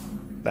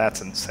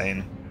 That's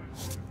insane.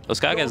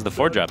 Ostkaka has the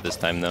 4-drop this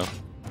time, though.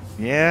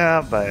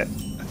 Yeah, but I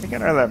think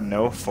I'd rather have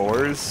no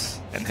 4s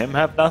and him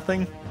have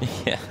nothing.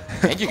 Yeah.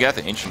 I think you got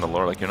the Ancient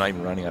Allure, like you're not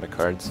even running out of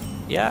cards.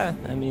 Yeah,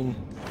 I mean,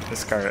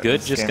 This card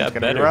Good this just game's got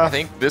gonna be better. rough. I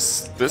think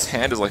this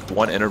hand is like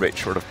 1 innervate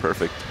short of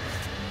perfect.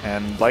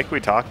 And like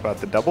we talked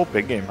about, the double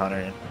Big Game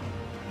Hunter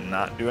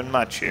not doing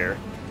much here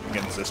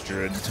against this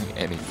Druid. Doing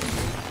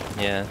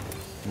anything. yeah.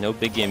 No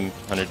Big Game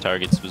Hunter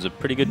targets was a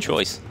pretty good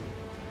choice.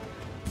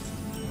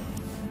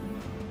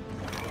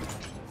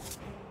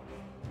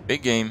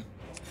 Big game.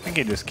 I think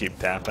you just keep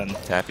tapping.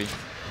 Tappy.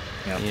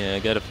 Yeah, I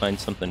gotta find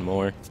something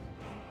more.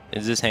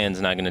 This hand's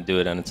not gonna do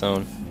it on its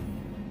own.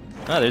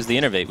 Oh, there's the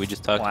innervate we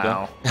just talked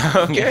Wow.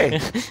 about. Okay.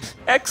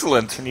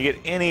 Excellent. Can you get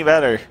any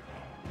better?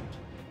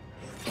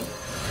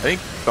 I think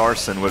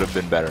Tharson would have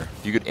been better.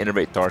 If you could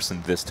innervate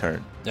Tharson this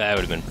turn. That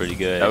would have been pretty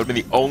good. That would have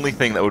been the only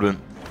thing that would have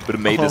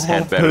made this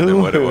hand better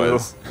than what it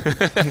was.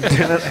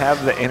 Didn't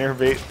have the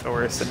innervate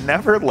Thorson.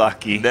 Never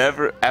lucky.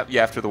 Never,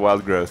 after the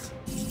Wild Growth.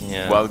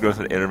 Yeah. Wild Growth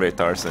and innervate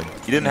Tharson.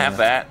 You didn't have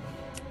that.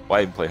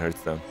 Why even play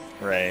Hearthstone?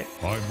 Right.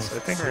 So I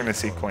think we're gonna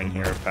see Coin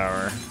Hero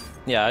power.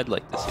 Yeah, I'd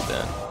like to see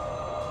that.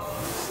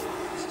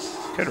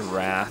 Good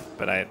Wrath,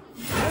 but I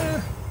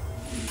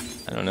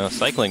don't know.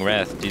 Cycling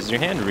Wrath. Does your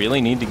hand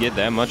really need to get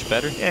that much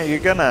better? yeah, you're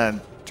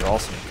gonna draw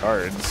some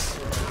cards.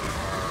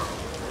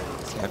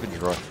 Savage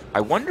Roar.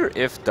 I wonder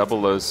if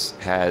WWLOS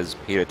has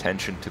paid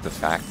attention to the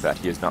fact that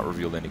he has not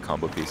revealed any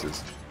combo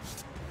pieces.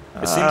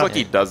 It seems like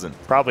he doesn't.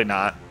 Probably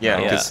not. Yeah,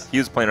 Yeah. because he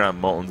was playing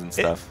around Moltons and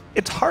stuff.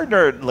 It's hard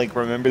to like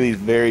remember these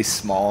very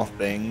small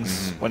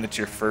things when it's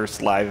your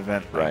first live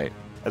event. like, Right.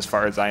 As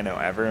far as I know,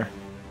 ever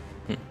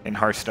in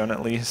Hearthstone,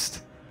 at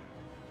least.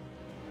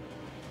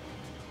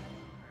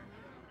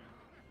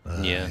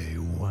 Yeah. I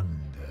wonder.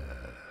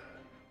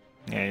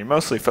 Yeah, you're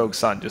mostly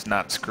focused on just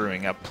not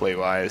screwing up play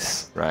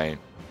wise. Right.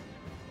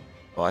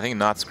 Well, I think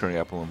not screwing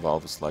up will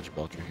involve a Sludge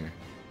Belcher here.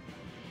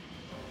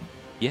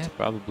 Yeah,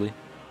 probably.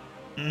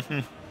 Mm-hmm.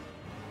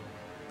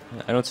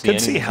 I don't see Could any.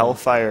 see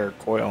Hellfire or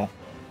Coil.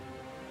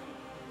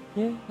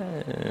 Yeah,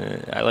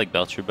 I like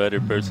Belcher better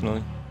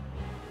personally.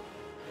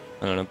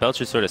 I don't know.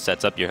 Belcher sort of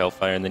sets up your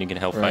Hellfire, and then you can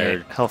Hellfire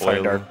Right. Hellfire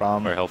Coil Dark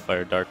Bomb. or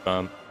Hellfire Dark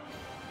Bomb.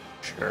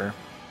 Sure.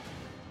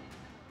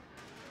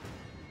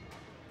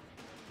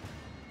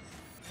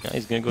 Yeah,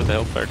 he's gonna go with the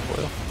Hellfire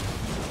Coil.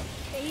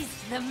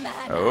 Face the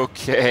man.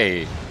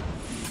 Okay.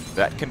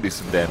 That can do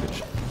some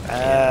damage.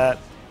 That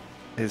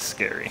is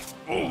scary.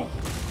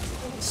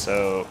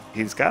 So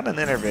he's got an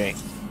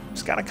innervate.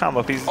 He's got a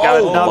combo piece. He's got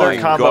Oh another my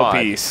combo God.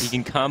 He piece.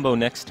 can combo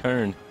next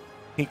turn.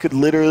 He could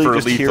literally For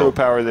just lethal. hero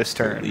power this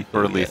turn.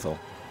 Or lethal.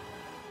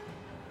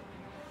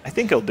 I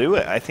think he'll do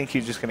it. I think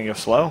he's just gonna go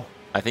slow.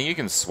 I think you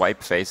can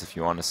swipe face if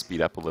you want to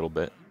speed up a little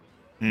bit.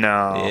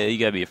 No. Yeah, you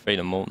gotta be afraid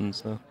of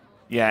Moltons, though.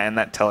 Yeah, and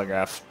that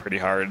telegraph's pretty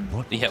hard.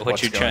 Yeah, what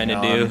What's you're trying to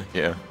going do. on.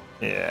 Yeah.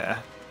 Yeah.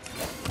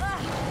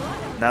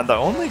 Now the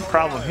only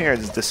problem here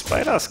is,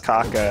 despite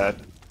Ostkaka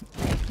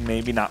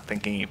maybe not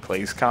thinking he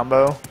plays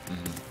combo,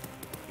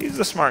 he's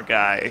a smart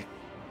guy.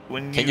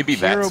 When Can you be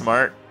that hero-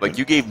 smart? Like,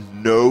 you gave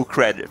no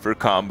credit for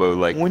combo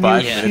like When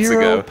 5 you minutes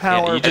hero ago.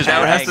 power Yeah, you just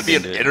Now it has to dragged be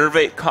an into it.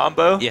 innervate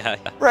combo? Yeah,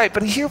 Right,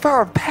 but hero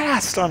power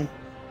passed on.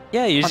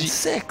 yeah. You're On just,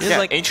 6. Yeah,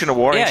 like, Ancient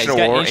Allure, yeah, Ancient he's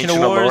got Allure, Ancient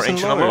Ancient Allure, Allures and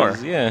Ancient Allure.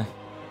 Lures, Yeah.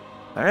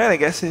 All right, I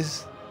guess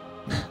he's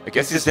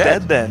he's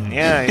dead then.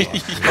 Yeah.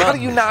 How do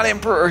you not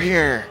Emperor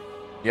here?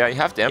 Yeah, you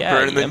have to Emperor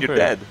Yeah, and then you're Emperor.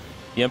 dead.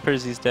 The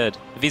Emperor's, he's dead.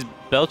 If he's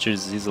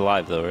Belcher's, he's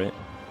alive, though, right?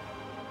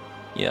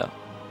 Yeah.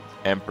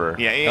 Emperor.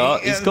 Yeah,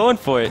 He's going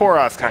for it. Poor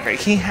Ostkaka.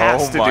 He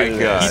has to my do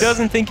God. this. He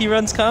doesn't think he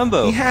runs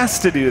combo. He has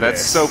to do That's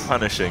this. so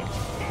punishing.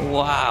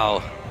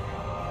 Wow.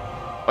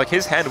 Like,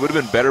 his hand would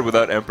have been better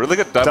without Emperor. Look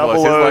at Double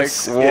Double O.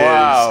 O's He's like,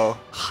 wow.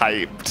 is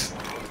hyped.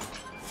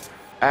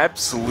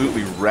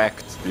 Absolutely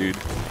wrecked, dude.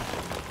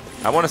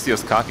 I want to see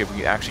Ostkaka if we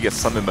can actually get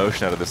some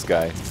emotion out of this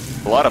guy.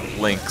 A lot of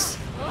blinks.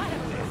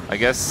 I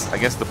guess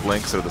the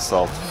blinks are the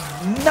salt.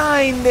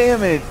 9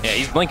 damage. Yeah,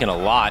 he's blinking a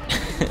lot.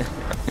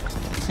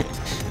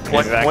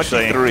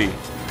 23.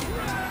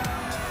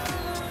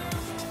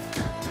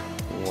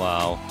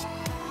 Wow.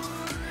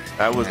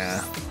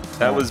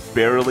 That was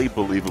barely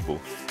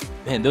believable.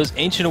 Man, those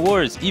Ancient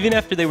Wars, even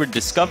after they were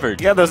discovered,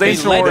 Yeah, those they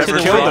Ancient led Wars to the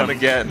killed win. him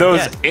again. Those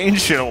Yeah.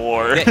 Ancient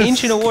Wars. The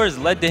Ancient Wars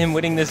led to him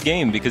winning this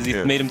game because he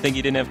Yeah. made him think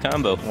he didn't have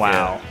combo.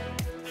 Wow.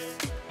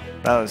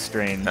 That was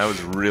strange. That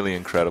was really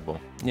incredible.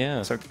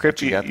 Yeah. So,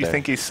 Crip, you got there?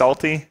 think he's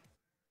salty?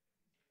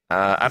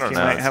 I don't He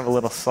know. might have a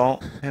little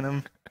salt in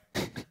him.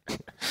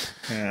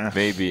 Yeah.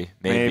 Maybe.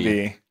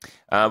 Maybe.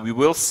 We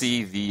will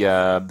see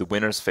the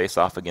winners face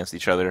off against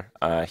each other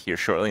here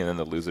shortly, and then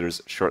the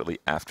losers shortly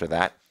after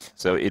that.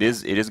 So it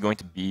is going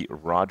to be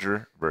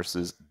Roger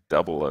versus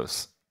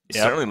WWLOS.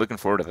 Yep. Certainly looking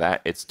forward to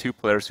that. It's two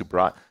players who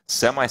brought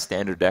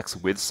semi-standard decks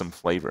with some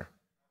flavor.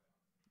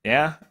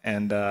 Yeah,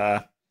 and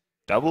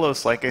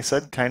WWLOS, like I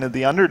said, kind of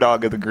the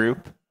underdog of the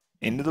group.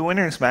 Into the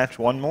winners match,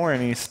 one more,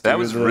 and he's That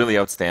was really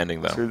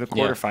outstanding, though. through the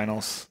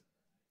quarterfinals.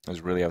 It was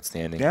really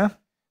outstanding. Yeah.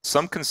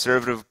 Some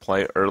conservative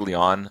play early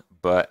on,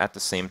 but at the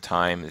same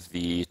time,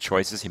 the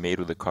choices he made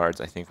with the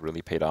cards, I think,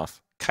 really paid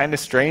off. Kind of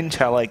strange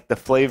how like the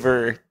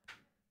flavor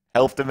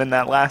helped him in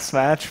that last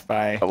match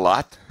by A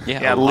lot.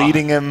 yeah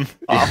leading him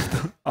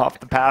off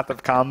the path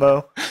of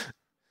combo.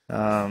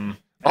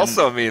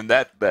 Also, I mean,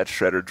 that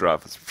Shredder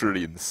drop was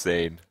pretty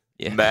insane.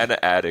 Yeah. Mana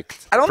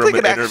Addict. I don't from think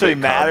it an actually intermate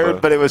mattered, combo.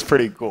 but it was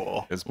pretty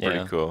cool. It's pretty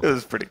Yeah. cool. It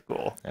was pretty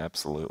cool.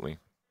 Absolutely.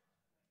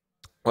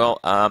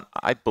 Well,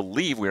 I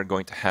believe we are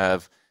going to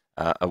have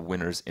a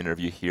winner's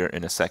interview here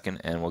in a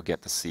second, and we'll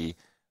get to see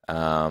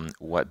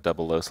what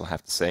WWLOS will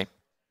have to say.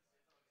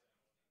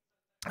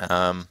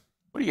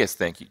 What do you guys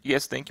think? You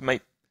guys think you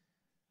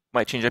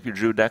might change up your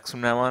Druid decks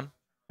from now on?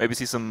 Maybe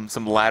see some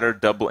ladder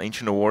double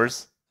Ancient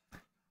Wars?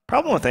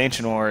 Problem with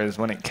Ancient War is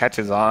when it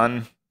catches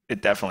on,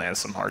 it definitely has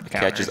some hard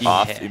counters. Catches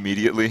off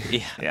immediately.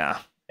 Yeah. Yeah.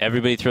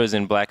 Everybody throws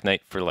in Black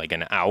Knight for like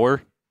an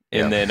hour,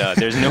 and Yeah. then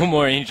there's no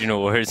more Ancient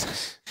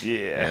Wars.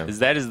 Yeah. 'Cause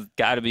that has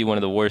got to be one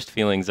of the worst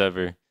feelings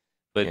ever.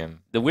 But Yeah.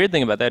 the weird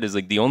thing about that is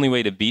like the only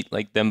way to beat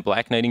like them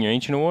Black Knighting your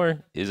Ancient War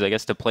is I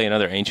guess to play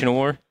another Ancient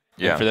War.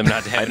 Yeah. For them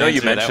not to have I an know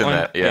you answer to mentioned one.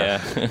 that,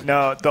 yeah.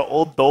 No, the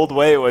old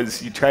way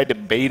was you tried to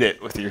bait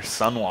it with your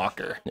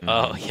Sunwalker.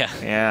 Oh yeah.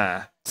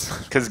 Yeah.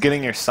 Because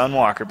getting your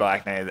Sunwalker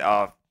Black Knight,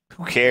 oh,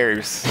 who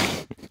cares?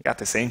 Got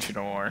this Ancient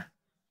War.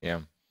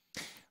 Yeah.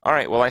 All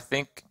right. Well, I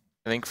think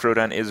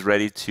Frodan is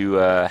ready to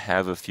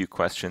have a few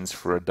questions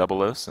for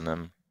WWLOS, and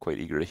I'm quite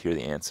eager to hear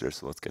the answers.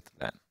 So let's get to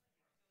that.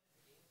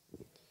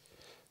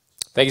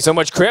 Thank you so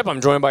much, Crip. I'm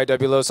joined by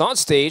WLOS on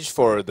stage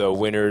for the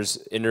winners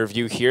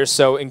interview here.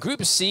 So in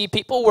Group C,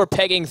 people were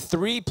pegging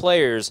 3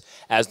 players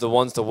as the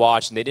ones to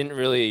watch, and they didn't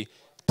really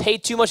pay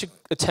too much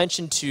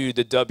attention to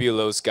the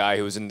WLOS guy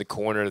who was in the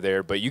corner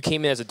there. But you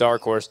came in as a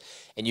dark horse,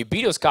 and you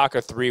beat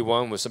Ostkaka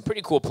 3-1 with some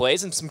pretty cool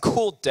plays and some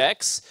cool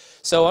decks.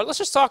 So let's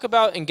just talk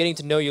about and getting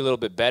to know you a little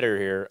bit better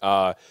here.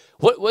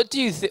 What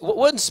do you think?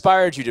 What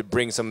inspired you to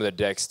bring some of the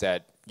decks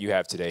that you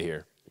have today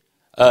here?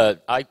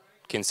 I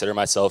consider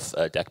myself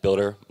a deck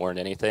builder more than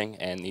anything,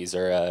 and these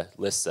are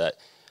lists that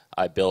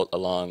I built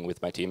along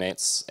with my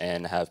teammates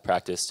and have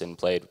practiced and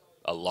played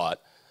a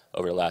lot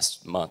over the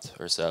last month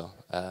or so.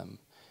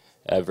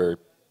 Ever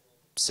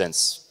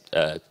since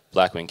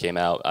Blackwing came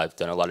out, I've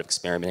done a lot of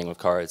experimenting with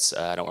cards.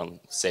 I don't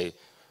want to say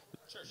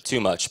too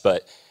much,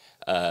 but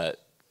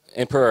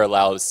Emperor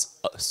allows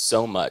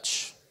so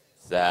much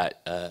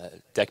that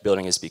deck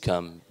building has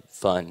become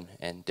fun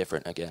and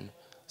different again.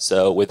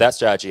 So with that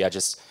strategy, I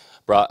just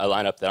brought a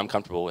lineup that I'm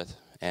comfortable with,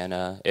 and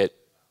it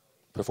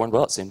performed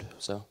well, it seemed.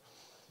 So,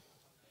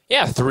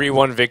 yeah,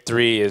 3-1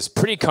 victory is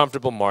pretty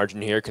comfortable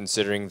margin here,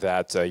 considering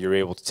that you're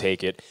able to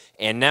take it.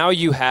 And now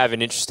you have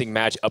an interesting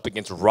match up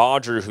against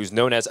Roger, who's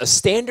known as a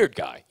standard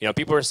guy. You know,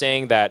 people are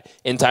saying that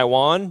in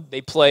Taiwan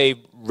they play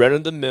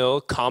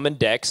run-of-the-mill common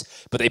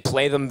decks, but they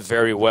play them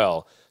very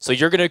well. So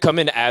you're going to come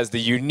in as the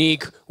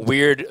unique,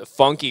 weird,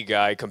 funky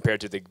guy compared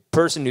to the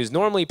person who's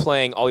normally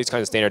playing all these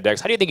kinds of standard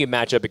decks. How do you think you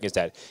match up against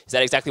that? Is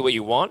that exactly what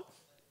you want?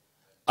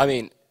 I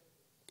mean,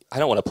 I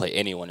don't want to play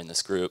anyone in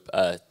this group.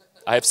 I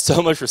have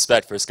so much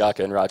respect for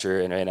Ostkaka and Roger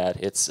and Reynad.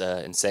 It's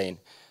insane.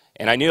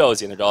 And I knew I was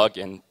the underdog,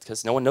 and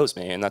because no one knows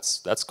me, and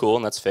that's cool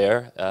and that's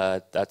fair.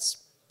 That's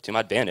to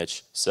my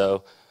advantage.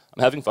 So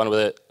I'm having fun with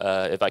it.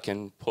 If I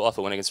can pull off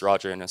a win against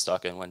Roger and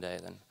Ostkaka in one day,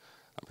 then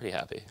I'm pretty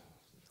happy.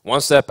 One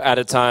step at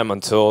a time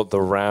until the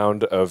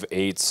round of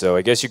 8. So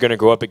I guess you're going to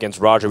go up against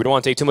Roger. We don't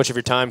want to take too much of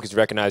your time because we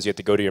recognize you have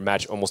to go to your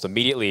match almost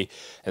immediately.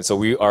 And so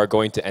we are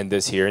going to end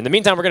this here. In the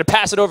meantime, we're going to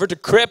pass it over to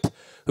Crip,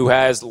 who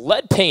has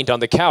lead paint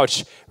on the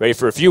couch, ready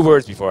for a few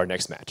words before our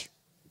next match.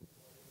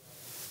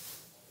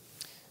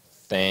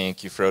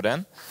 Thank you,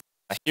 Frodan.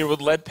 Here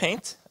with Lead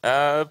Paint.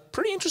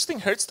 Pretty interesting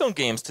Hearthstone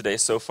games today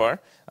so far.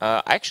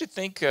 I actually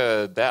think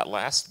that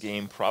last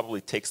game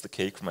probably takes the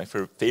cake for my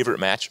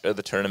favorite match of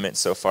the tournament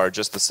so far.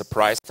 Just the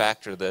surprise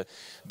factor,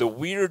 the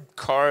weird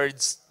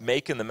cards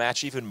making the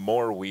match even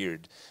more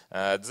weird.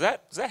 Does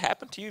that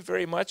happen to you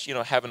very much? You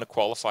know, having to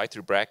qualify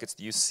through brackets.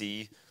 Do you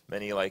see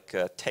many like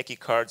techie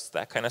cards,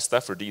 that kind of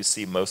stuff, or do you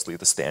see mostly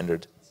the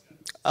standard?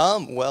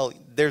 Well,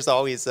 there's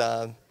always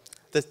the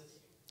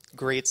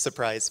great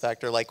surprise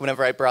factor. Like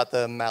whenever I brought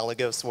the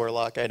Malagos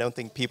Warlock, I don't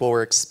think people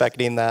were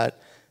expecting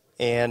that.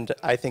 And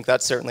I think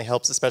that certainly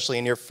helps, especially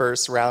in your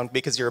first round,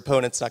 because your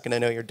opponent's not going to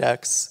know your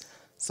decks.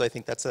 So I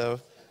think that's a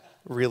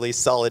really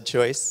solid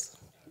choice.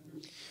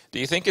 Do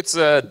you think it's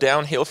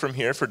downhill from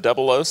here for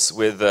WWLOS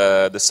with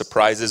the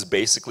surprises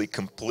basically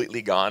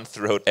completely gone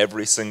throughout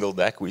every single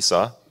deck we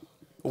saw?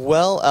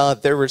 Well,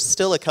 there were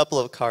still a couple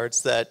of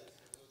cards that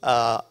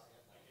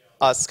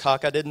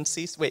Ostkaka didn't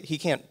see. Wait, he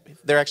can't.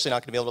 They're actually not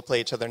going to be able to play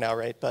each other now,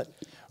 right? But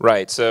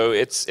right. So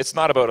it's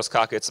not about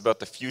Ostkaka. It's about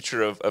the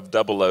future of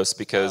WWLOS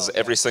because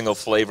every single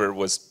flavor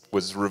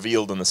was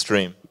revealed in the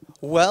stream.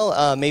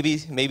 Well, maybe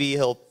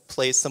he'll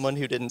play someone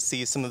who didn't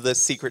see some of the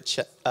secret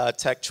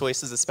tech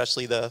choices,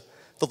 especially the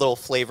little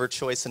flavor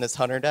choice in his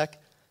Hunter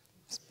deck.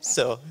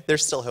 So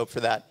there's still hope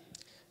for that.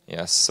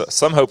 Yes, so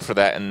some hope for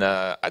that, and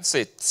I'd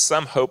say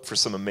some hope for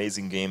some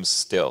amazing games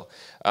still.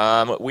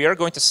 We are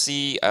going to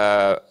see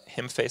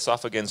him face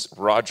off against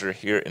Roger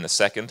here in a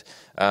second.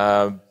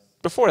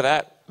 Before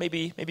that,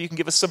 maybe you can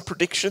give us some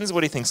predictions.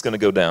 What do you think is going to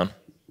go down?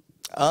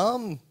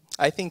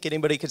 I think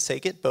anybody could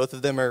take it. Both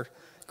of them are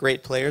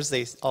great players.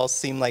 They all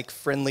seem like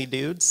friendly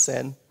dudes,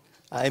 and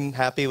I'm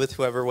happy with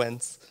whoever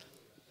wins.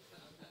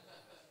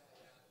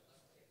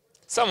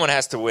 Someone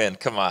has to win.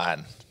 Come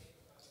on.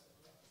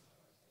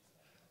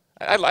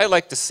 I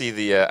like to see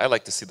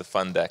the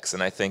fun decks,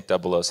 and I think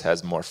WWLOS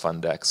has more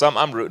fun decks. So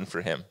I'm rooting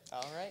for him.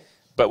 All right.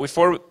 But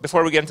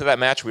before we get into that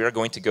match, we are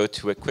going to go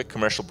to a quick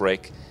commercial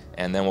break,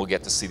 and then we'll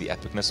get to see the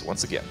epicness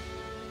once again.